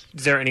course.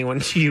 Is there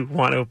anyone you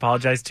want to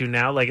apologize to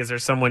now? Like, is there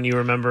someone you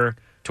remember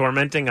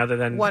tormenting other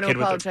than Want the to kid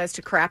with apologize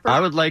to Crapper? I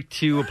would like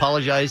to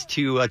apologize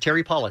to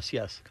Terry Paulus,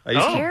 yes.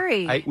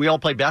 Terry. We all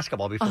played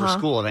basketball before Uh-huh.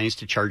 school, and I used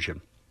to charge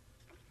him.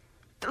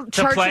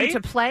 Charge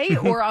him to play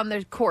or on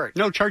the court?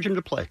 No, charge him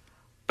to play.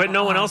 But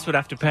no one else would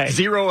have to pay.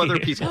 0 other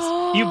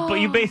people.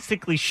 You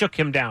basically shook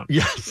him down.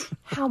 Yes.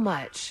 How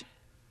much?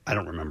 I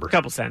don't remember. A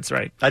couple cents,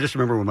 right? I just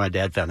remember when my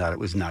dad found out it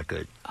was not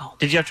good.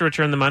 Did you have to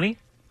return the money?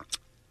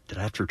 Did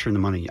I have to return the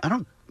money? I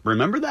don't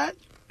remember that.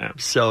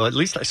 So at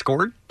least I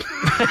scored.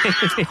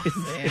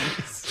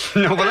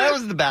 No, but that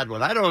was the bad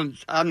one.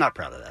 I'm not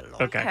proud of that at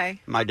all.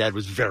 Okay. My dad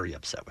was very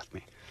upset with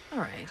me. All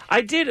right.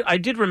 I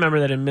did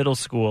remember that in middle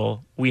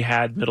school we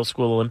had middle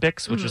school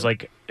Olympics, which was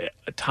like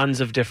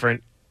tons of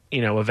different,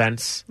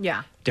 events.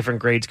 Yeah.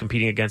 Different grades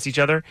competing against each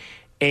other,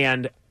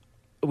 and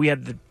we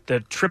had the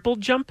triple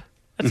jump.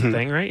 That's a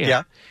thing, right?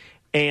 Yeah.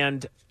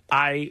 And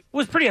I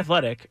was pretty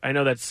athletic. I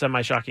know that's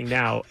semi-shocking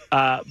now,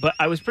 but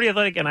I was pretty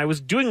athletic, and I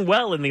was doing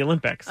well in the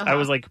Olympics. I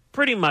was like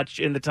pretty much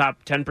in the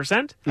top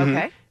 10%.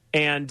 Okay.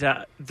 And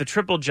the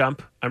triple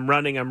jump, I'm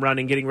running,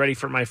 getting ready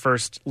for my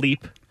first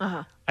leap.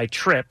 Uh-huh. I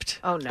tripped.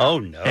 Oh, no. Oh,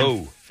 no.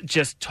 And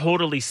just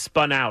totally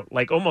spun out,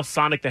 like almost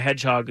Sonic the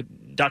Hedgehog,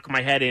 duck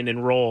my head in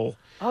and roll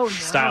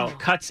style.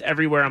 Cuts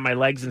everywhere on my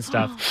legs and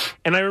stuff.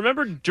 And I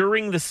remember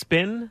during the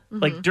spin,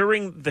 like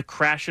during the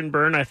crash and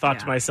burn, I thought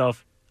to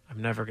myself,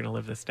 I'm never going to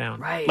live this down.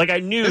 Right. Like I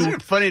knew. Isn't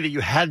it funny that you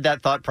had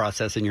that thought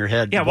process in your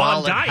head? Yeah, while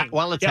I'm dying.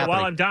 While it's happening.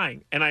 While I'm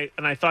dying. And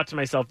I thought to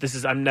myself,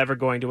 I'm never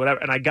going to whatever.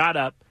 And I got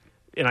up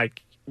and I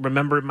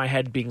remember in my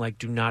head being like,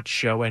 do not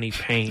show any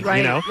pain,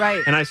 Right,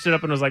 right. And I stood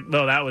up and was like,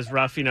 no, that was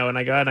rough, and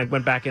I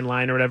went back in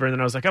line or whatever, and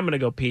then I was like, I'm going to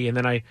go pee, and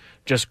then I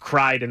just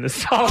cried in the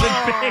solid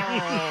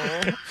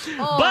pain.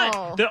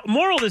 But the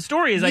moral of the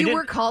story is You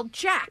were called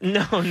Jack.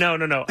 No.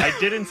 I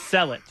didn't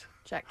sell it.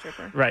 Jack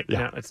Tripper. Right.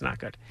 Yeah. No, it's not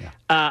good.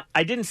 Yeah.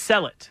 I didn't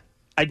sell it.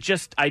 I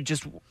just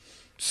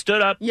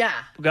stood up,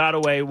 got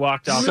away,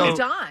 walked off. You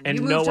moved on. And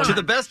You no moved one, To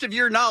the best of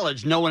your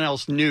knowledge, no one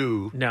else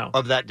knew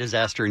of that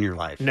disaster in your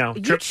life. No.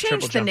 You triple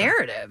changed the jumping.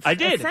 narrative. I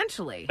did.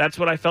 Essentially. That's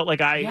what I felt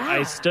like.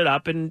 I stood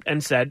up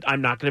and said,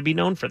 I'm not going to be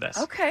known for this.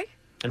 Okay.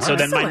 And so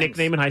then my Excellent.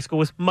 nickname in high school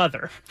was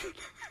Mother.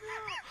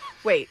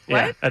 Wait, what?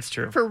 Yeah, that's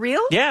true. For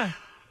real? Yeah.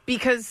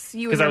 Because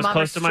you and Because I your was mom are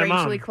close to my mom.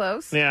 strangely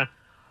close? Yeah.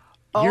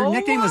 Your Oh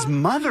nickname was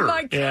Mother.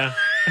 my God. Yeah.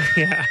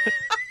 Yeah.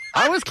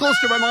 I was close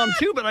to my mom,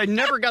 too, but I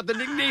never got the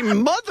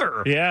nickname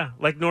Mother. Yeah.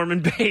 Like Norman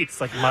Bates,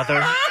 like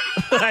Mother.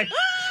 Like,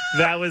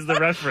 that was the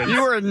reference.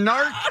 You were a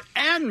narc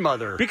and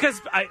mother.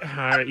 Because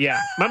my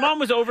mom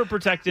was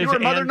overprotective. You were a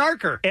mother and,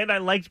 narker. And I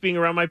liked being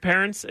around my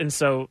parents, and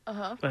so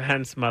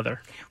hence Mother.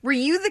 Were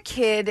you the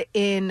kid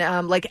in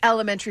like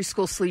elementary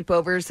school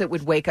sleepovers that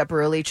would wake up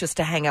early just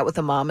to hang out with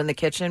the mom in the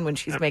kitchen when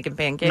she's making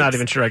pancakes? Not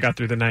even sure I got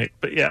through the night,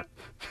 but yeah.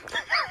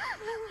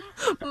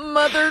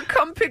 Mother,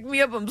 come pick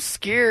me up. I'm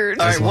scared.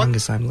 As long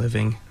as I'm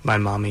living, my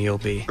mommy you'll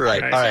be.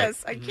 Right. All right.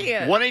 Yes, I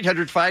can't.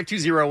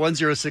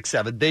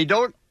 1-800-520-1067. They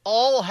don't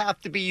all have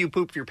to be you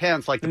pooped your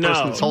pants like the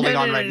person that's holding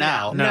on right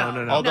now.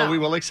 No. Although we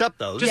will accept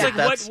those. Just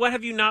like what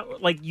have you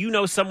not, like,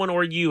 someone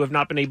or you have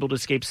not been able to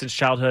escape since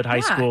childhood, high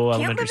school,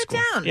 can't elementary live it school.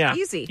 down. Yeah.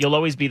 Easy. You'll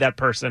always be that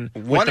person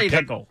with the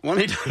pickle.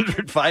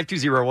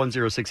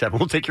 1-800-520-1067.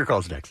 We'll take your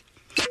calls next.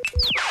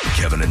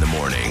 Kevin in the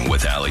Morning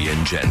with Ali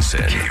and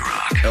Jensen.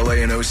 K-Rock.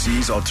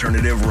 LANOC's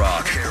Alternative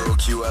Rock.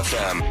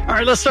 KROQ-FM. All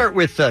right, let's start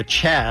with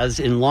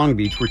Chaz in Long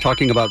Beach. We're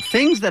talking about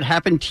things that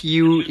happened to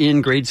you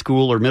in grade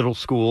school or middle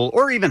school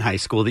or even high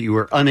school that you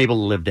were unable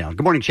to live down.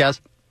 Good morning, Chaz.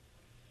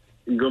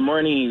 Good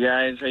morning, you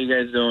guys. How you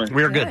guys doing?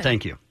 We're good,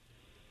 thank you.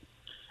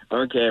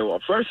 Okay, well,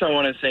 first I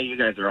want to say you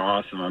guys are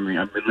awesome. I mean,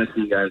 I've been listening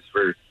to you guys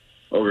for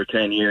over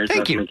 10 years.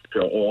 Thank you. Not to make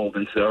you feel old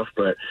and stuff,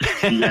 but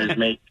you guys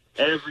make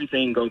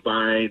everything go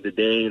by, the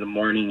day, the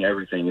morning,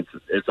 everything.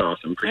 It's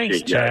awesome. Appreciate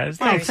Thanks, you guys.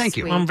 Chaz. Oh, thank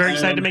you. I'm very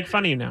excited to make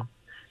fun of you now.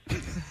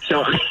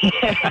 So,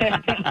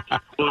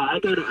 well, I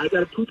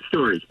got a poop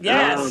story.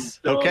 Yes.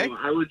 Okay.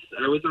 I was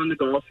on the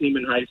golf team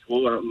in high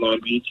school out in Long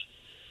Beach,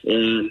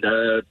 and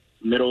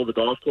middle of the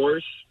golf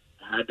course.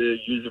 I had to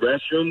use the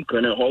restroom,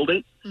 couldn't hold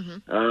it.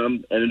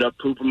 Ended up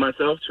pooping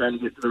myself trying to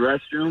get to the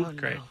restroom. Oh,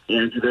 great.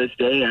 And to this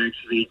day, I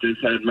actually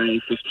just had my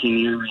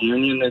 15-year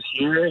reunion this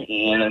year,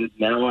 and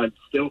now I'm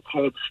still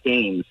called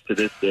Stains to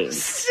this day.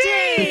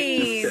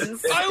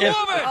 Stains!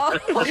 I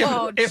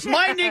love it! If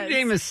my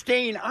nickname is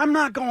Stain, I'm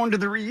not going to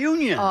the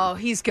reunion. Oh,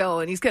 he's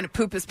going. He's going to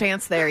poop his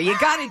pants there. You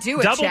got to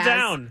do it, Double Chaz.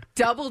 down.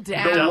 Double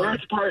down.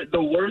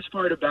 The worst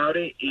part about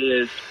it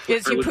is you I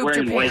was pooped your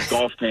wearing white pants.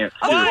 golf pants.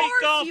 too. White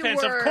golf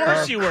pants. Of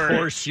course you were. Of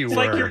course you It's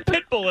were. like your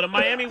pit bull at a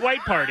Miami white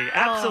party.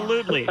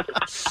 Absolutely.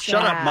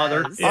 Shut up,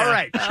 mother. Yeah. All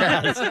right,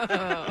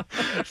 Chaz.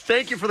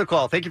 Thank you for the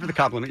call. Thank you for the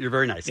compliment. You're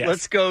very nice. Yes.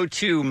 Let's go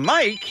to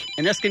Mike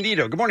in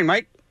Escondido. Good morning,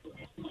 Mike.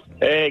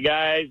 Hey,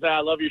 guys. I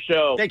love your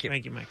show. Thank you.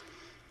 Thank you, Mike.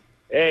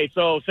 Hey,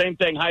 so same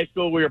thing. High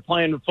school, we were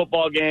playing a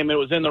football game. It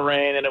was in the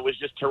rain, and it was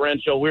just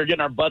torrential. We were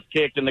getting our butts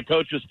kicked, and the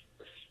coach was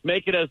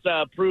making us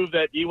prove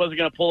that he wasn't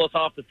going to pull us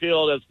off the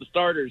field as the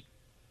starters.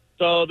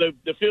 So the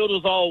field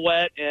was all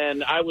wet,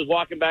 and I was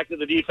walking back to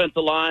the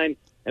defensive line,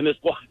 and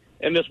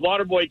and this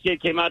water boy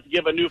kid came out to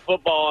give a new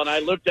football, and I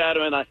looked at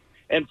him,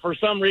 and for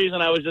some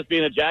reason I was just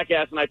being a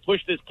jackass, and I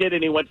pushed this kid,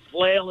 and he went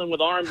flailing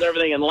with arms and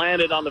everything and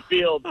landed on the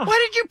field. Why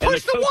did you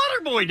push the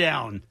water boy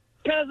down?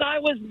 Because I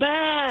was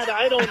mad.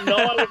 I don't know.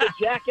 I was a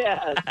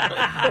jackass.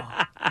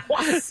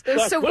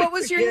 So what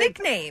was your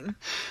nickname?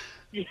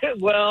 Yeah,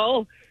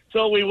 well,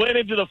 so we went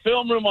into the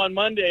film room on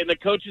Monday, and the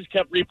coaches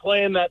kept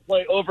replaying that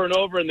play over and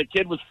over, and the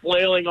kid was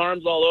flailing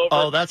arms all over.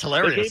 Oh, that's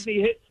hilarious.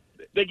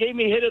 They gave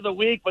me hit of the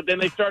week, but then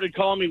they started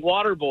calling me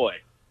Water Boy.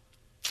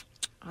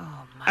 Oh,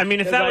 my. I mean,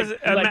 if that was...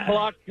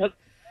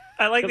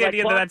 I like the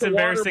idea that that's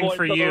embarrassing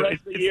for you. The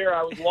rest of the year,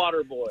 I was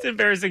Water Boy. It's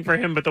embarrassing for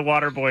him, but the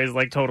Water Boy is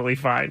like totally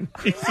fine.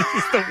 He's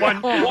the one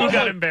who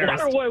got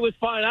embarrassed. Water Boy was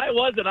fine. I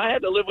wasn't. I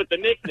had to live with the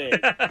nickname.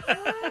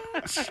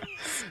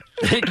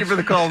 Thank you for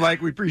the call,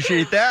 Mike. We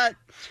appreciate that.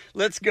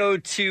 Let's go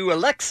to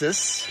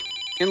Alexis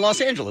in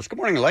Los Angeles. Good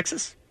morning,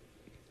 Alexis.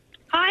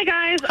 Hi,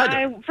 guys.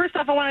 First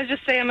off, I want to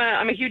just say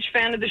I'm a huge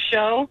fan of the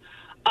show.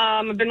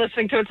 I've been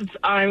listening to it since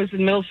I was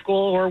in middle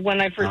school or when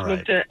I first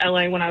moved to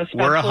L.A. when I was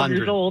about 12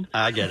 years old.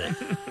 I get it.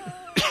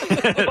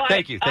 But,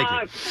 Thank you.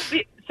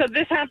 So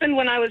this happened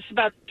when I was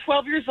about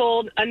 12 years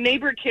old. A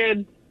neighbor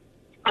kid,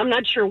 I'm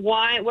not sure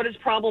what his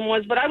problem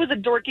was, but I was a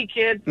dorky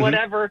kid,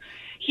 whatever.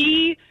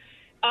 He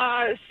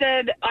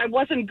said I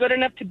wasn't good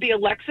enough to be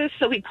Alexis,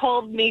 so he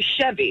called me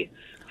Chevy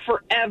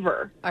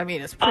forever. I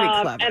mean, it's pretty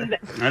clever.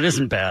 That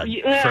isn't bad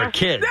for a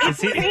kid.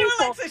 Is he,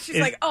 Alexis, she's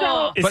like,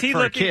 oh. Is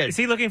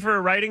he looking for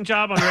a writing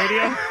job on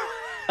radio?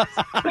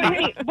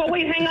 But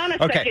wait, hang on a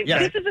second. Yeah.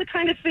 This is the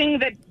kind of thing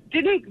that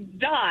didn't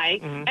die,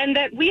 and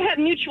that we had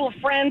mutual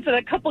friends. And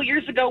a couple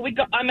years ago,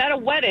 I'm at a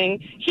wedding.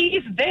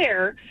 He's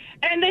there,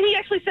 and then he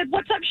actually said,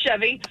 "What's up,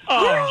 Chevy?" We're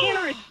in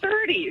our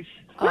 30s.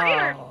 We're in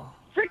our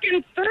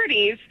freaking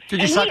 30s.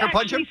 Did you sucker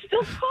punch him? He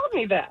still called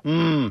me that.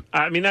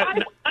 I mean,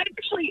 I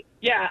actually,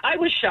 I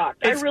was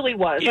shocked. I really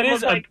was. It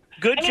is a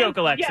good joke,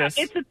 Alexis.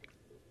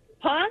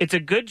 Yeah, it's a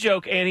good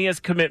joke, and he has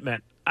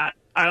commitment.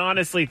 I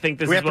honestly think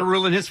this we have to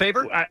rule in his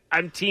favor?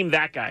 I'm team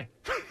that guy.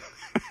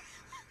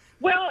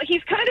 Well,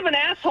 he's kind of an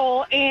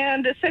asshole,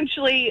 and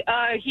essentially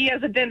he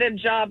has a dead-end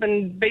job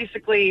and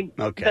basically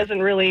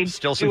doesn't really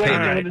still some do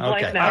pain anything with his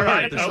life now. All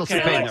right. There's still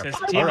some pain there.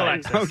 Team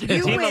Alexis. You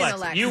Team win,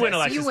 Alexis. You win,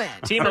 Alexis. You win.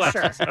 Team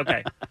Alexis. Sure.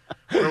 Okay.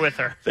 We're with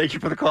her. Thank you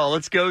for the call.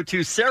 Let's go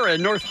to Sarah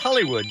in North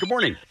Hollywood. Good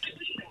morning.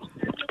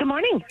 Good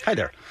morning. Hi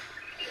there.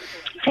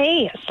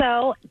 Hey,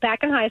 so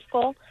back in high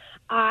school,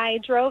 I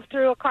drove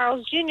through a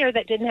Carl's Jr.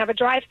 that didn't have a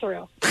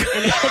drive-through.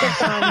 And it could have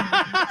gone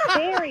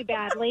very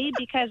badly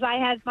because I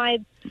had my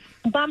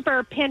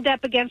bumper pinned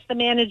up against the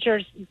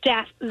manager's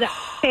desk, the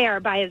chair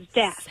by his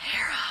desk.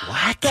 Sarah.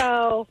 What?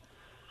 So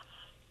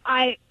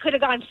I could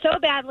have gone so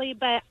badly,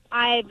 but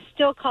I've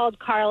still called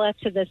Carla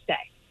to this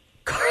day.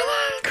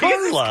 Carla.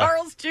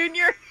 Carl's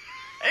Jr.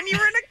 And you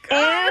were in a car.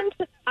 And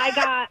I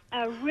got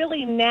a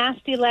really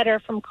nasty letter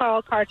from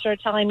Carl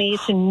Karcher telling me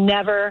to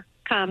never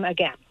come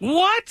again.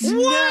 What?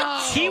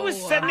 No. He was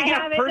sending I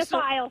out have it in the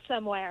personal... file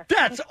somewhere.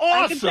 That's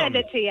awesome. I can send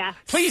it to you.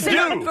 Please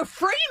do. But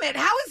frame it.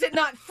 How is it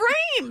not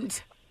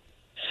framed?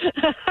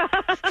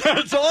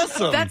 That's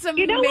awesome. That's amazing.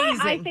 You know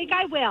what? I think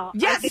I will.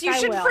 Yes, you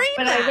should frame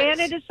but that. I ran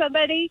into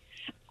somebody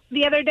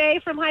the other day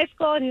from high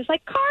school, and he was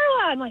like,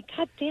 Carla. I'm like,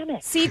 God damn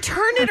it. See,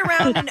 turn it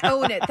around and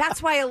own it.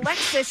 That's why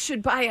Alexis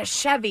should buy a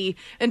Chevy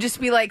and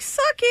just be like,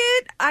 suck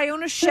it. I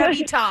own a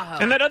Chevy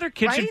Tahoe. And that other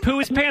kid should poo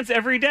his pants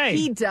every day.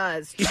 He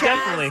does. He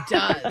definitely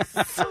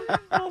does.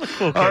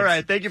 Cool all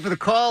right. Thank you for the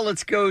call.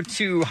 Let's go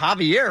to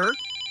Javier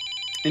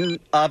in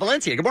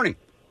Valencia. Good morning.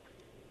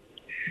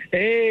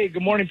 Hey,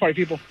 good morning, party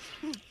people.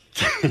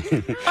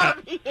 All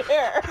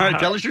right,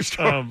 tell us your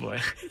story. Oh, boy.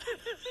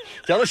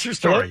 Tell us your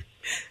story.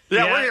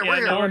 Yeah,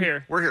 we're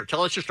here. We're here.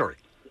 Tell us your story.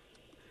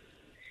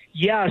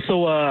 Yeah,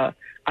 so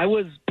I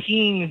was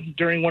peeing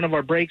during one of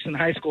our breaks in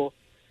high school,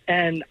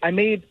 and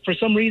for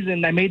some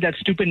reason, I made that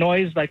stupid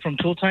noise like from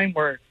Tool Time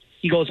where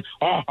he goes,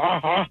 ah, ah,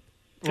 ah.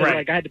 So, Right.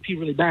 like, I had to pee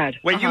really bad.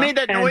 Wait, you made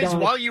that noise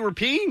while you were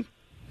peeing?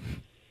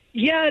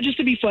 Yeah, just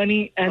to be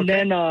funny. And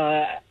then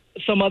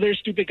some other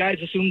stupid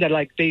guys assumed that,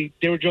 like, they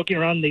were joking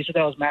around and they said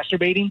that I was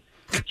masturbating.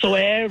 So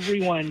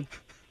everyone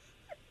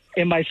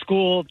in my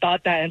school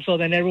thought that, and so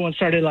then everyone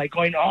started, like,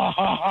 going, ah,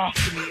 ah, ah,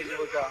 to me, and it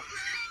was,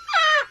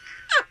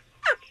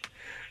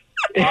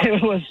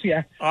 it was,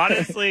 yeah.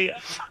 Honestly,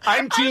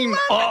 I'm team.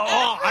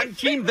 I'm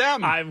team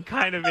them. I'm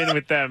kind of in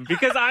with them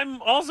because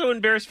I'm also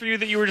embarrassed for you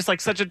that you were just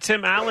like such a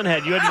Tim Allen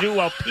head. You had to do it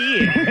while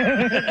peeing.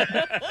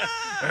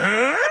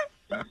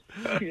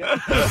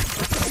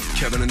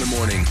 Kevin in the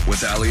Morning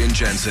with Ali and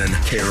Jensen.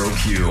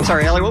 KROQ.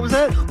 Sorry, Ali, what was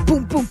that?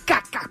 Boom, boom,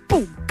 ka, ka,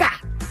 boom, ka.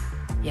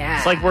 Yeah.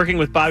 It's like working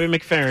with Bobby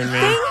McFerrin, man.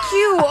 Thank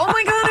you. Oh,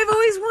 my God. I've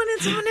always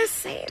wanted someone to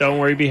say it. Don't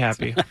worry, be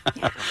happy.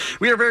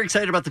 We are very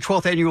excited about the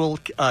 12th annual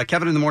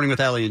Kevin in the Morning with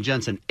Ali and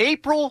Jensen.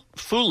 April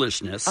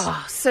Foolishness.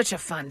 Oh, such a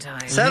fun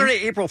time.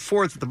 Saturday, April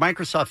 4th at the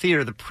Microsoft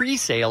Theater. The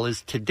pre-sale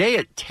is today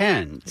at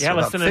 10. Yeah,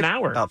 less than an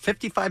hour. About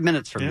 55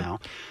 minutes from now.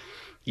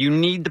 You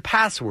need the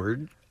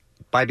password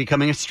by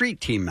becoming a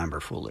street team member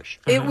foolish?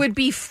 It would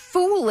be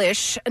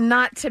foolish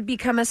not to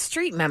become a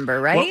street member,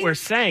 right? What we're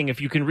saying,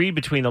 if you can read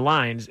between the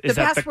lines, is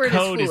that the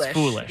code is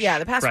foolish. Yeah,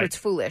 the password's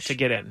foolish. To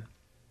get in.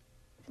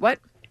 What?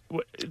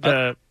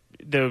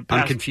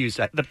 I'm confused.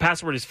 The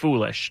password is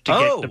foolish to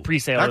get the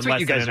pre-sale in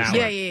less than an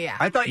hour. Yeah.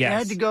 I thought you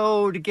had to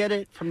go to get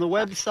it from the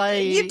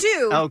website. You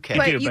do. Okay.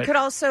 But you could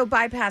also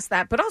bypass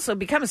that, but also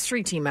become a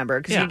street team member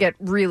because you get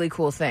really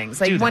cool things.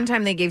 Like one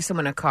time they gave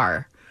someone a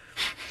car.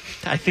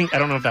 I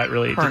don't know if that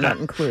really... Car not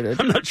included.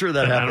 I'm not sure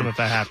that happened. I don't know if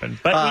that happened.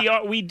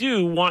 But we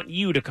do want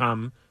you to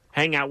come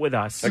hang out with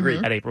us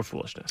at April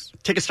Foolishness.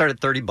 Tickets start at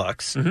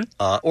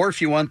 $30. Or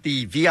if you want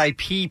the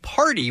VIP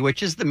party,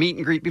 which is the meet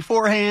and greet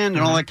beforehand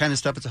and all that kind of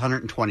stuff, it's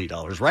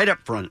 $120 right up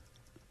front.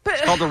 But,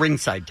 it's called the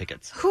ringside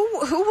tickets. Who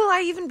will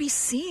I even be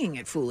seeing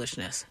at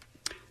Foolishness?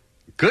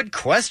 Good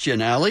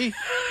question, Allie.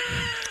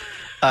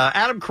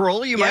 Adam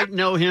Carolla, you might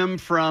know him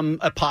from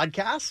a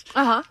podcast.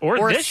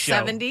 Or this show.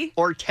 70.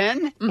 Or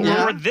 10.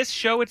 Or this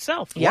show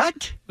itself.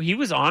 What? He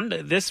was on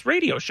this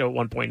radio show at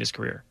one point in his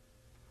career.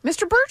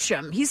 Mr.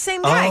 Bircham. He's the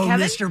same guy,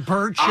 Kevin. Mr.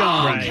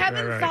 Bircham. Right,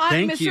 Kevin thought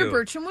Thank Mr. you.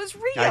 Bircham was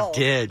real. I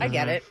did. I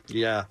get it.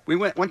 Yeah.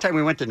 One time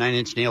we went to Nine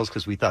Inch Nails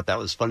because we thought that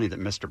was funny that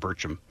Mr.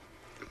 Bircham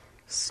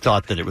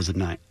thought that it was a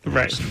night.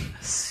 Right.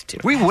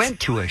 Stupid. We went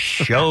to a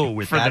show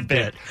with that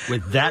bit.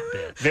 With that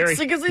bit. Very.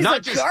 Because he's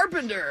a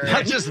carpenter.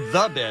 Not just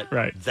the bit.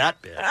 Right.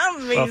 That bit.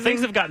 Well,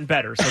 things have gotten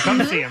better, so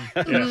come see him.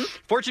 Yeah.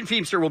 Fortune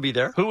Feimster will be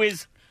there. Who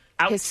is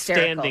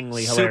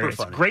outstandingly Hysterical. hilarious. Super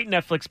funny. Great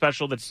Netflix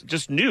special that's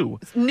just new.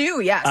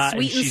 New, yeah. Sweet and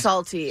and she's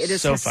salty. It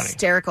is so funny.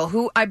 hysterical.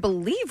 Who I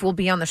believe will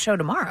be on the show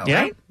tomorrow,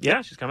 Yeah, right?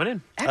 yeah, she's coming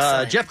in.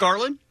 Excellent. Jeff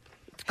Garland.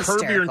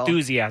 Curb Your Hysterical.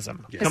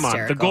 Enthusiasm. Come on. The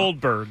Hysterical.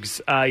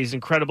 Goldbergs. He's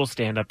incredible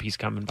stand-up. He's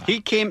coming by.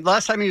 He came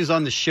last time he was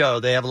on the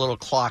show. They have a little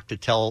clock to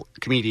tell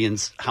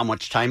comedians how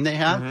much time they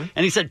have,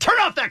 and he said, "Turn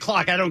off that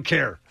clock. I don't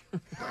care."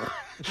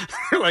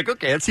 You're like,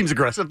 okay, it seems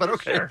aggressive, but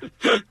okay,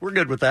 we're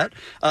good with that.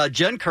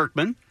 Jen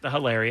Kirkman, the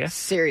hilarious.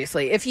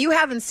 Seriously, if you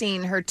haven't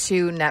seen her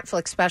 2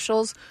 Netflix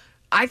specials,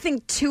 I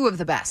think 2 of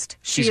the best.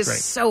 She She's is great.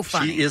 so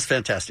funny. She is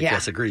fantastic. Yeah.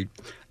 Yes, agreed.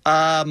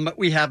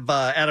 We have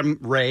Adam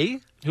Ray,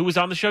 who was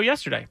on the show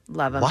yesterday.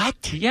 Love him.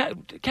 What? Yeah,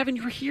 Kevin,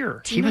 you were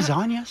here. He was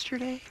on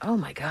yesterday. Oh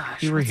my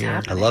gosh, You were what's here.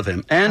 happening? I love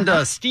him. And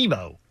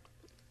Steve-O.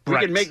 We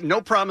Right. can make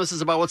no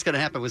promises about what's going to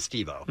happen with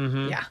Steve-O.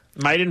 Yeah.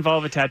 Might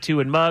involve a tattoo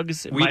and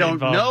mugs. It We might don't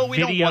involve know. We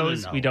don't wanna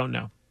videos. know. We don't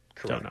know.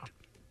 Correct. Don't know.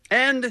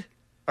 And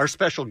our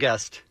special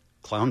guest,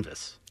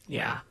 Clownvis.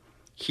 Yeah.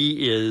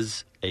 He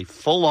is a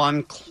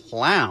full-on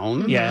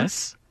clown.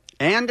 Yes.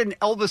 And an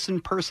Elvis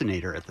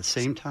impersonator at the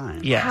same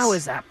time. Yes. How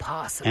is that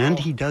possible? And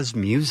he does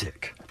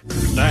music.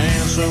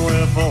 Dancing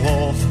with the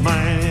wolf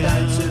man.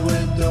 Dancing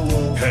with the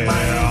wolf man.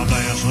 Yeah,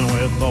 dancing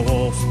with the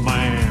wolf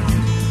man.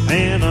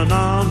 In a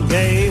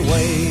non-gay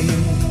way.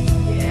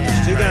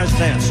 Yeah. 2 guys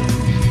dancing.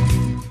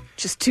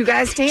 Just 2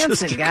 guys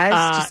dancing,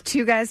 guys. Just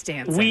 2 guys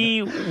dancing.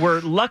 We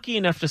were lucky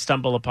enough to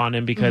stumble upon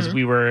him because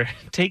we were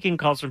taking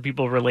calls from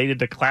people related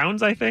to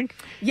clowns, I think.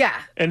 Yeah.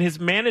 And his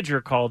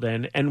manager called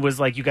in and was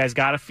like, you guys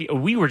got to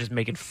we were just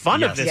making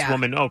fun of this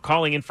woman. Oh,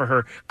 calling in for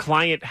her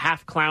client,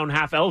 half clown,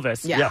 half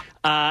Elvis. Yeah.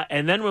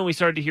 And then when we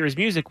started to hear his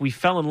music, we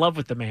fell in love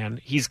with the man.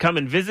 He's come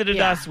and visited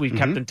us. We've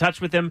kept in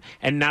touch with him.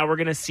 And now we're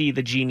going to see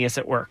the genius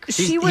at work.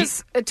 She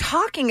was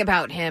talking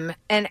about him,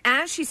 and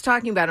as she's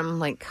talking about him, I'm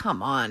like,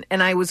 come on.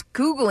 And I was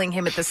Googling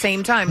him at the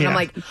same time, and I'm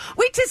like,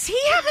 wait, does he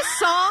have a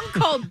song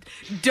called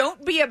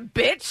Don't Be a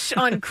Bitch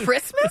on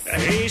Christmas?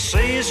 He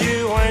sees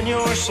you when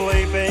you're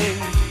sleeping.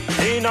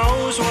 He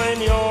knows when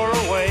you're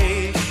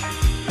awake.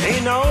 He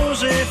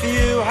knows if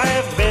you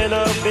have been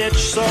a bitch,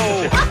 so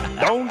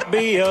don't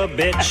be a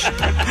bitch.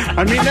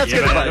 I mean, that's you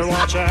good better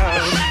advice. watch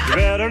out. You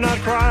better not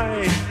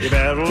cry. You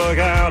better look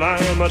out. I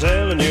am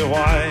telling you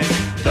why.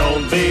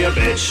 Don't be a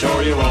bitch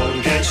or you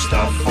won't get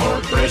stuff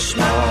for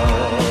Christmas.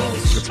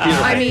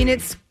 I mean,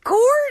 it's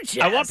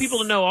gorgeous. I want people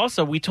to know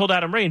also, we told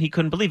Adam Ray and he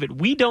couldn't believe it.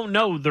 We don't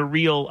know the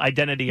real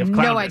identity of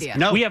Clownvis. No idea.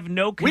 No. We have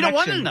no connection. We don't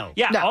want to know.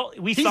 Yeah, No.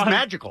 we He's saw him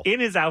magical. in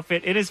his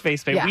outfit, in his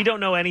face paint. Yeah. We don't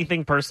know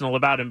anything personal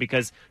about him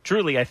because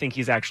truly I think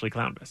he's actually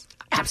Clownvis.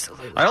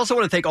 Absolutely. I also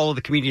want to thank all of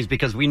the comedians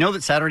because we know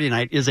that Saturday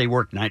night is a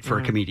work night for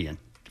a comedian.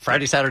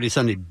 Friday, Saturday,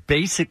 Sunday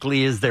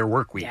basically is their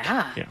work week.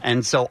 Yeah.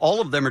 And so all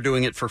of them are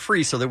doing it for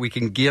free so that we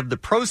can give the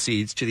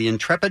proceeds to the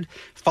Intrepid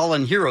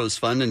Fallen Heroes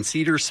Fund and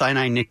Cedar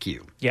Sinai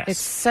NICU. Yes. It's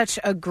such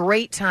a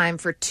great time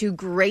for 2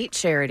 great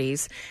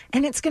charities,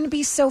 and it's going to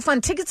be so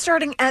fun. Tickets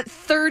starting at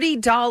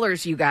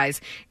 $30, you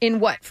guys, in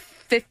what,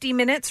 50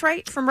 minutes,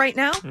 right, from right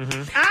now?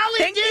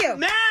 Thank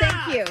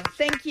you.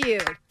 Thank you.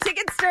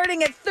 Tickets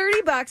starting at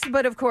 $30,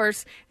 but of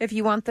course, if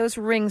you want those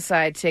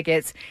ringside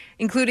tickets,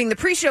 including the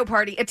pre-show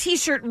party, a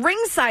t-shirt,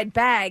 ringside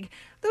bag,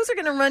 those are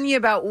going to run you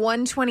about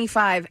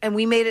 $125, and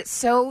we made it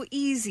so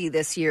easy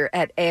this year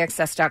at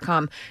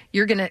AXS.com.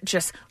 You're going to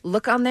just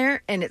look on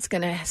there, and it's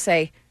going to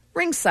say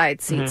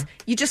ringside seats.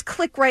 You just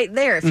click right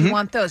there if you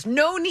want those.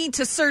 No need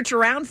to search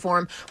around for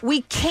them.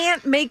 We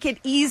can't make it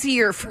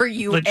easier for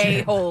you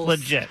a-holes.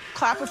 Legit.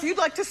 Clap if you'd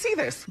like to see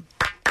this.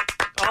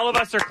 All of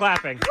us are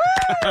clapping.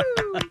 Woo!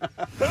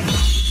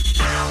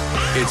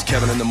 It's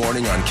Kevin in the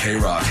Morning on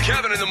K-Rock.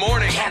 Kevin in the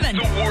Morning. Kevin.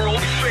 The world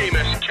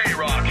famous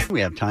K-Rock. We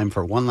have time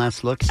for one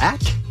last look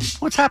at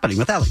what's happening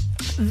with Allie.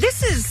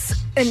 This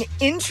is an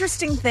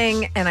interesting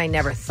thing, and I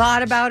never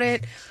thought about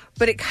it,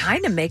 but it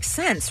kind of makes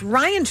sense.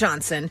 Rian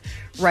Johnson,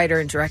 writer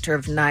and director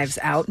of Knives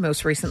Out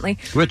most recently.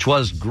 Which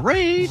was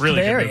great.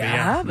 Really there good movie, you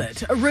have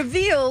it.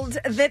 Revealed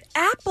that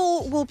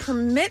Apple will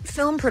permit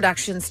film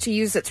productions to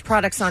use its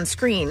products on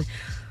screen,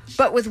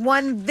 but with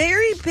one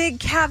very big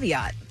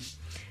caveat.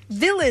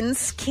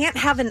 Villains can't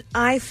have an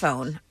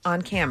iPhone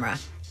on camera.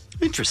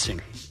 Interesting.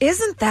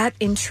 Isn't that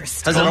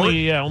interesting?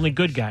 Only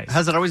good guys.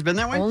 Has it always been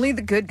that way? Only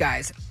the good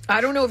guys.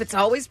 I don't know if it's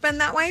always been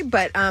that way,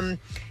 but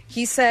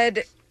he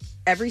said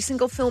every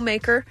single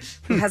filmmaker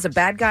who has a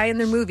bad guy in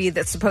their movie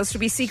that's supposed to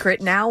be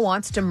secret now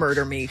wants to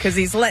murder me because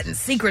he's letting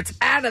secrets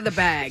out of the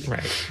bag.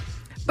 Right.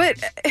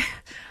 But,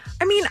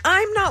 I mean,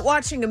 I'm not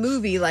watching a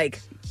movie like,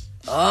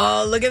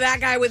 oh, look at that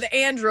guy with the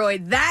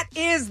Android. That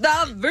is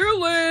the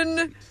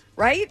villain.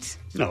 Right?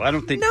 No, I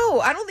don't think...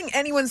 No, I don't think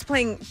anyone's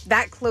paying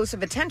that close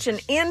of attention.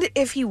 And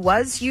if he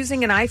was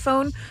using an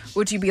iPhone,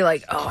 would you be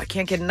like, oh, I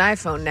can't get an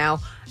iPhone now?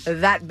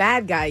 That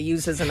bad guy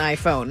uses an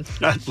iPhone.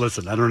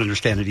 Listen, I don't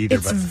understand it either.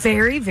 It's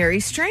very,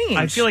 very strange.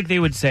 I feel like they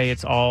would say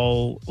it's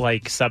all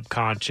like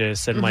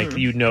subconscious and like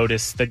you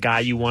notice the guy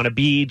you want to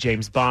be,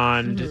 James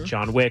Bond,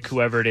 John Wick,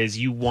 whoever it is,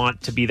 you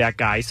want to be that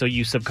guy. So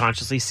you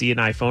subconsciously see an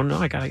iPhone. No,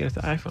 I got to get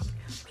the iPhone.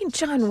 I mean,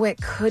 John Wick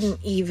couldn't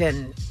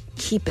even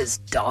keep his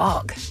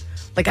dog.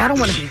 Like, I don't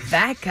want to be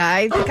that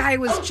guy. The guy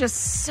was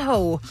just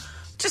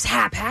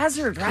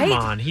haphazard, right? Come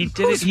on, he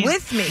did Who's it. He's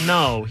with me?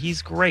 No,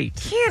 he's great.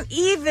 Can't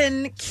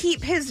even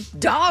keep his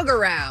dog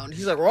around.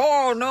 He's like,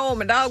 oh, no,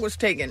 my dog was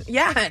taken.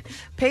 Yeah,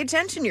 pay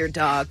attention to your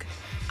dog.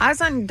 Eyes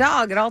on your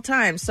dog at all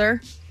times,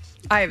 sir.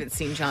 I haven't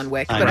seen John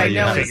Wick, but I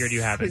know figured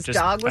you haven't. His Just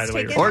dog was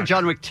taken. Or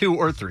John Wick 2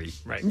 or 3.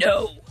 Right.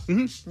 No.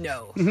 Mm-hmm.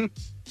 No.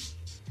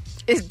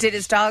 Mm-hmm. Did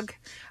his dog...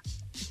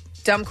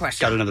 Dumb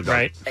question. Got another dog.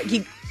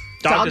 Right.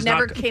 Dog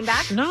never came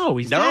back? No,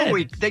 he's dead.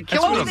 They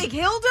killed him. They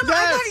killed him?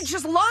 I thought he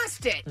just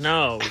lost it.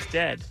 No, he's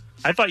dead.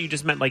 I thought you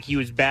just meant like he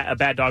was a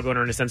bad dog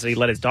owner in the sense that he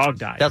let his dog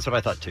die. That's what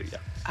I thought too, yeah.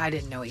 I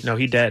didn't know he... No,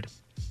 he dead.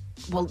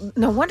 Well,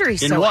 no wonder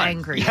he's so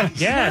angry.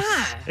 Yes. Yeah.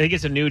 I think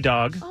it's a new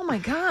dog. Oh, my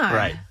God.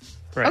 Right.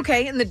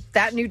 Okay, and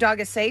that new dog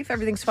is safe?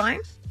 Everything's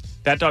fine?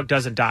 That dog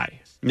doesn't die.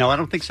 No, I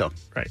don't think so.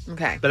 Right.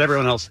 Okay. But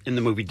everyone else in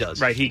the movie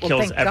does. Right, he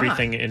kills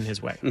everything in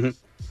his way. Mm-hmm.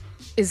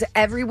 Is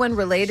everyone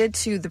related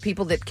to the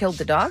people that killed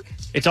the dog?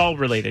 It's all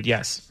related,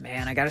 yes.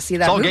 Man, I got to see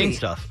that It's all movie. gang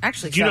stuff.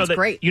 Actually, you know sounds that,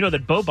 great. You know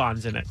that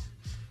Bobon's in it.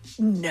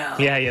 No.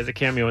 Yeah, he has a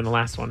cameo in the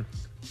last one.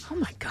 Oh,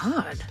 my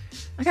God.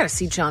 I got to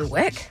see John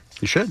Wick.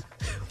 You should.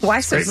 Why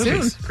so Great soon?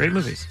 Movies. Great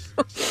movies.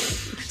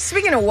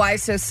 Speaking of why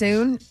so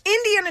soon,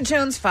 Indiana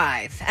Jones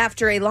 5.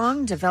 After a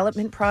long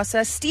development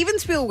process, Steven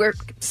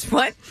Spielberg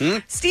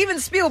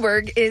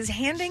is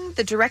handing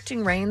the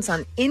directing reins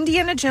on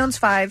Indiana Jones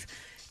 5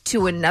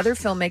 to another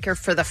filmmaker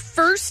for the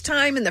first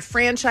time in the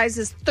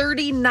franchise's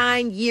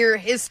 39-year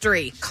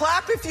history.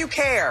 Clap if you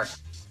care.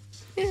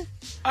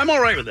 I'm all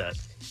right with that.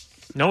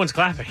 No one's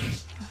clapping.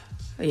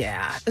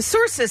 Yeah. The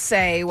sources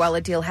say, while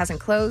a deal hasn't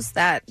closed,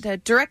 that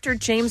director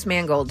James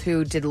Mangold,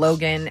 who did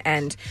Logan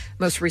and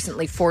most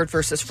recently Ford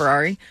versus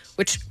Ferrari,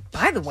 which,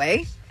 by the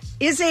way,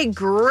 is a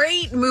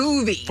great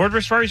movie. Ford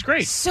versus Ferrari's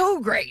great. So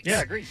great.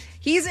 Yeah, agreed.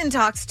 He's in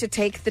talks to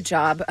take the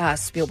job.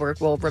 Spielberg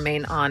will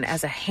remain on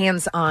as a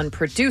hands-on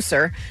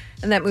producer,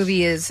 and that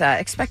movie is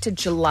expected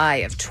July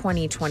of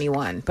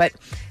 2021. But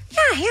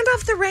yeah, hand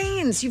off the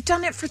reins. You've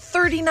done it for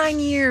 39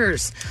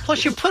 years.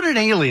 Plus, you put an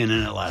alien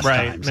in it last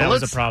time. Right, that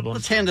was a problem.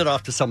 Let's hand it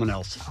off to someone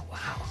else. Oh,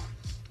 wow.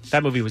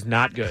 That movie was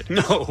not good.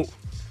 No. It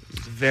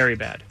was very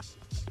bad.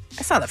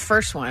 I saw the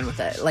first one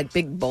with a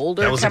big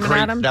boulder That was coming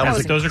at him.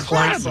 Those are great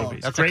incredible.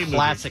 movies. That's great a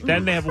classic.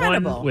 Then they have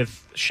one with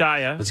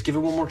Shia. Let's give it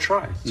one more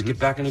try. Let's get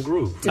back in the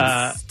groove.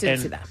 Didn't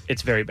and see that.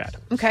 It's very bad.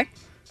 Okay.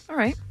 All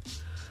right.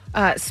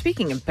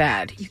 Speaking of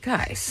bad, you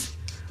guys,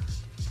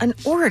 an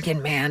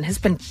Oregon man has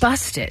been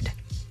busted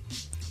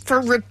for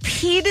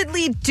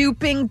repeatedly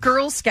duping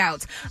Girl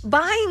Scouts,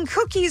 buying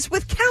cookies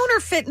with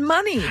counterfeit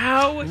money.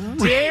 How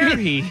dare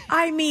he?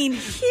 I mean,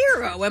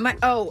 hero. Am I?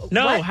 Oh,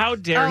 no! what? How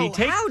dare he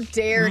take? How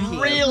dare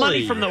he? Really?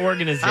 Money from the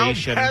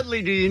organization? How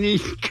badly do you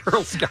need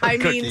Girl Scout I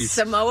cookies? mean,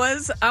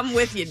 Samoas. I'm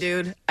with you,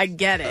 dude. I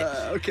get it.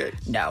 Okay.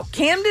 No.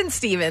 Camden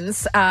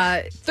Stevens,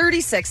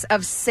 36,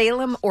 of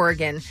Salem,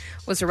 Oregon,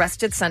 was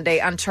arrested Sunday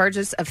on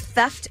charges of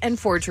theft and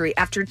forgery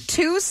after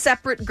 2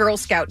 separate Girl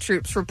Scout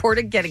troops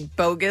reported getting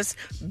bogus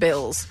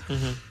bills.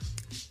 Mm-hmm.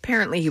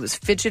 Apparently, he was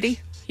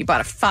fidgety. He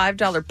bought a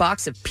 $5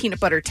 box of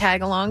peanut butter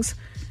tag-alongs,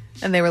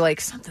 and they were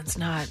like, something's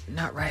not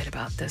right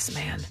about this,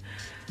 man.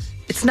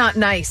 It's not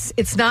nice.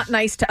 It's not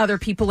nice to other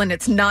people, and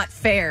it's not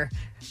fair.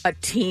 a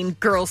teen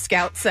Girl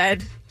Scout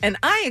said. And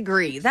I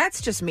agree.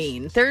 That's just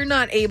mean. They're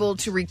not able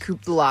to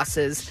recoup the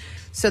losses.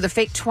 So the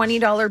fake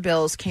 $20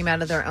 bills came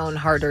out of their own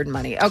hard-earned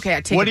money. Okay,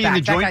 I take what it are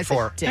you back. in the joint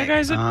for? That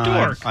guy's a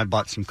dork. I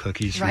bought some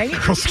cookies from Right?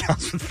 Girl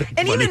Scouts with fake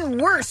And money. even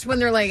worse when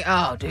they're like,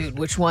 oh, dude,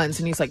 which ones?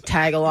 And he's like,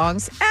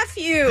 tag-alongs. F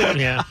you.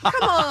 Yeah.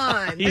 Come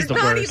on. He's They're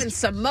the not worst. even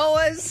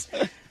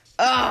Samoas.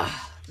 Ugh,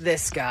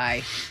 this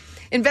guy.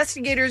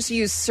 Investigators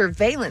used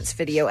surveillance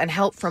video and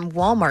help from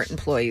Walmart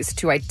employees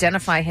to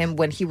identify him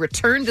when he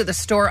returned to the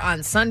store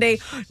on Sunday.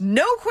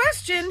 No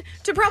question,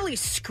 to probably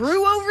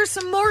screw over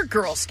some more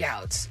Girl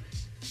Scouts.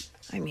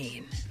 I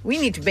mean, we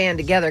need to band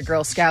together,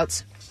 Girl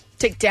Scouts.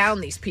 Take down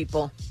these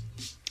people.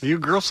 Are you a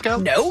Girl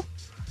Scout? No.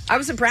 I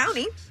was a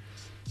brownie.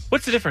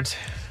 What's the difference?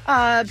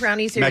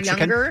 Brownies are Mexican?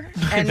 younger.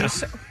 And no.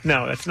 so,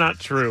 No, that's not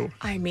true.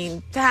 I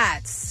mean,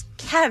 that's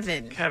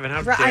Kevin. Kevin,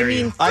 how Right, dare I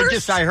mean, you? I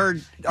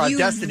heard you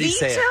Destiny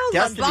say it. vetoed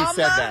Destiny Obama,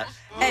 said that.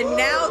 And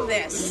now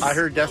this. I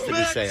heard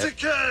Destiny say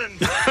it.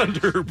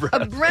 Under her breath.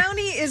 A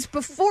brownie is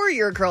before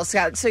you're a Girl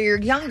Scout, so you're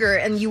younger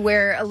and you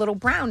wear a little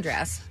brown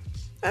dress.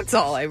 That's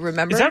all I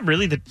remember. Is that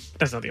really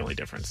that's not the only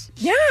difference?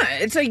 Yeah,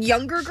 it's a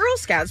younger Girl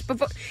Scouts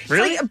before.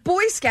 Really? It's like a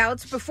Boy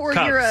Scouts before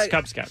Cubs, you're a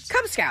Cub Scouts.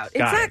 Cub Scout.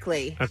 Got it.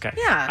 Exactly. Okay.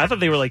 Yeah. I thought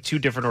they were like two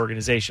different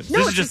organizations. No,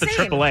 This it's is just the the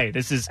same. AAA.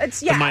 This is It's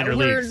the minor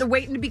we're leagues.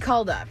 waiting to be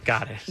called up.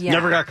 Got it. Yeah.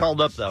 Never got called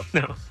up, though.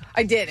 No.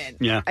 I didn't.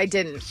 Yeah. I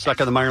didn't.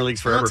 Stuck in the minor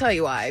leagues forever. I'll tell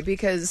you why.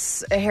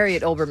 Because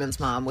Harriet Olbermann's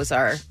mom was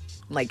our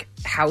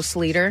house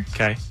leader.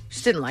 Okay.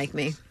 She didn't like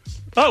me.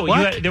 Oh,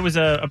 there was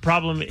a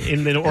problem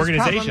in the There's a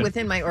organization. problem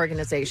within my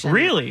organization.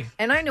 Really?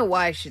 And I know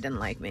why she didn't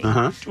like me.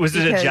 Was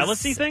it a Because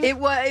jealousy thing? It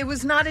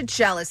was not a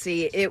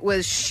jealousy. It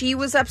was she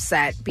was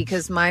upset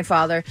because my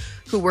father,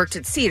 who worked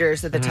at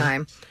Cedars at the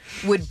time,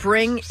 would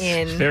bring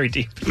in Very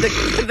deep.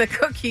 the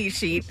cookie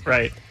sheet,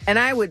 Right. and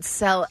I would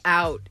sell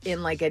out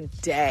in like a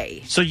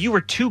day. So you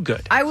were too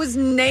good. I was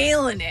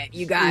nailing it,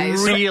 you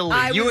guys. Really?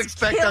 I You was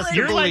expect us to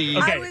killing- believe.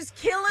 okay. I was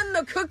killing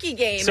the cookie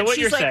game. So and what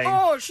she's you're like, saying-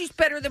 oh, she's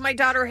better than my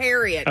daughter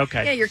Harriet.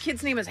 Okay. Yeah, your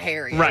kid's name is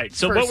Harriet. Right.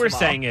 So first what we're of all.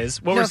 saying is-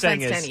 what no we're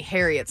saying offense is- to any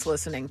Harriet's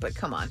listening, but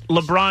come on.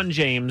 LeBron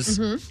James,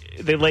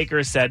 the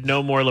Lakers said,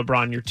 no more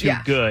LeBron, you're too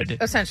Yeah. good.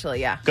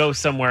 Essentially, yeah. Go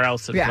somewhere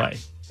else and Yeah. play.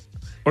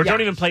 Or Yeah.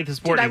 don't even play the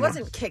sport Dude, I anymore.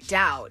 wasn't kicked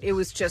out. It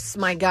was just,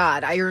 my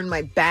God, I earned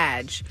my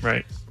badge.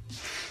 Right.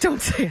 Don't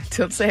say it.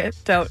 Don't say it.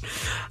 Don't.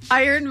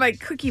 I earned my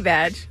cookie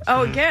badge.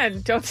 Oh,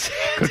 again, don't say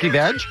it. Cookie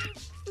badge?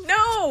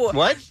 No.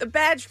 What? The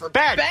badge for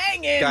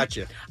banging.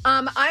 Gotcha.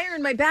 I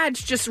earned my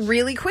badge just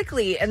really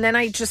quickly, and then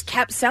I just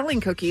kept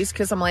selling cookies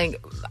because I'm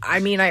like, I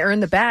mean, I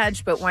earned the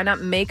badge, but why not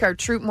make our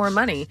troop more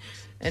money?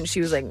 And she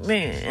was like,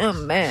 man,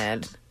 I'm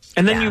mad.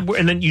 And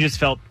then you just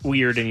felt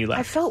weird and you left.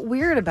 I felt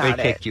weird They about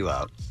it. kicked you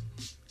out.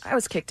 I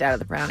was kicked out of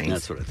the brownies.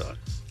 That's what I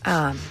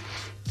thought.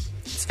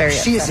 It's very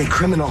She is a upsetting.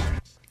 criminal.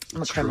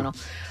 I'm a criminal.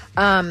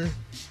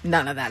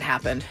 None of that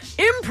happened.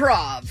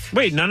 Improv.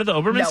 Wait, none of the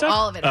Oberman No, stuff?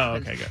 all of it Oh,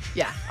 happened. okay, good.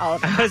 Yeah, all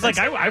of it. I was like,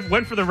 I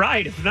went for the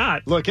ride. If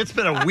not, Look, it's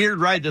been a weird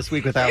ride this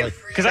week with Allie.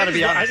 because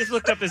I just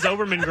looked up this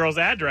Oberman girl's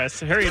address,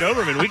 Harriet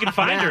Oberman. We can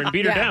find her and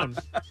beat her Yeah. down.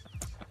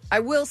 I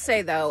will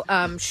say, though,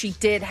 she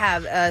did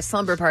have a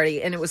slumber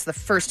party, and it was the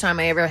first time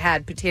I ever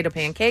had potato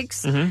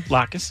pancakes.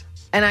 Lacus.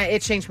 And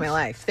it changed my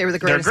life. They were the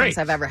They're greatest great. things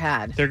I've ever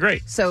had. They're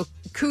great. So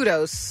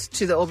kudos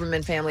to the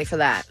Oberman family for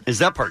that. Is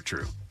that part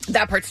true?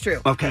 That part's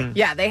true. Okay.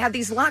 Yeah, they had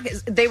these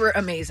latkes. They were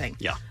amazing.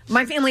 Yeah.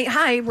 My family,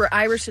 we're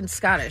Irish and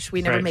Scottish.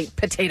 We never Right. made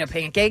potato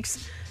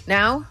pancakes.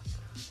 Now,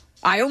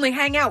 I only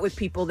hang out with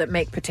people that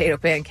make potato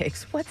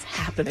pancakes. What's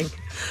happening?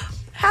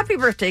 Happy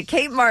birthday,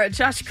 Kate Mara,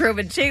 Josh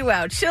Groban,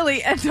 JWoww,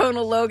 Chili, and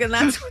Donald Logan.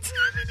 That's what's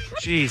happening.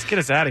 Jeez, get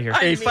us out of here.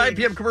 A 5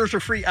 p.m.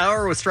 commercial-free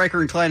hour with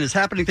Stryker and Klein is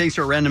happening thanks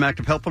to a random act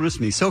of helpfulness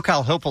from the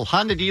SoCal Helpful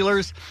Honda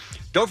dealers.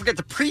 Don't forget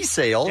the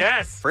pre-sale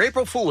for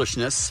April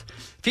Foolishness,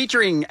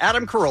 featuring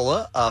Adam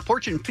Carolla, a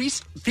Fortune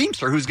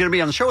Feimster, who's going to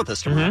be on the show with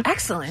us tomorrow.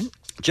 Excellent.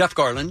 Jeff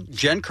Garland,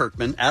 Jen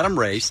Kirkman, Adam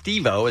Ray,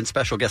 Steve-O, and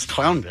special guest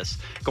Clownvis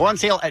go on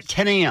sale at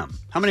 10 a.m.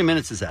 How many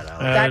minutes is that,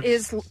 Alex? That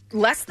is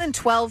less than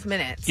 12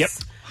 minutes. Yep.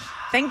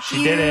 Thank She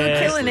you, did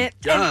it. killing it.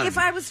 Done. And if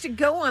I was to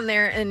go on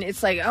there and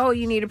it's like, oh,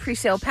 you need a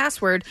pre-sale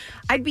password,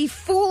 I'd be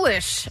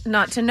foolish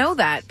not to know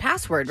that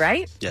password,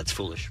 right? Yeah, it's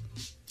foolish.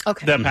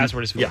 Okay. The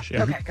password is foolish.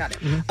 Yeah. Okay, got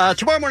it.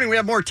 Tomorrow morning, we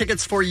have more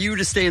tickets for you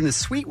to stay in the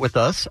suite with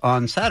us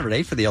on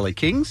Saturday for the LA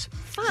Kings.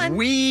 Fun.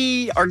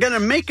 We are going to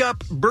make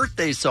up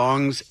birthday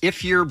songs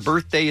if your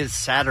birthday is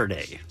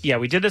Saturday. Yeah,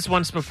 we did this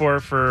once before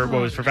for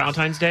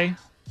Valentine's Day.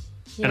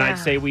 And Yeah. I'd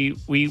say we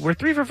were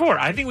 3 for 4.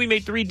 I think we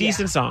made 3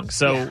 decent songs.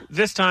 So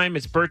this time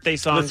it's birthday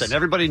songs. Listen,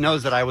 everybody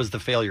knows that I was the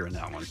failure in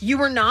that one. You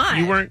were not.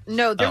 You weren't?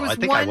 No, there Oh, was I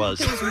think one. I was.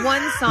 There was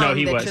one song. No,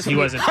 he that was. Just He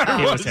wasn't. It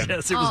was him.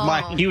 Yes, it was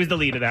mine. He was the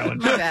lead of that one.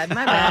 My bad.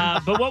 My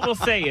bad. But what we'll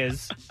say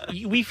is,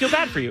 we feel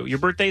bad for you. Your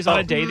birthday's on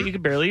a day that you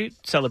can barely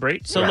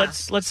celebrate. So Yeah.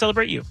 let's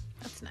celebrate you.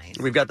 That's nice.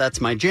 We've got That's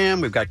My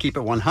Jam. We've got Keep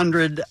It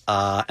 100.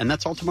 And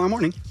that's all tomorrow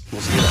morning. We'll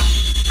see you then.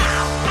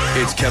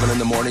 It's Kevin in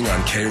the Morning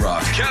on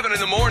K-Rock. Kevin in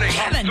the Morning.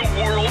 Kevin.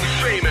 The world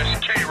famous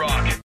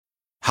K-Rock.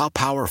 How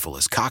powerful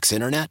is Cox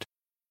Internet?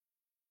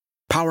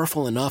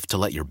 Powerful enough to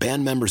let your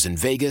band members in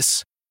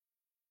Vegas,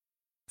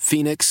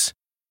 Phoenix,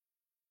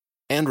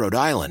 and Rhode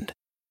Island.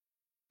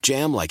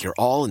 Jam like you're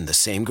all in the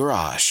same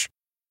garage.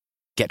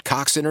 Get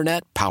Cox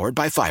Internet powered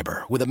by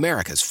fiber with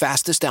America's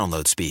fastest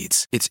download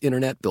speeds. It's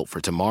internet built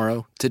for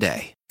tomorrow,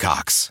 today.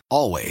 Cox,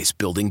 always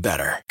building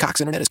better.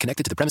 Cox Internet is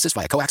connected to the premises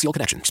via coaxial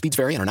connection. Speeds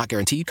vary and are not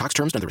guaranteed. Cox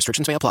terms and other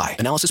restrictions may apply.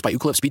 Analysis by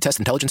Ookla Speed Test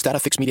Intelligence Data.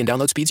 Fixed median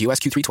download speeds. US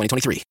Q3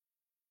 2023.